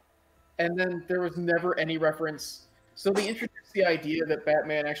 And then there was never any reference. So they introduced the idea that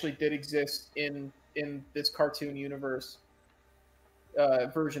Batman actually did exist in this cartoon universe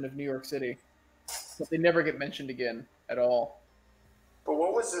version of New York City, but they never get mentioned again at all. But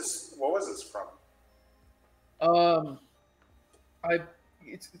what was this? What was this from?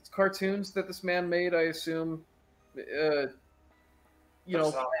 It's cartoons that this man made, I assume. It's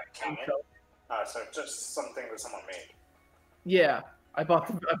not like canon. So just something that someone made. Yeah, I bought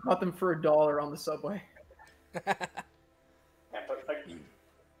them for $1 on the subway. Yeah, but like,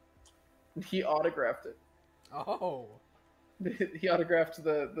 He autographed it. Oh. He autographed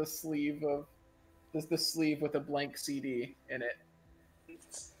the sleeve of the sleeve with a blank CD in it.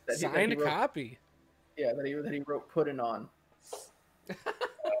 Signed copy. Yeah, that he wrote Puddin' on.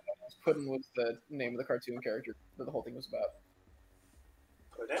 Puddin' was the name of the cartoon character that the whole thing was about.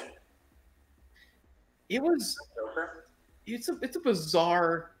 Puddin'? It was. Joker? It's a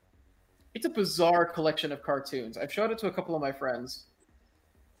bizarre collection of cartoons. I've showed it to a couple of my friends.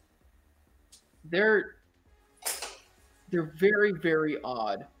 They're very, very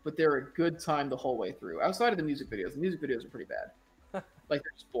odd, but they're a good time the whole way through. Outside of the music videos are pretty bad. Like,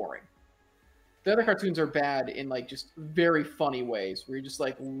 they're just boring. The other cartoons are bad in like just very funny ways, where you're just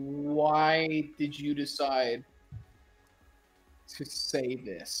like, why did you decide to say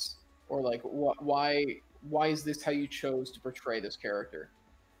this? Or like, why is this how you chose to portray this character?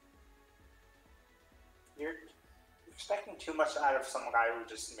 You're expecting too much out of some guy who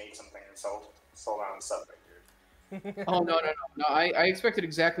just made something and sold on the subway, dude. Oh no! I expected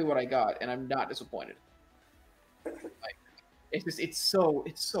exactly what I got, and I'm not disappointed. Like, it's so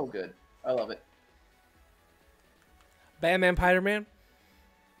good. I love it. Batman, Spider-Man?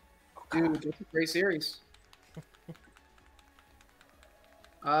 Dude, it's a great series.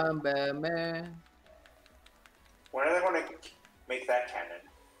 I'm Batman. When are they going to make that canon?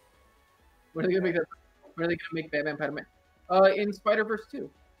 When are they gonna make that? When are they gonna make Batman, Spider-Man? In Spider-Verse 2.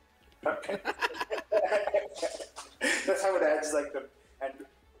 Okay. That's how it ends, like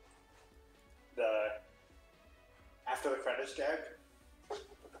after the credits gag.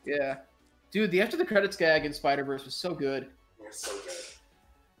 Yeah. Dude, the after the credits gag in Spider-Verse was so good. It was so good.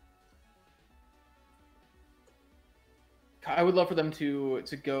 I would love for them to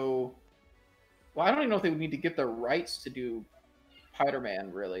go. Well, I don't even know if they would need to get the rights to do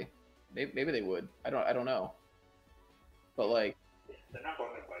Spider-Man. Really, maybe they would. I don't know. But like, They're not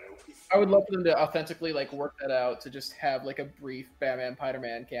going to buy it. I would love for them to authentically like work that out to just have like a brief Batman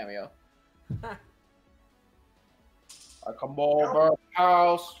Spider-Man cameo. I come over the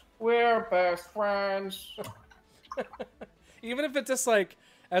house. We're best friends. Even if it's just like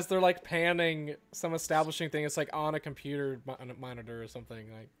as they're like panning some establishing thing, it's like on a computer monitor or something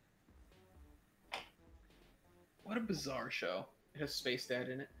like. What a bizarre show. It has Space Dad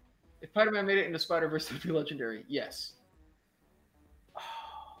in it. If Spider-Man made it into Spider-Verse, it would be legendary. Yes.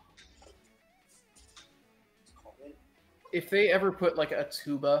 If they ever put like a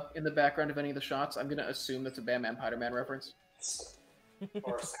tuba in the background of any of the shots, I'm gonna assume that's a Batman Spider-Man reference.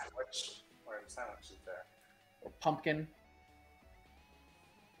 Or a sandwich. Or a sandwich is there. Or Pumpkin.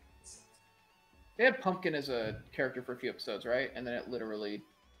 They had Pumpkin as a character for a few episodes, right? And then it literally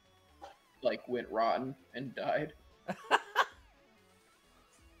like went rotten and died.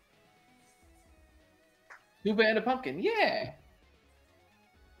 Tuba and a Pumpkin, yeah.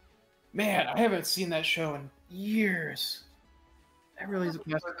 Man, I haven't seen that show in years. That really is a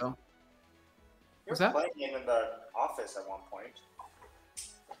classic, though. You were Was that? playing it in the office at one point.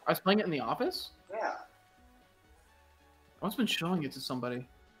 I was playing it in the office? Yeah. I must have been showing it to somebody.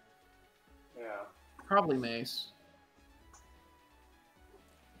 Yeah. Probably Mace.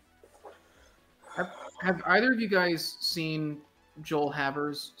 Have either of you guys seen Joel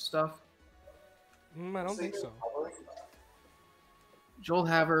Haver's stuff? I don't think so. Joel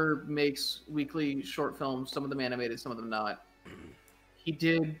Haver makes weekly short films, some of them animated, some of them not. He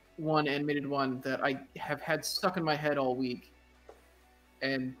did one animated one that I have had stuck in my head all week,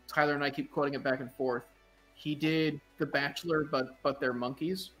 and Tyler and I keep quoting it back and forth. He did The Bachelor, but they're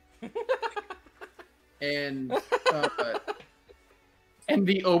monkeys. And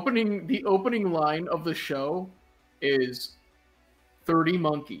the opening line of the show is 30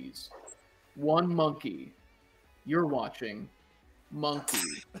 monkeys, 1 monkey. You're watching Monkey.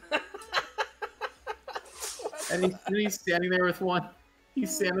 And he's standing there with one.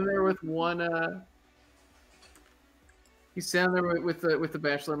 He's standing there with one. He's standing there with the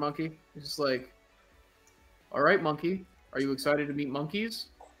bachelor monkey. He's just like, "All right, monkey. Are you excited to meet monkeys?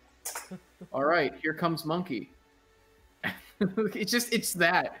 All right, here comes monkey." It's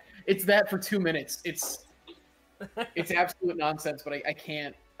that for 2 minutes. It's absolute nonsense, but I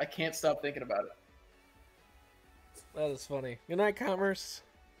can't stop thinking about it. That is funny. Good night, Commerce.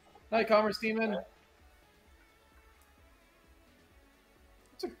 Night, Commerce Demon.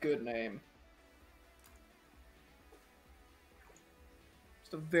 It's a good name.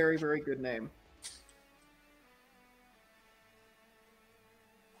 It's a very, very good name.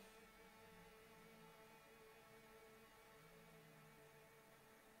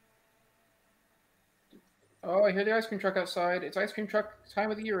 Oh, I hear the ice cream truck outside. It's ice cream truck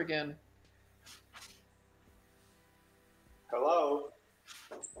time of the year again. Hello.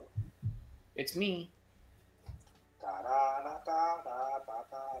 It's me. Da, da, da, da, da,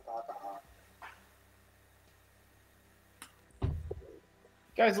 da, da.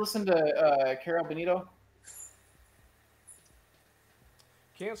 Guys, listen to Carol Benito.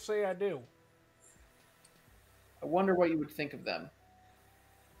 Can't say I do. I wonder what you would think of them.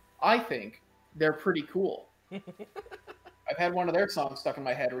 I think they're pretty cool. I've had one of their songs stuck in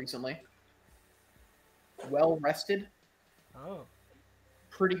my head recently. Well Rested. Oh.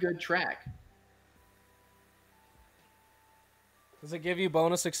 Pretty good track. Does it give you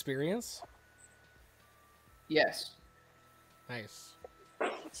bonus experience? Yes. Nice.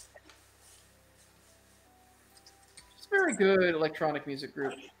 It's a very good electronic music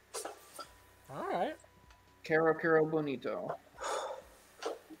group. All right. Caro Bonito.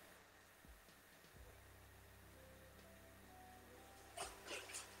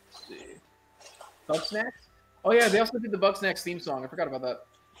 Let's see. Bugsnax? Oh yeah, they also did the Bugsnax theme song. I forgot about that.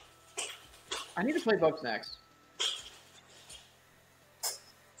 I need to play Bugsnax.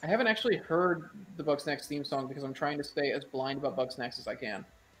 I haven't actually heard the Bugsnax theme song because I'm trying to stay as blind about Bugsnax as I can.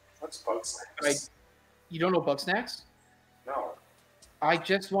 What's Bugsnax? You don't know Bugsnax? No. I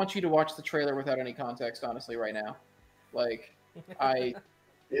just want you to watch the trailer without any context, honestly, right now. Like,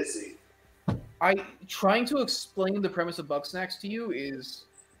 Busy. trying to explain the premise of Bugsnax to you is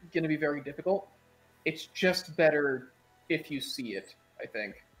going to be very difficult. It's just better if you see it, I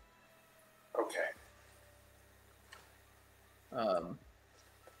think. Okay.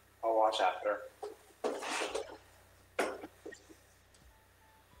 I'll watch after.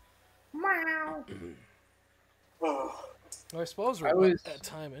 Meow. Oh, Well, I suppose I we're was- at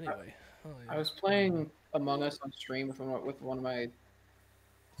time anyway. Oh, yeah. I was playing Among Us on stream with one of my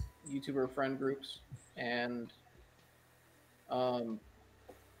YouTuber friend groups, and my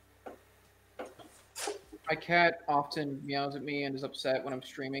cat often meows at me and is upset when I'm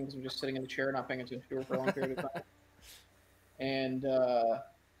streaming because I'm just sitting in the chair not paying attention to her for a long period of time. And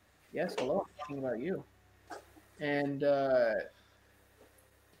yes, hello, I'm talking about you. And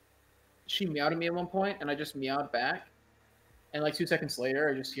she meowed at me at one point, and I just meowed back. And like 2 seconds later,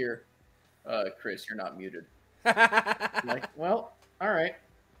 I just hear, Chris, you're not muted. I'm like, well, all right.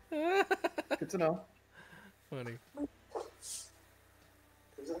 Good to know. Funny.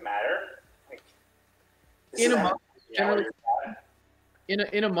 does it matter? Like, In Among generally.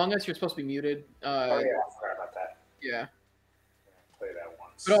 in Among Us, you're supposed to be muted. Oh yeah, I forgot about that. Yeah. Play that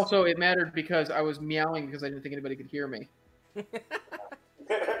once. But also, it mattered because I was meowing because I didn't think anybody could hear me.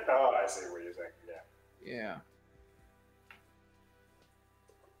 Oh, I see what you're saying. Yeah. Yeah.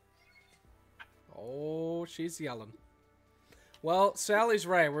 Oh, she's yelling. Well, Sally's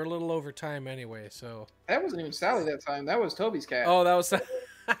right. We're a little over time anyway, so. That wasn't even Sally that time. That was Toby's cat. Oh, that was.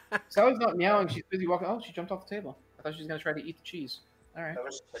 Sally's not meowing. She's busy walking. Oh, she jumped off the table. I thought she was going to try to eat the cheese. All right. That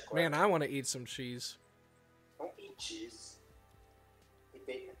was a quick Man, one. I want to eat some cheese. Don't eat cheese. Eat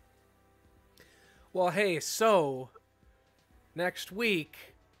bacon. Well, hey, so next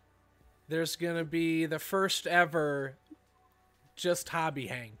week there's gonna be the first ever just hobby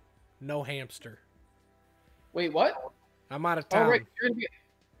hang, no hamster. Wait, what? I'm out of Oh, town. right.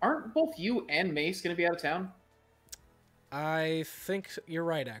 Aren't both you and Mace going to be out of town? I think you're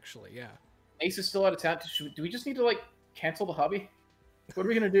right, actually. Yeah. Mace is still out of town. Do we just need to, like, cancel the hobby? What are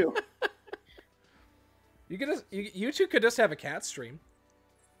we going to do? You could just, you two could just have a cat stream.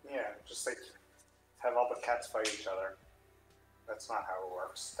 Yeah, just like have all the cats fight each other. That's not how it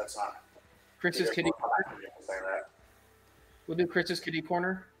works. That's not. Chris's Either kitty one corner? can say that. We'll do Chris's kitty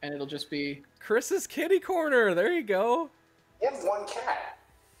corner, and it'll just be... Chris's kitty corner. There you go. You have one cat.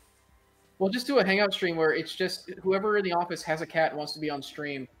 We'll just do a hangout stream where it's just whoever in the office has a cat and wants to be on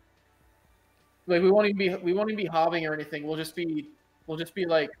stream. Like we won't even be hobbing or anything. We'll just be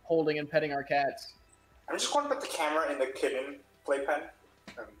like holding and petting our cats. I'm just going to put the camera in the kitten playpen,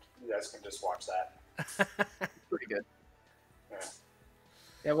 and you guys can just watch that. Pretty good. Yeah.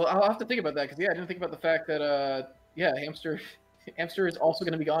 Yeah, well, I'll have to think about that because I didn't think about the fact that Hamster is also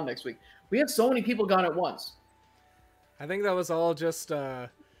going to be gone next week. We have so many people gone at once. I think that was all just I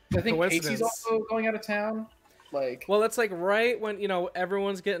think coincidence. Casey's also going out of town. Like, Well, that's like right when,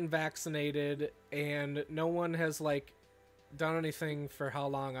 everyone's getting vaccinated and no one has like done anything for how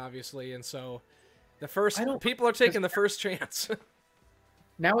long, obviously, and so the first people are taking the first chance.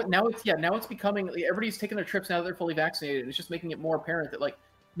 now it's becoming everybody's taking their trips now that they're fully vaccinated. It's just making it more apparent that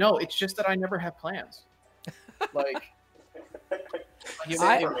no, it's just that I never have plans. Like,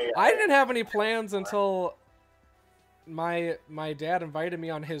 I didn't have any plans until my dad invited me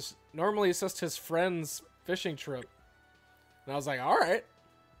on his, normally it's just his friend's fishing trip. And I was like, all right.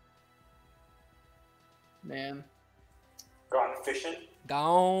 Man. Gone fishing.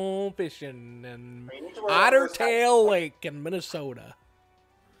 Gone fishing in You need to wear one of those Ottertail Lake in Minnesota.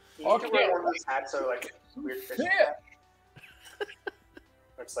 You need to wear one of those hats that are like weird fishing hat.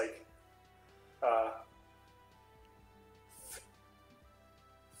 It's like,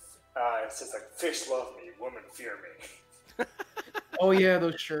 it says like, fish love me, women fear me. Oh yeah,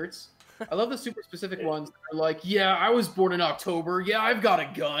 those shirts. I love the super specific ones that are like, yeah, I was born in October. Yeah, I've got a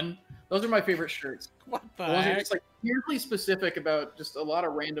gun. Those are my favorite shirts. What the The ones that are heck? just like weirdly specific about just a lot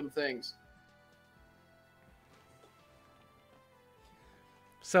of random things.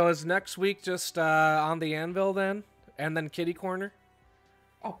 So is next week just on the anvil then? And then Kitty Corner?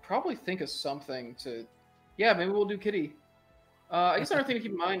 I'll probably think of something to... Yeah, maybe we'll do Kitty. I guess another thing to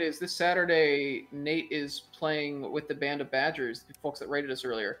keep in mind is this Saturday, Nate is playing with the Band of Badgers, the folks that rated us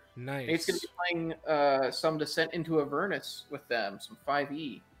earlier. Nice. Nate's going to be playing some Descent into Avernus with them, some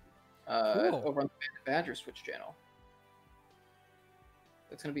 5e, Cool. over on the Band of Badgers Twitch channel.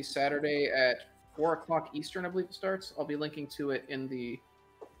 That's going to be Saturday at 4 o'clock Eastern, I believe it starts. I'll be linking to it in the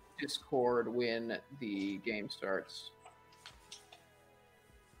Discord when the game starts.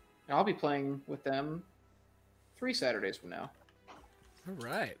 And I'll be playing with them 3 Saturdays from now. All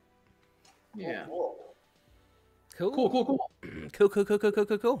right. Yeah. Cool. Cool. Cool.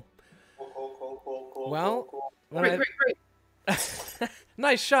 Cool. Well, when Great.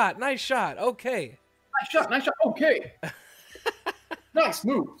 Nice shot. Okay. Nice shot. Okay. Nice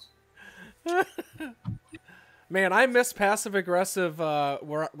moves. Man, I miss passive aggressive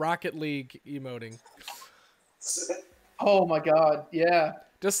Rocket League emoting. Oh my god, yeah.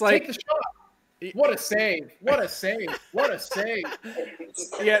 Just like Take the shot. What a save. What a save. What a save.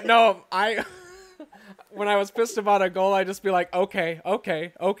 yeah, no, when I was pissed about a goal, I'd just be like, okay.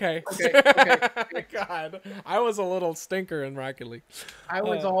 Okay. God, I was a little stinker in Rocket League. I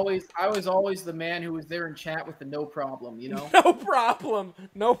was always the man who was there in chat with the no problem, you know? No problem.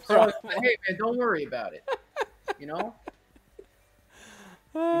 No So I was problem. like, hey man, don't worry about it. You know?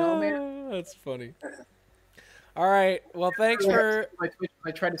 Man? That's funny. All right. Well, thanks for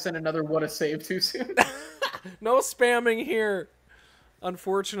I tried to send another what a save too soon. no spamming here,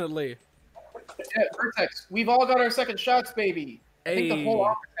 unfortunately. Yeah, Vertex, we've all got our second shots, baby. I think the whole Hey.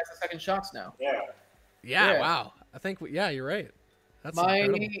 office has the second shots now. Yeah. Yeah. Yeah. Wow. I think you're right. That's my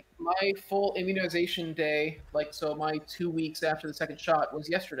incredible. my full immunization day, so my 2 weeks after the second shot was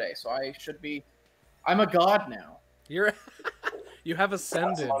yesterday. So I'm a god now. You have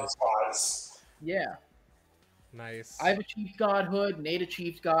ascended. Yeah. Nice. I've achieved godhood. Nate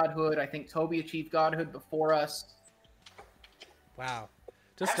achieved godhood. I think Toby achieved godhood before us. Wow.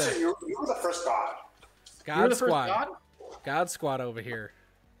 Actually, you were the first god. You were God the first squad. god? God squad over here.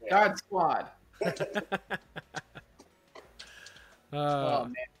 Yeah. God squad. Oh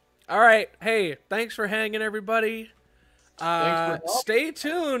man. All right. Hey, thanks for hanging, everybody. Thanks for Stay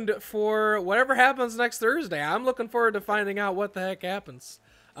tuned for whatever happens next Thursday. I'm looking forward to finding out what the heck happens.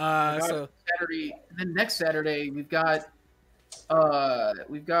 Saturday. Then next Saturday we've got a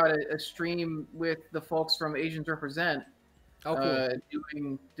stream with the folks from Asians Represent. Oh,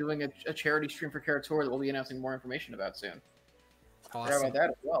 cool. Doing a charity stream for Karator that we'll be announcing more information about soon. Awesome. How about that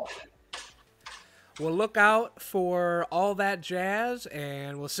as well? We'll look out for all that jazz,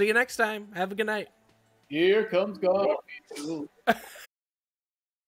 and we'll see you next time. Have a good night. Here comes God.